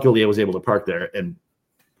 Luckily, I was able to park there and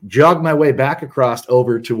jog my way back across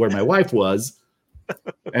over to where my wife was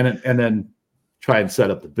and then try and set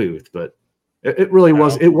up the booth. But it really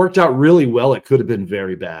was. It worked out really well. It could have been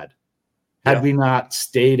very bad. Had we not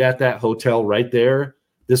stayed at that hotel right there,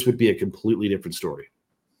 this would be a completely different story.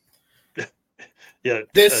 Yeah,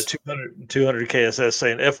 this 200 KSS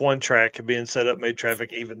saying F1 track being set up made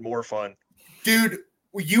traffic even more fun. Dude,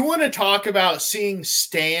 you want to talk about seeing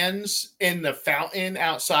stands in the fountain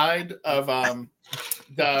outside of the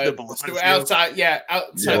outside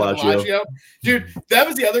the Bellagio. Dude, that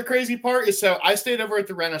was the other crazy part. Is so I stayed over at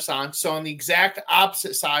the Renaissance, so on the exact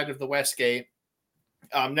opposite side of the West Gate,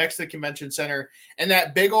 next to the convention center, and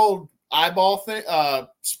that big old eyeball thing,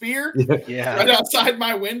 spear, right outside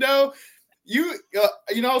my window. I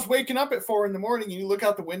was waking up at 4 a.m. and you look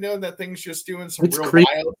out the window and that thing's just doing some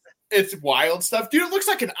wild stuff. Dude, it looks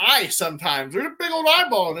like an eye sometimes. There's a big old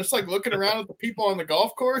eyeball and it's like looking around at the people on the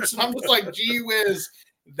golf course. And I'm just like, gee whiz,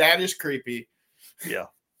 that is creepy. Yeah.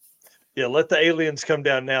 Yeah, let the aliens come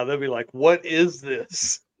down now. They'll be like, what is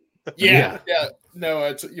this? Yeah. No,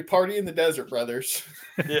 it's you party in the desert, brothers.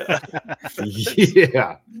 Yeah.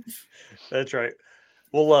 Yeah. That's right.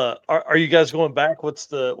 Well, are you guys going back? What's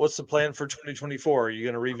the plan for 2024? Are you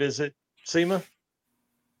going to revisit SEMA?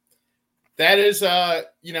 That is, SEMA.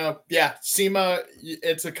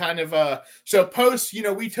 It's a kind of so post.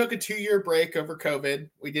 We took a 2-year break over COVID.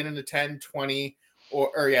 We didn't attend 20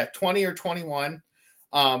 or 20 or 21.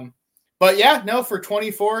 But yeah, no, for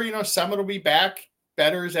 24, Summit will be back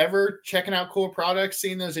better as ever. Checking out cool products,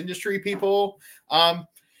 seeing those industry people.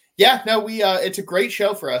 It's a great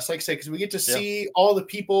show for us, like I say, because we get to see all the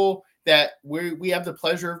people that we have the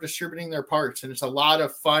pleasure of distributing their parts. And it's a lot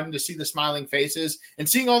of fun to see the smiling faces and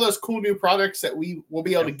seeing all those cool new products that we will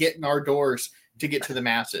be able to get in our doors to get to the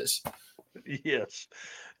masses. Yes.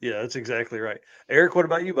 Yeah, that's exactly right. Eric, what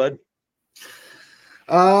about you, bud?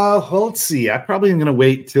 Well, let's see. I probably am going to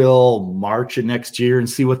wait till March of next year and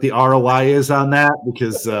see what the ROI is on that,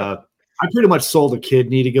 because I pretty much sold a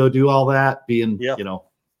kidney to go do all that, being,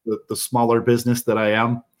 the smaller business that I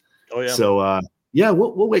am. Oh, yeah. So,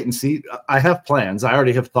 we'll wait and see. I have plans. I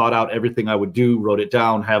already have thought out everything I would do, wrote it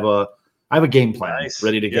down, I have a game plan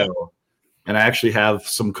ready to go. And I actually have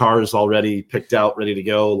some cars already picked out, ready to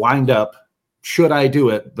go, lined up, should I do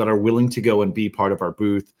it, that are willing to go and be part of our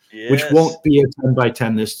booth, which won't be a 10 by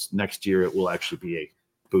 10 this next year. It will actually be a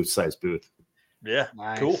booth-size booth. Yeah,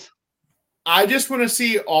 Nice. cool. I just want to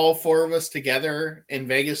see all 4 of us together in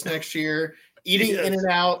Vegas next year, eating In and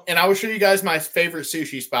Out. And I will show you guys my favorite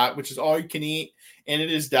sushi spot, which is all you can eat, and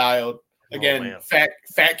it is dialed. Again,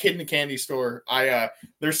 fat kid in a candy store.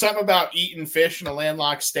 There's something about eating fish in a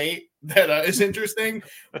landlocked state that is interesting,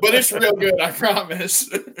 but it's real good. I promise.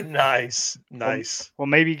 Nice. Well,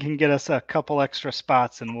 maybe you can get us a couple extra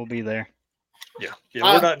spots, and we'll be there. Yeah.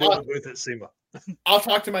 We're not doing a booth at SEMA. I'll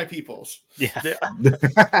talk to my peoples. Yeah. Awesome.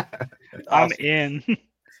 I'm in.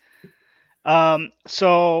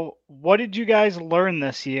 So what did you guys learn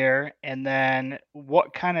this year? And then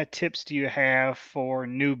what kind of tips do you have for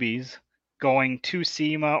newbies going to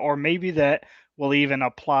SEMA, or maybe that will even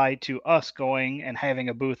apply to us going and having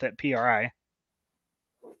a booth at PRI?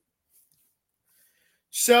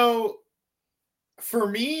 So for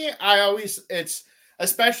me, it's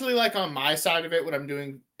especially like on my side of it, when I'm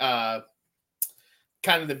doing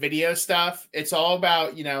kind of the video stuff, it's all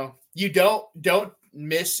about, you don't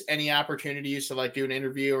miss any opportunities to like do an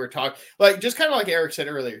interview or talk, like just kind of like Eric said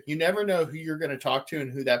earlier, you never know who you're going to talk to and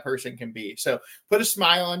who that person can be. So put a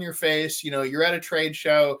smile on your face. You're at a trade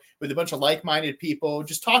show with a bunch of like-minded people,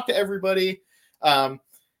 just talk to everybody.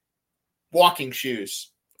 Walking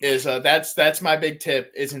shoes is that's my big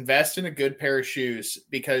tip, is invest in a good pair of shoes,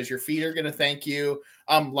 because your feet are going to thank you.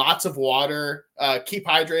 Lots of water, keep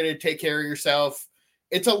hydrated, take care of yourself.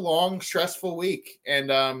 It's a long, stressful week, and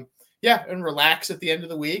and relax at the end of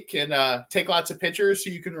the week, and take lots of pictures so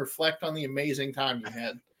you can reflect on the amazing time you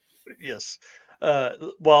had. Yes.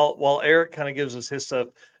 While Eric kind of gives us his stuff,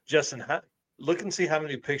 Justin, look and see how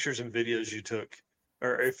many pictures and videos you took,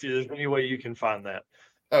 or if there's any way you can find that.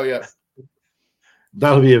 Oh, yeah.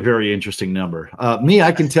 That'll be a very interesting number. Me,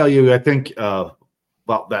 I can tell you, I think about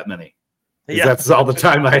that many. Yeah. That's all the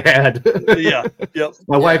time I had. Yeah. Yep.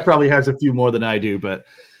 My wife probably has a few more than I do, but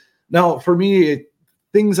no, for me,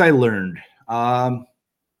 things I learned. The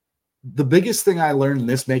biggest thing I learned, and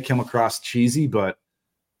this may come across cheesy, but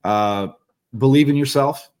believe in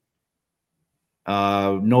yourself.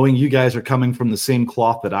 Knowing you guys are coming from the same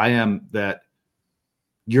cloth that I am, that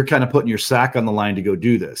you're kind of putting your sack on the line to go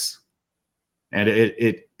do this. And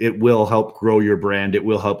it will help grow your brand. It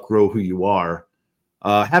will help grow who you are.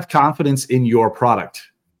 Have confidence in your product,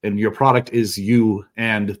 and your product is you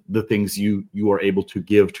and the things you are able to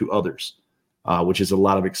give to others, which is a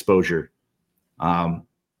lot of exposure. The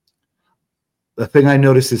thing I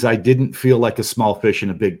noticed is I didn't feel like a small fish in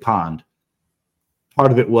a big pond.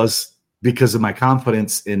 Part of it was because of my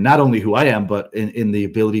confidence in not only who I am, but in the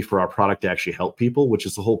ability for our product to actually help people, which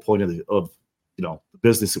is the whole point of the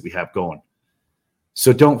business that we have going.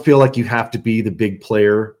 So don't feel like you have to be the big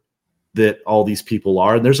player that all these people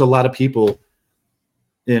are. And there's a lot of people,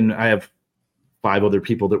 and I have 5 other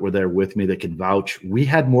people that were there with me that can vouch. We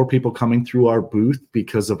had more people coming through our booth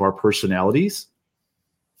because of our personalities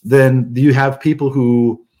than you have people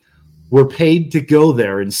who were paid to go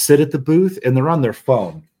there and sit at the booth, and they're on their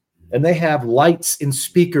phone. And they have lights and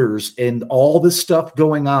speakers and all this stuff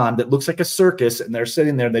going on that looks like a circus, and they're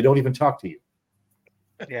sitting there and they don't even talk to you.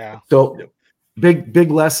 Yeah. So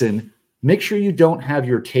big lesson. Make sure you don't have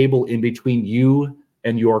your table in between you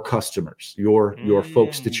and your customers, your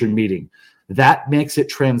folks that you're meeting. That makes it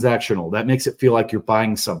transactional. That makes it feel like you're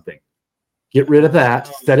buying something. Get rid of that.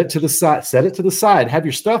 Set it to the side. Have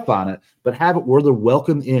your stuff on it, but have it where they're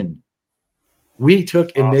welcome in. We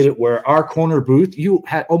took and made it where our corner booth, you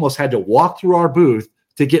almost had to walk through our booth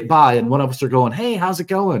to get by, and one of us are going, "Hey, how's it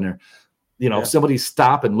going?" Or somebody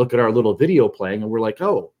stop and look at our little video playing, and we're like,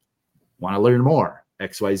 "Oh, want to learn more,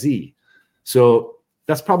 XYZ." So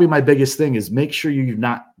that's probably my biggest thing, is make sure you're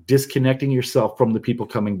not disconnecting yourself from the people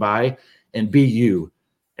coming by, and be you.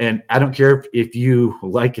 And I don't care if you,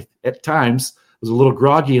 like, at times was a little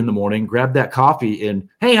groggy in the morning, grab that coffee and,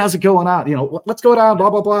 "Hey, how's it going on? What's going on? Blah,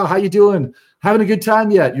 blah, blah. How you doing? Having a good time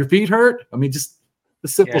yet? Your feet hurt?" I mean, just the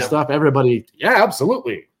simple stuff. Everybody. Yeah,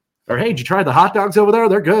 absolutely. Or, "Hey, did you try the hot dogs over there?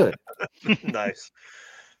 They're good." Nice.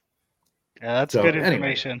 Yeah, that's good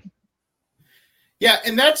information. Anyway. Yeah,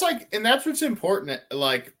 and that's what's important.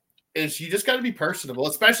 Like, is you just got to be personable,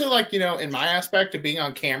 especially like, in my aspect of being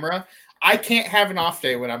on camera. I can't have an off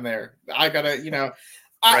day when I'm there. I gotta,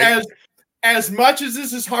 Right. As much as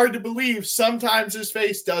this is hard to believe, sometimes his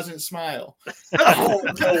face doesn't smile. Oh,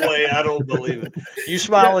 no way! I don't believe it. You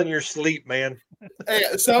smile in your sleep, man.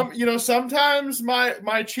 Sometimes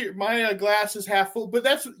my glass is half full, but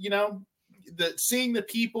that's seeing the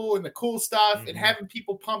people and the cool stuff Mm-hmm. and having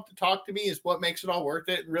people pumped to talk to me is what makes it all worth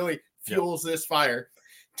it and really fuels this fire.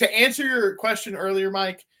 To answer your question earlier,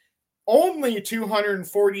 Mike, only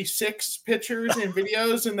 246 pictures and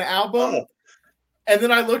videos in the album. And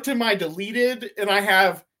then I looked in my deleted, and I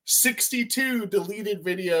have 62 deleted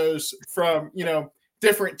videos from,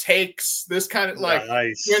 different takes. This kind of like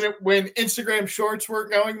when Instagram shorts weren't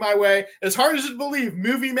going my way. As hard as to believe,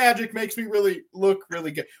 movie magic makes me really look really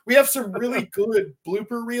good. We have some really good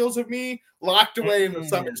blooper reels of me locked away in the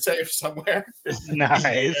Summit safe somewhere.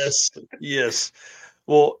 Nice. Yes.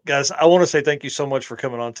 Well, guys, I want to say thank you so much for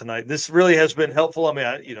coming on tonight. This really has been helpful. I mean,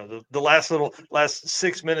 the last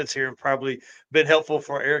 6 minutes here have probably been helpful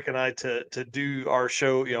for Eric and I to do our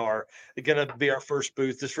show. Going to be our first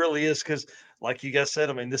booth. This really is because, like you guys said,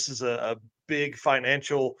 I mean, this is a big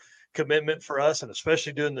financial commitment for us, and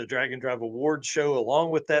especially doing the Drag and Drive Awards show along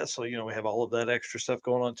with that. So we have all of that extra stuff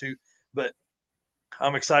going on too. But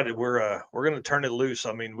I'm excited. We're going to turn it loose.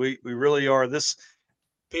 I mean, we really are. This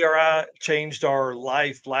PRI changed our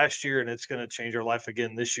life last year, and it's going to change our life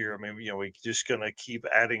again this year. I mean, we're just going to keep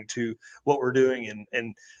adding to what we're doing,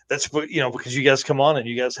 and that's what because you guys come on and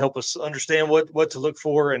you guys help us understand what to look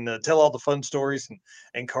for and tell all the fun stories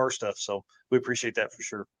and car stuff. So we appreciate that for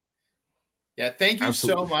sure. Yeah, thank you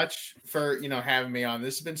Absolutely. so much for having me on.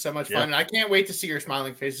 This has been so much fun, and I can't wait to see your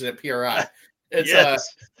smiling faces at PRI. It's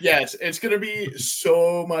it's going to be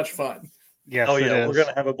so much fun. Yes, we're going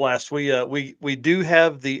to have a blast. We do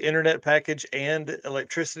have the internet package and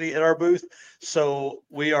electricity at our booth, so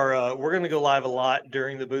we're going to go live a lot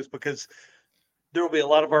during the booth because there will be a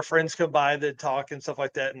lot of our friends come by that talk and stuff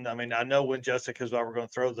like that. And I mean, I know when Justin comes by, we're going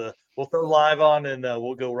to we'll throw live on, and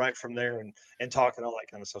we'll go right from there and talk and all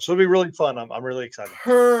that kind of stuff. So it'll be really fun. I'm really excited.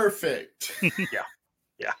 Perfect. Yeah.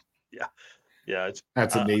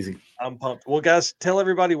 That's amazing. I'm pumped. Well, guys, tell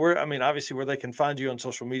everybody obviously where they can find you on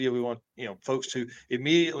social media. We want, folks to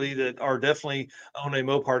immediately that are definitely own a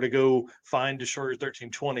Mopar to go find Destroyer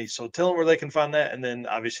 1320. So tell them where they can find that. And then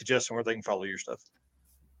obviously, Justin, where they can follow your stuff.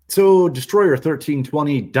 So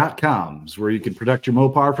destroyer1320.com is where you can protect your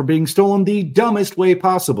Mopar from being stolen the dumbest way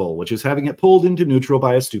possible, which is having it pulled into neutral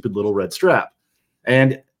by a stupid little red strap.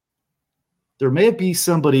 And there may be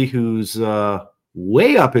somebody who's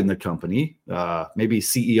way up in the company, maybe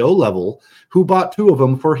CEO level, who bought 2 of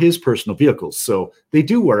them for his personal vehicles. So they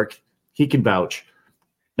do work. He can vouch.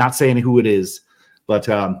 Not saying who it is, but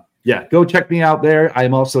go check me out there. I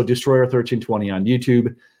am also Destroyer1320 on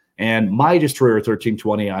YouTube and my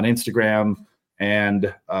Destroyer1320 on Instagram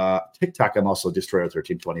and TikTok. I'm also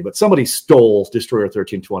Destroyer1320, but somebody stole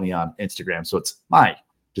Destroyer1320 on Instagram, so it's my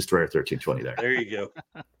Destroyer1320 there. There you go.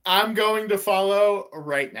 I'm going to follow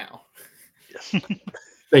right now. Yes.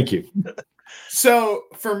 Thank you. So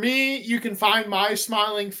for me, you can find my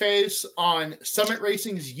smiling face on Summit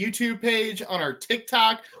Racing's YouTube page, on our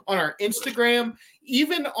TikTok, on our Instagram,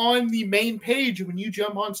 even on the main page when you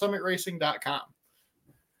jump on summitracing.com.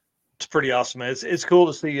 It's pretty awesome, man. It's cool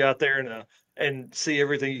to see you out there and see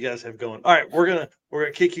everything you guys have going. All right, we're gonna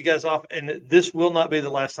kick you guys off, and this will not be the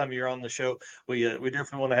last time you're on the show. We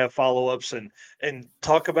definitely want to have follow-ups and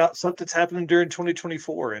talk about stuff that's happening during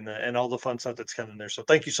 2024 and all the fun stuff that's coming there. So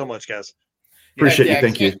thank you so much, guys. Appreciate you.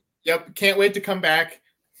 Thank you. Yep, can't wait to come back.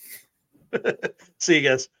 See you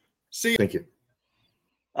guys. See you. Thank you.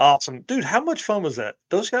 Awesome, dude. How much fun was that?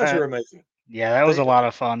 Those guys are amazing. Yeah, that was a lot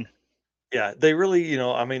of fun. Yeah, they really,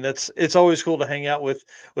 it's always cool to hang out with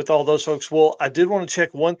all those folks. Well, I did want to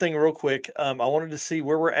check one thing real quick. I wanted to see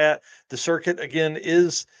where we're at. The circuit again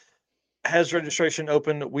has registration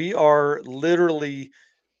open. We are literally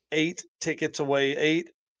 8 tickets away,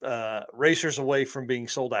 8 racers away from being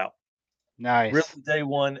sold out. Nice. Really day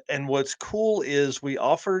one. And what's cool is we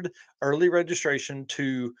offered early registration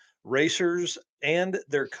to racers and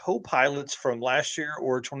their co-pilots from last year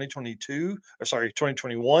or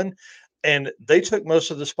 2021. And they took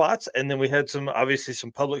most of the spots. And then we had some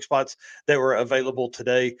public spots that were available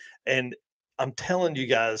today. And I'm telling you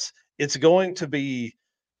guys, it's going to be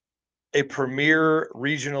a premier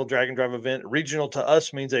regional drag and drive event. Regional to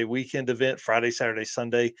us means a weekend event, Friday, Saturday,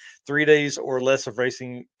 Sunday. 3 days or less of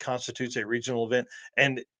racing constitutes a regional event.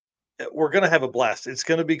 And we're going to have a blast. It's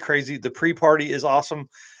going to be crazy. The pre-party is awesome.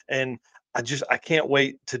 And I can't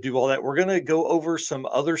wait to do all that. We're going to go over some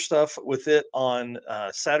other stuff with it on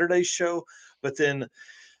Saturday's show, but then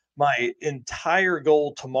my entire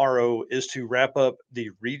goal tomorrow is to wrap up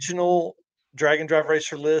the regional drag and drive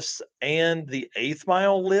racer lists and the 8th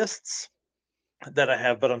mile lists that I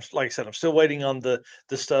have. But like I said, I'm still waiting on the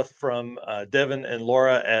stuff from Devin and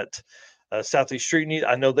Laura at Southeast Street Meet.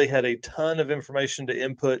 I know they had a ton of information to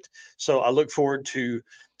input, so I look forward to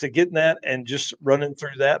getting that and just running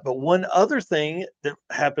through that. But one other thing that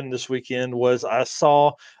happened this weekend was I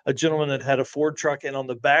saw a gentleman that had a Ford truck, and on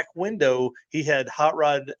the back window he had Hot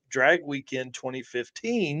Rod Drag Weekend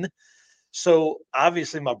 2015. So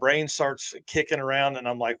obviously my brain starts kicking around, and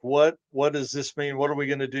I'm like, what does this mean? What are we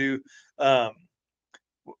going to do? Um,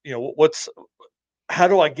 what's how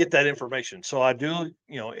do I get that information? So I do,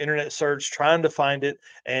 internet search trying to find it,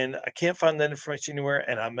 and I can't find that information anywhere.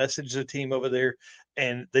 And I message the team over there,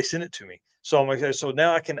 and they send it to me. So I'm like, okay, so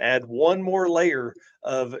now I can add one more layer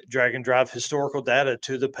of Drag and Drive historical data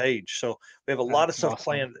to the page. So we have a lot of That's stuff awesome.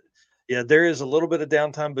 planned. Yeah, there is a little bit of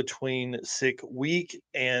downtime between sick week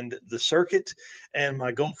and the circuit, and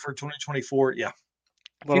my goal for 2024, A few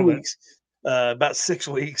little bit. weeks, about 6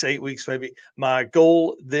 weeks, 8 weeks maybe. My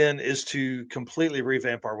goal then is to completely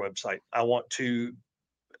revamp our website. I want to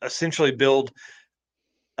essentially build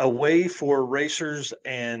a way for racers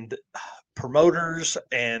and promoters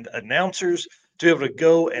and announcers to be able to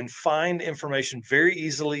go and find information very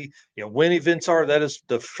easily. When events are, that is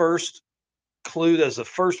the first clue. That's the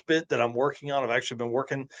first bit that I'm working on. I've actually been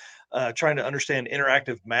working, trying to understand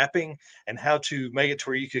interactive mapping and how to make it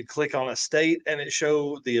to where you could click on a state and it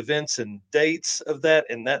show the events and dates of that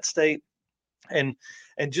in that state. And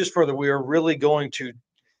just further, we are really going to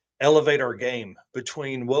elevate our game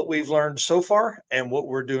between what we've learned so far and what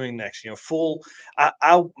we're doing next.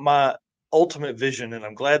 My ultimate vision, and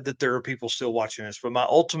I'm glad that there are people still watching this, but my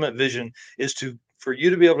ultimate vision is for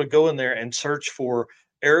you to be able to go in there and search for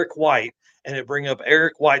Eric White, and it bring up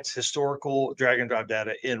Eric White's historical Drag and Drive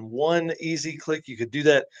data in one easy click. You could do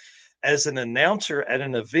that as an announcer at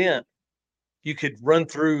an event. You could run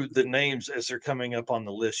through the names as they're coming up on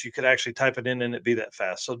the list. You could actually type it in and it be that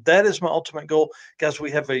fast. So that is my ultimate goal, guys.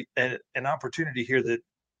 We have an opportunity here that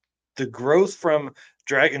the growth from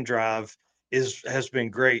Drag and Drive has been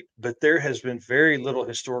great, but there has been very little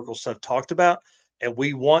historical stuff talked about. And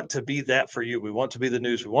we want to be that for you. We want to be the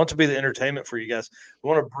news. We want to be the entertainment for you guys. We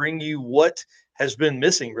want to bring you what has been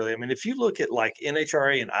missing, really. I mean, if you look at like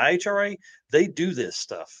NHRA and IHRA, they do this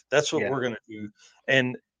stuff. That's what Yeah. we're going to do.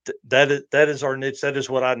 And that is our niche. That is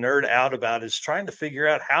what I nerd out about, is trying to figure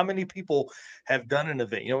out how many people have done an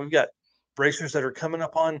event. We've got racers that are coming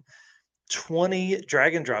up on 20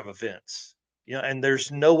 Drag and Drive events, and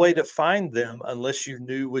there's no way to find them unless you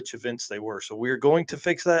knew which events they were. So we're going to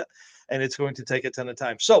fix that, and it's going to take a ton of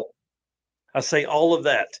time. So I say all of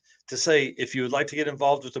that to say, if you would like to get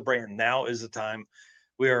involved with the brand, now is the time.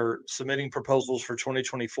 We are submitting proposals for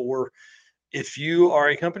 2024. If you are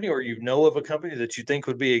a company, or you know of a company that you think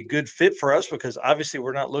would be a good fit for us, because obviously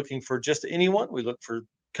we're not looking for just anyone. We look for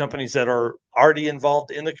companies that are already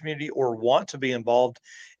involved in the community or want to be involved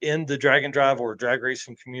in the drag and drive or drag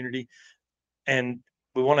racing community. And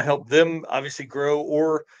we want to help them obviously grow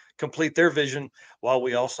or complete their vision while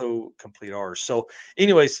we also complete ours. So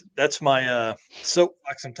anyways, that's my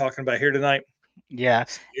soapbox I'm talking about here tonight. Yeah.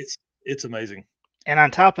 It's amazing. And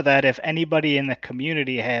on top of that, if anybody in the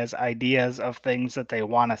community has ideas of things that they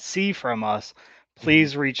want to see from us,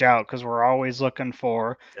 please reach out, because we're always looking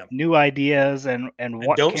for new ideas and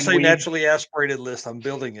what don't can say we naturally aspirated list. I'm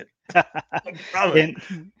building it. I promise.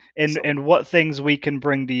 and what things we can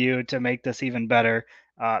bring to you to make this even better.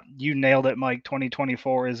 You nailed it, Mike.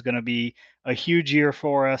 2024 is going to be a huge year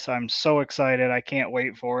for us. I'm so excited. I can't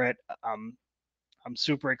wait for it. I'm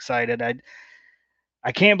super excited.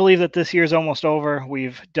 I can't believe that this year's almost over.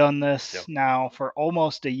 We've done this now for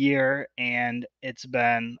almost a year, and it's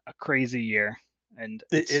been a crazy year. And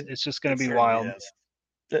it's just going to be wild. Has.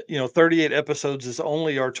 38 episodes is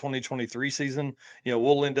only our 2023 season.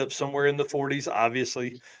 We'll end up somewhere in the 40s,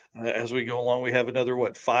 obviously, as we go along. We have another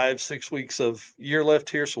 5-6 weeks of year left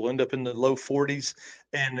here, so we'll end up in the low 40s.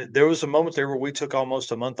 And there was a moment there where we took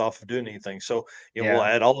almost a month off of doing anything. So we'll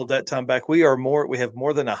add all of that time back. We have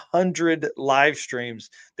more than 100 live streams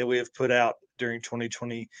that we have put out during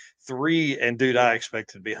 2023, and dude, I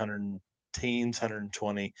expect it to be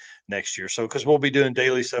 120 next year. So because we'll be doing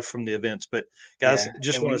daily stuff from the events. But guys,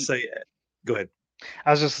 just want to say, go ahead.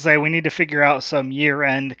 I was just to say, we need to figure out some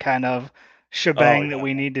year-end kind of shebang that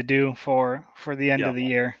we need to do for the end of the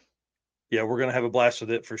year. Yeah, we're going to have a blast with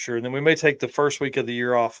it for sure. And then we may take the first week of the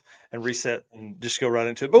year off and reset and just go right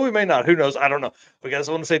into it. But we may not. Who knows? I don't know. But guys,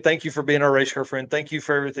 I want to say thank you for being our race car friend. Thank you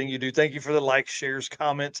for everything you do. Thank you for the likes, shares,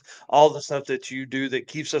 comments, all the stuff that you do that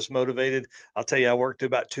keeps us motivated. I'll tell you, I worked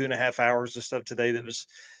about 2.5 hours of stuff today that was,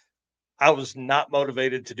 I was not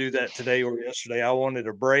motivated to do that today or yesterday. I wanted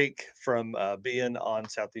a break from being on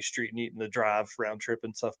Southeast Street and eating the drive round trip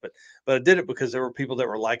and stuff. But I did it because there were people that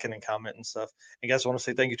were liking and commenting and stuff. And guys, I want to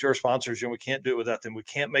say thank you to our sponsors. We can't do it without them. We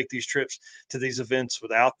can't make these trips to these events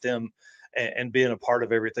without them and being a part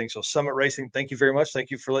of everything. So Summit Racing, thank you very much.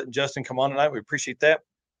 Thank you for letting Justin come on tonight. We appreciate that.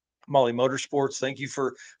 Molly Motorsports, thank you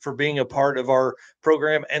for being a part of our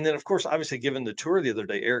program. And then, of course, obviously, given the tour the other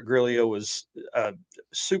day, Eric Grillo was a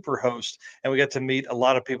super host, and we got to meet a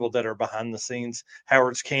lot of people that are behind the scenes.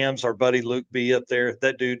 Howard's Cams, our buddy Luke B up there.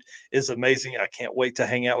 That dude is amazing. I can't wait to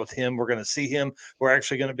hang out with him. We're going to see him. We're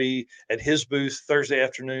actually going to be at his booth Thursday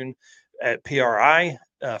afternoon at PRI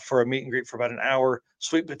for a meet and greet for about an hour.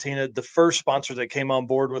 Sweet Patina, the first sponsor that came on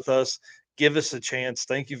board with us. Give us a chance.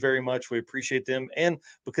 Thank you very much. We appreciate them. And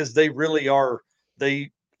because they really are, they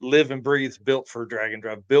live and breathe built for drag and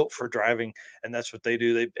drive, built for driving. And that's what they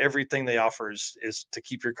do. Everything they offer is to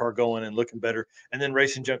keep your car going and looking better. And then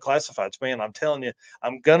Racing Junk Classifieds, man, I'm telling you,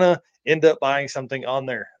 I'm going to end up buying something on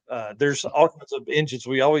there. There's all kinds of engines.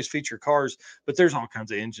 We always feature cars, but there's all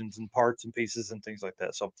kinds of engines and parts and pieces and things like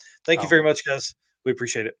that. So thank you very much, guys. We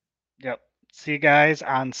appreciate it. Yep. See you guys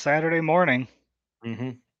on Saturday morning.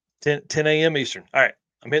 10 a.m. Eastern. All right.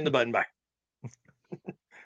 I'm hitting the button. Bye.